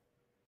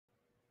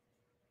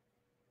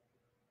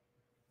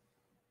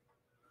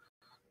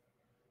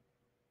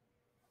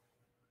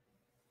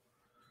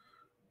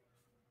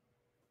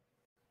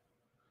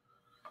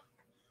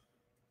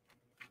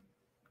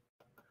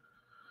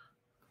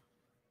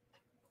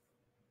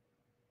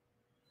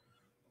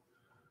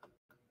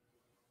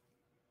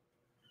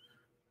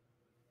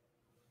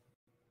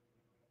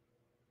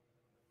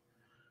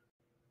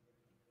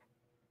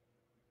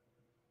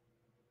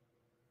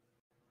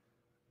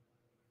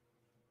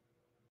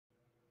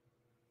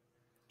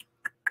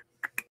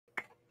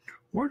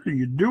 What are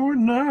you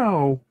doing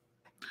now?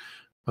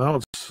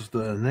 Well, it's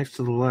the next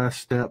to the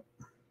last step.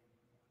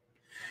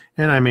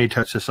 And I may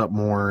touch this up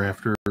more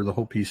after the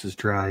whole piece is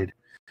dried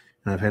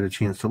and I've had a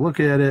chance to look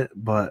at it,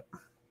 but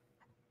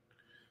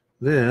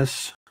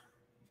this...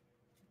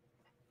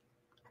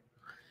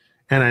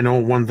 And I know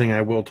one thing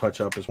I will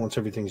touch up is once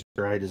everything's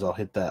dried is I'll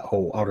hit that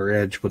whole outer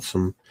edge with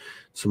some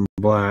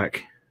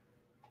black.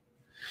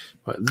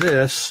 But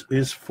this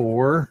is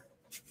for...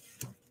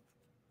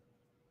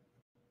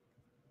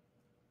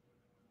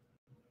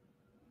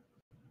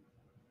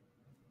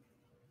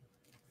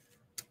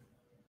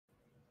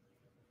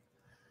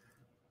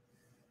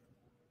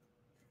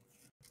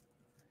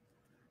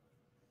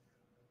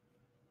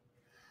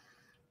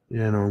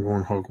 Yeah, I know I'm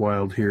going hog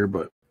wild here,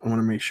 but I want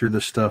to make sure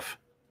this stuff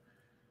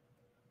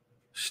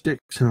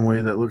sticks in a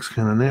way that looks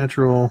kind of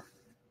natural.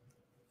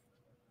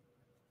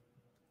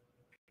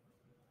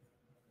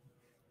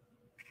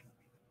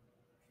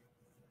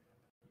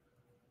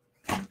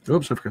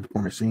 Oops, I forgot to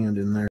pour my sand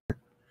in there.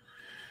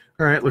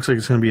 All right, looks like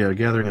it's going to be a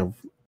gathering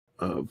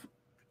of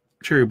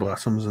cherry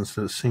blossoms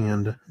instead of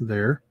sand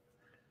there.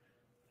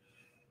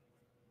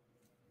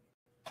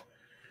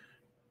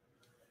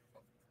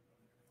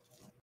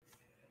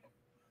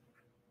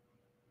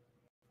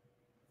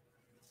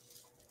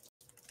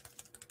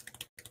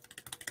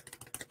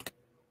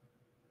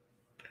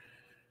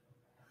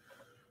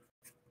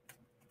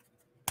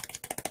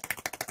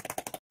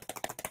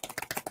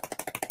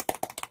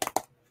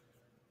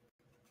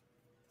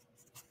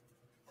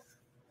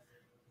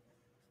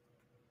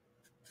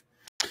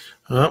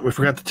 We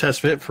forgot to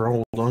test fit for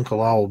old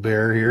Uncle Owl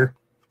Bear here.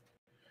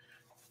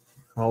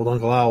 Old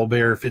Uncle Owl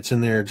Bear fits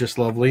in there just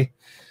lovely.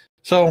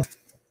 So,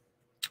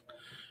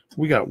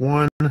 we got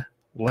one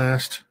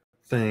last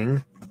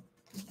thing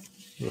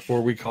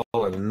before we call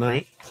it a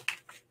night.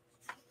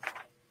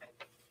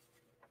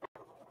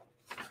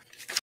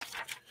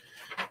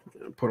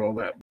 Put all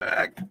that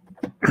back.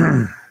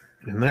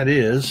 And that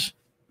is...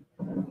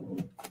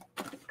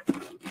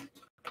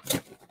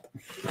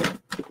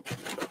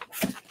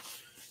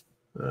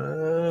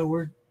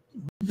 where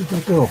did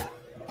that go?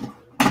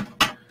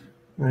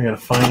 I gotta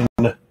find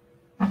a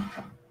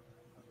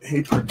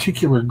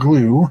particular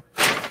glue.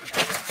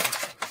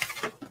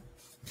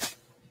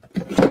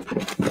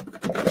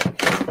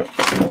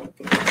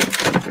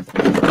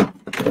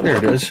 There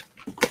it is.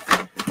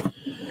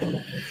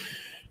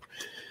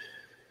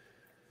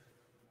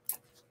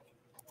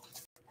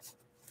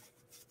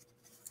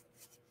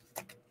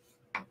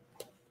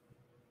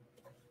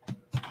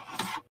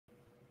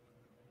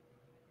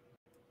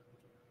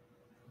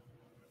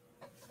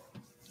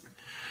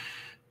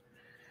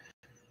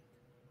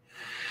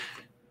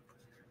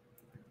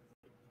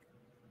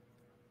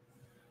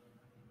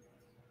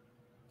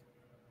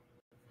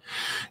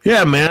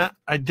 Yeah, Matt,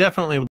 I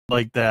definitely would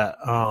like that.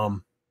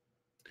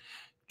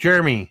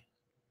 Jeremy,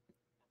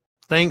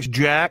 thanks,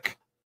 Jack.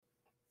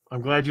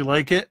 I'm glad you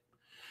like it.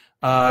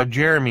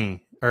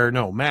 Jeremy, or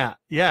no, Matt.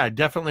 Yeah, I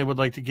definitely would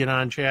like to get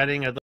on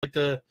chatting. I'd like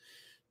to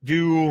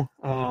do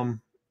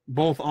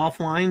both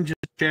offline, just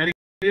chatting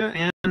with you,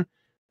 and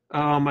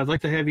I'd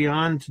like to have you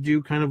on to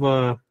do kind of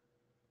a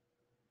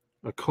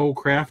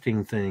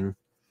co-crafting thing.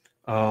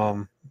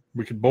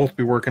 We could both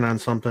be working on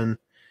something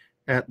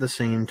at the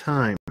same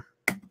time.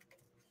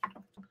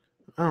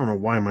 I don't know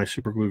why my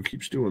super glue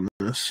keeps doing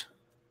this.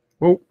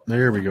 Oh,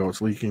 there we go.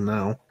 It's leaking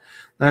now.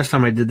 Last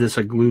time I did this,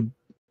 I glued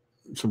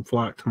some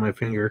flock to my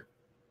finger.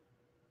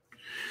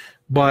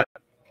 But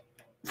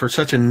for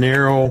such a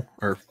narrow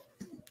or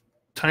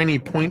tiny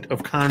point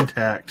of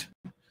contact,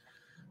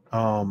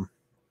 I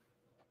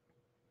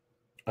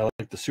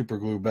like the super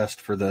glue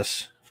best for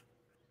this.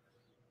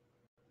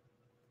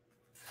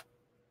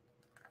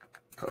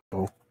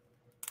 Uh-oh.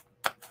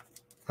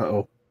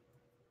 Uh-oh.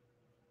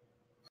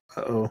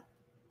 Uh-oh.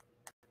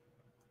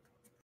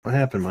 What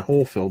happened? My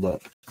hole filled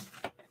up.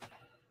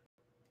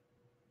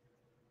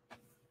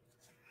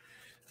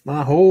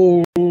 My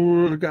hole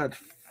got...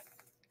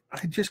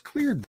 I just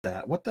cleared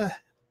that. What the...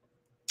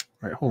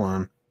 All right, hold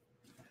on.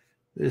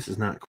 This is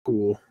not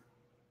cool.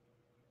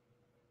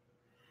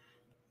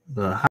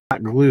 The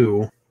hot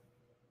glue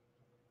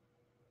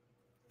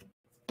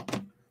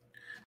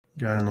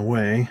got in the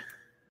way.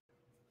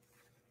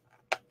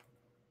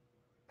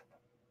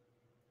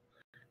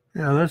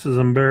 Yeah, this is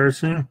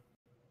embarrassing.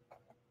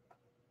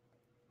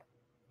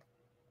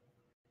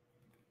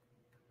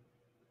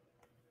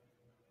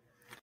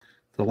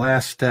 The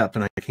last step,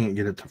 and I can't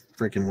get it to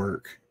freaking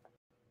work.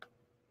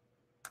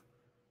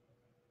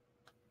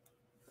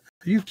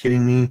 Are you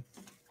kidding me?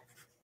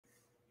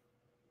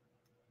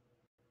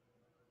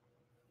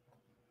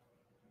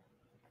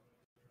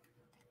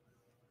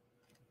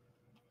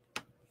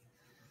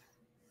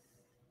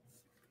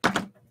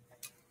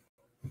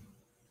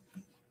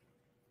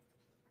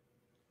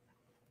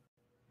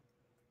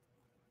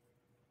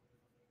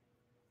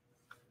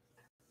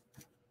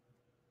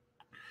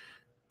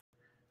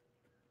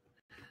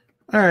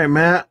 All right,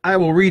 Matt, I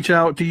will reach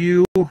out to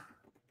you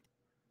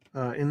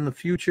in the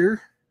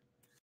future.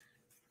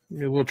 A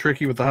little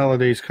tricky with the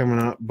holidays coming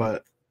up,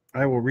 but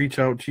I will reach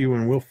out to you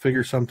and we'll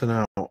figure something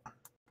out. All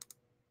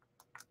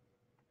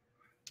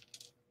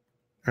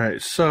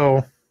right,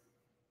 so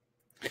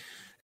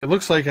it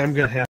looks like I'm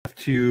going to have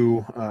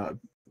to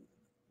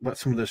let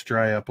some of this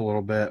dry up a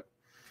little bit.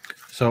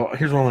 So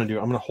here's what I'm going to do.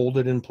 I'm going to hold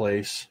it in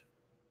place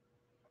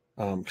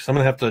because I'm going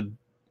to have to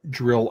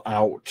drill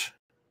out.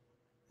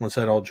 Once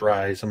that all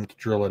dries, I'm going to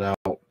drill it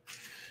out.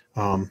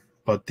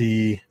 But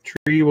the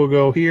tree will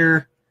go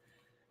here.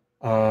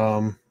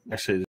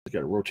 Actually, I got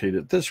to rotate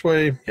it this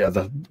way. Yeah,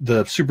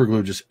 the super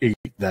glue just ate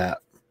that.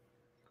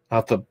 I'll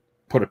have to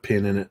put a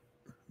pin in it.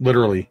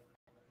 Literally.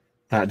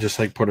 Not just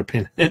like put a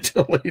pin in it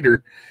till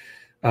later.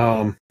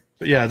 But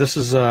yeah, this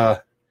is kind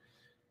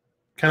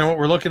of what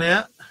we're looking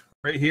at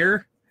right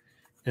here.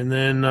 And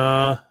then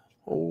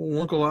old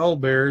Uncle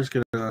Owlbear is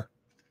going to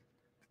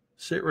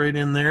sit right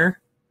in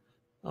there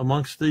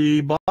amongst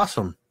the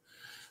blossom.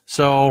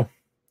 So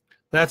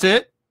that's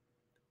it.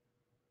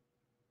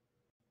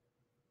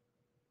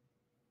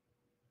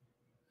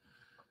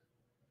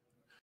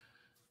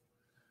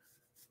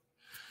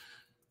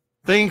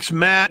 Thanks,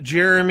 Matt,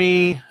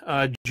 Jeremy,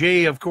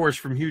 Jay, of course,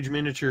 from Huge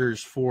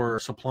Miniatures for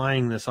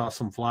supplying this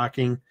awesome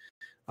flocking.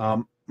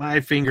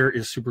 My finger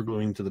is super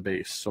gluing to the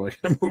base, so I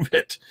gotta move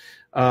it.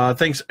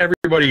 Thanks,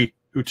 everybody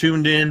who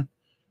tuned in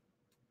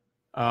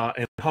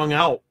and hung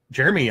out.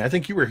 Jeremy, I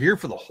think you were here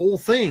for the whole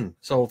thing,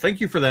 so thank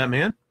you for that,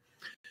 man.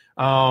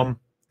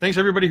 Thanks,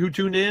 everybody who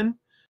tuned in.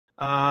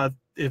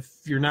 If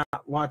you're not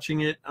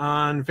watching it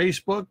on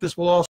Facebook, this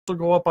will also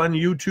go up on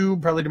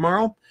YouTube probably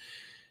tomorrow.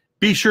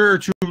 Be sure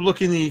to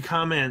look in the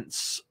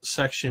comments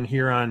section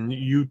here on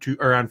YouTube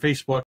or on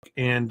Facebook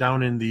and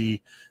down in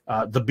the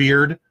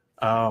beard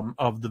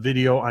of the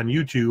video on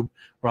YouTube,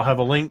 where I'll have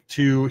a link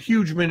to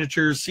Huge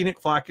Miniatures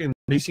Scenic Flock and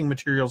Basing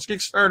Materials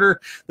Kickstarter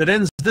that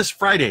ends this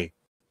Friday.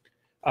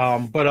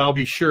 But I'll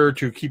be sure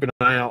to keep an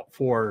eye out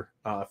for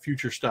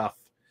future stuff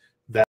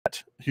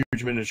that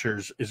Huge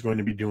Miniatures is going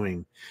to be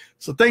doing.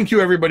 So thank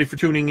you, everybody, for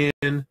tuning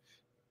in.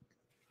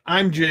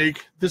 I'm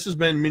Jake. This has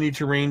been Mini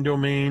Terrain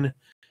Domain.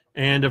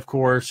 And, of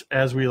course,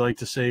 as we like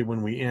to say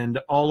when we end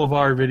all of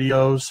our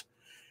videos,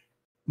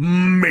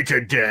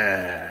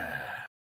 MTD.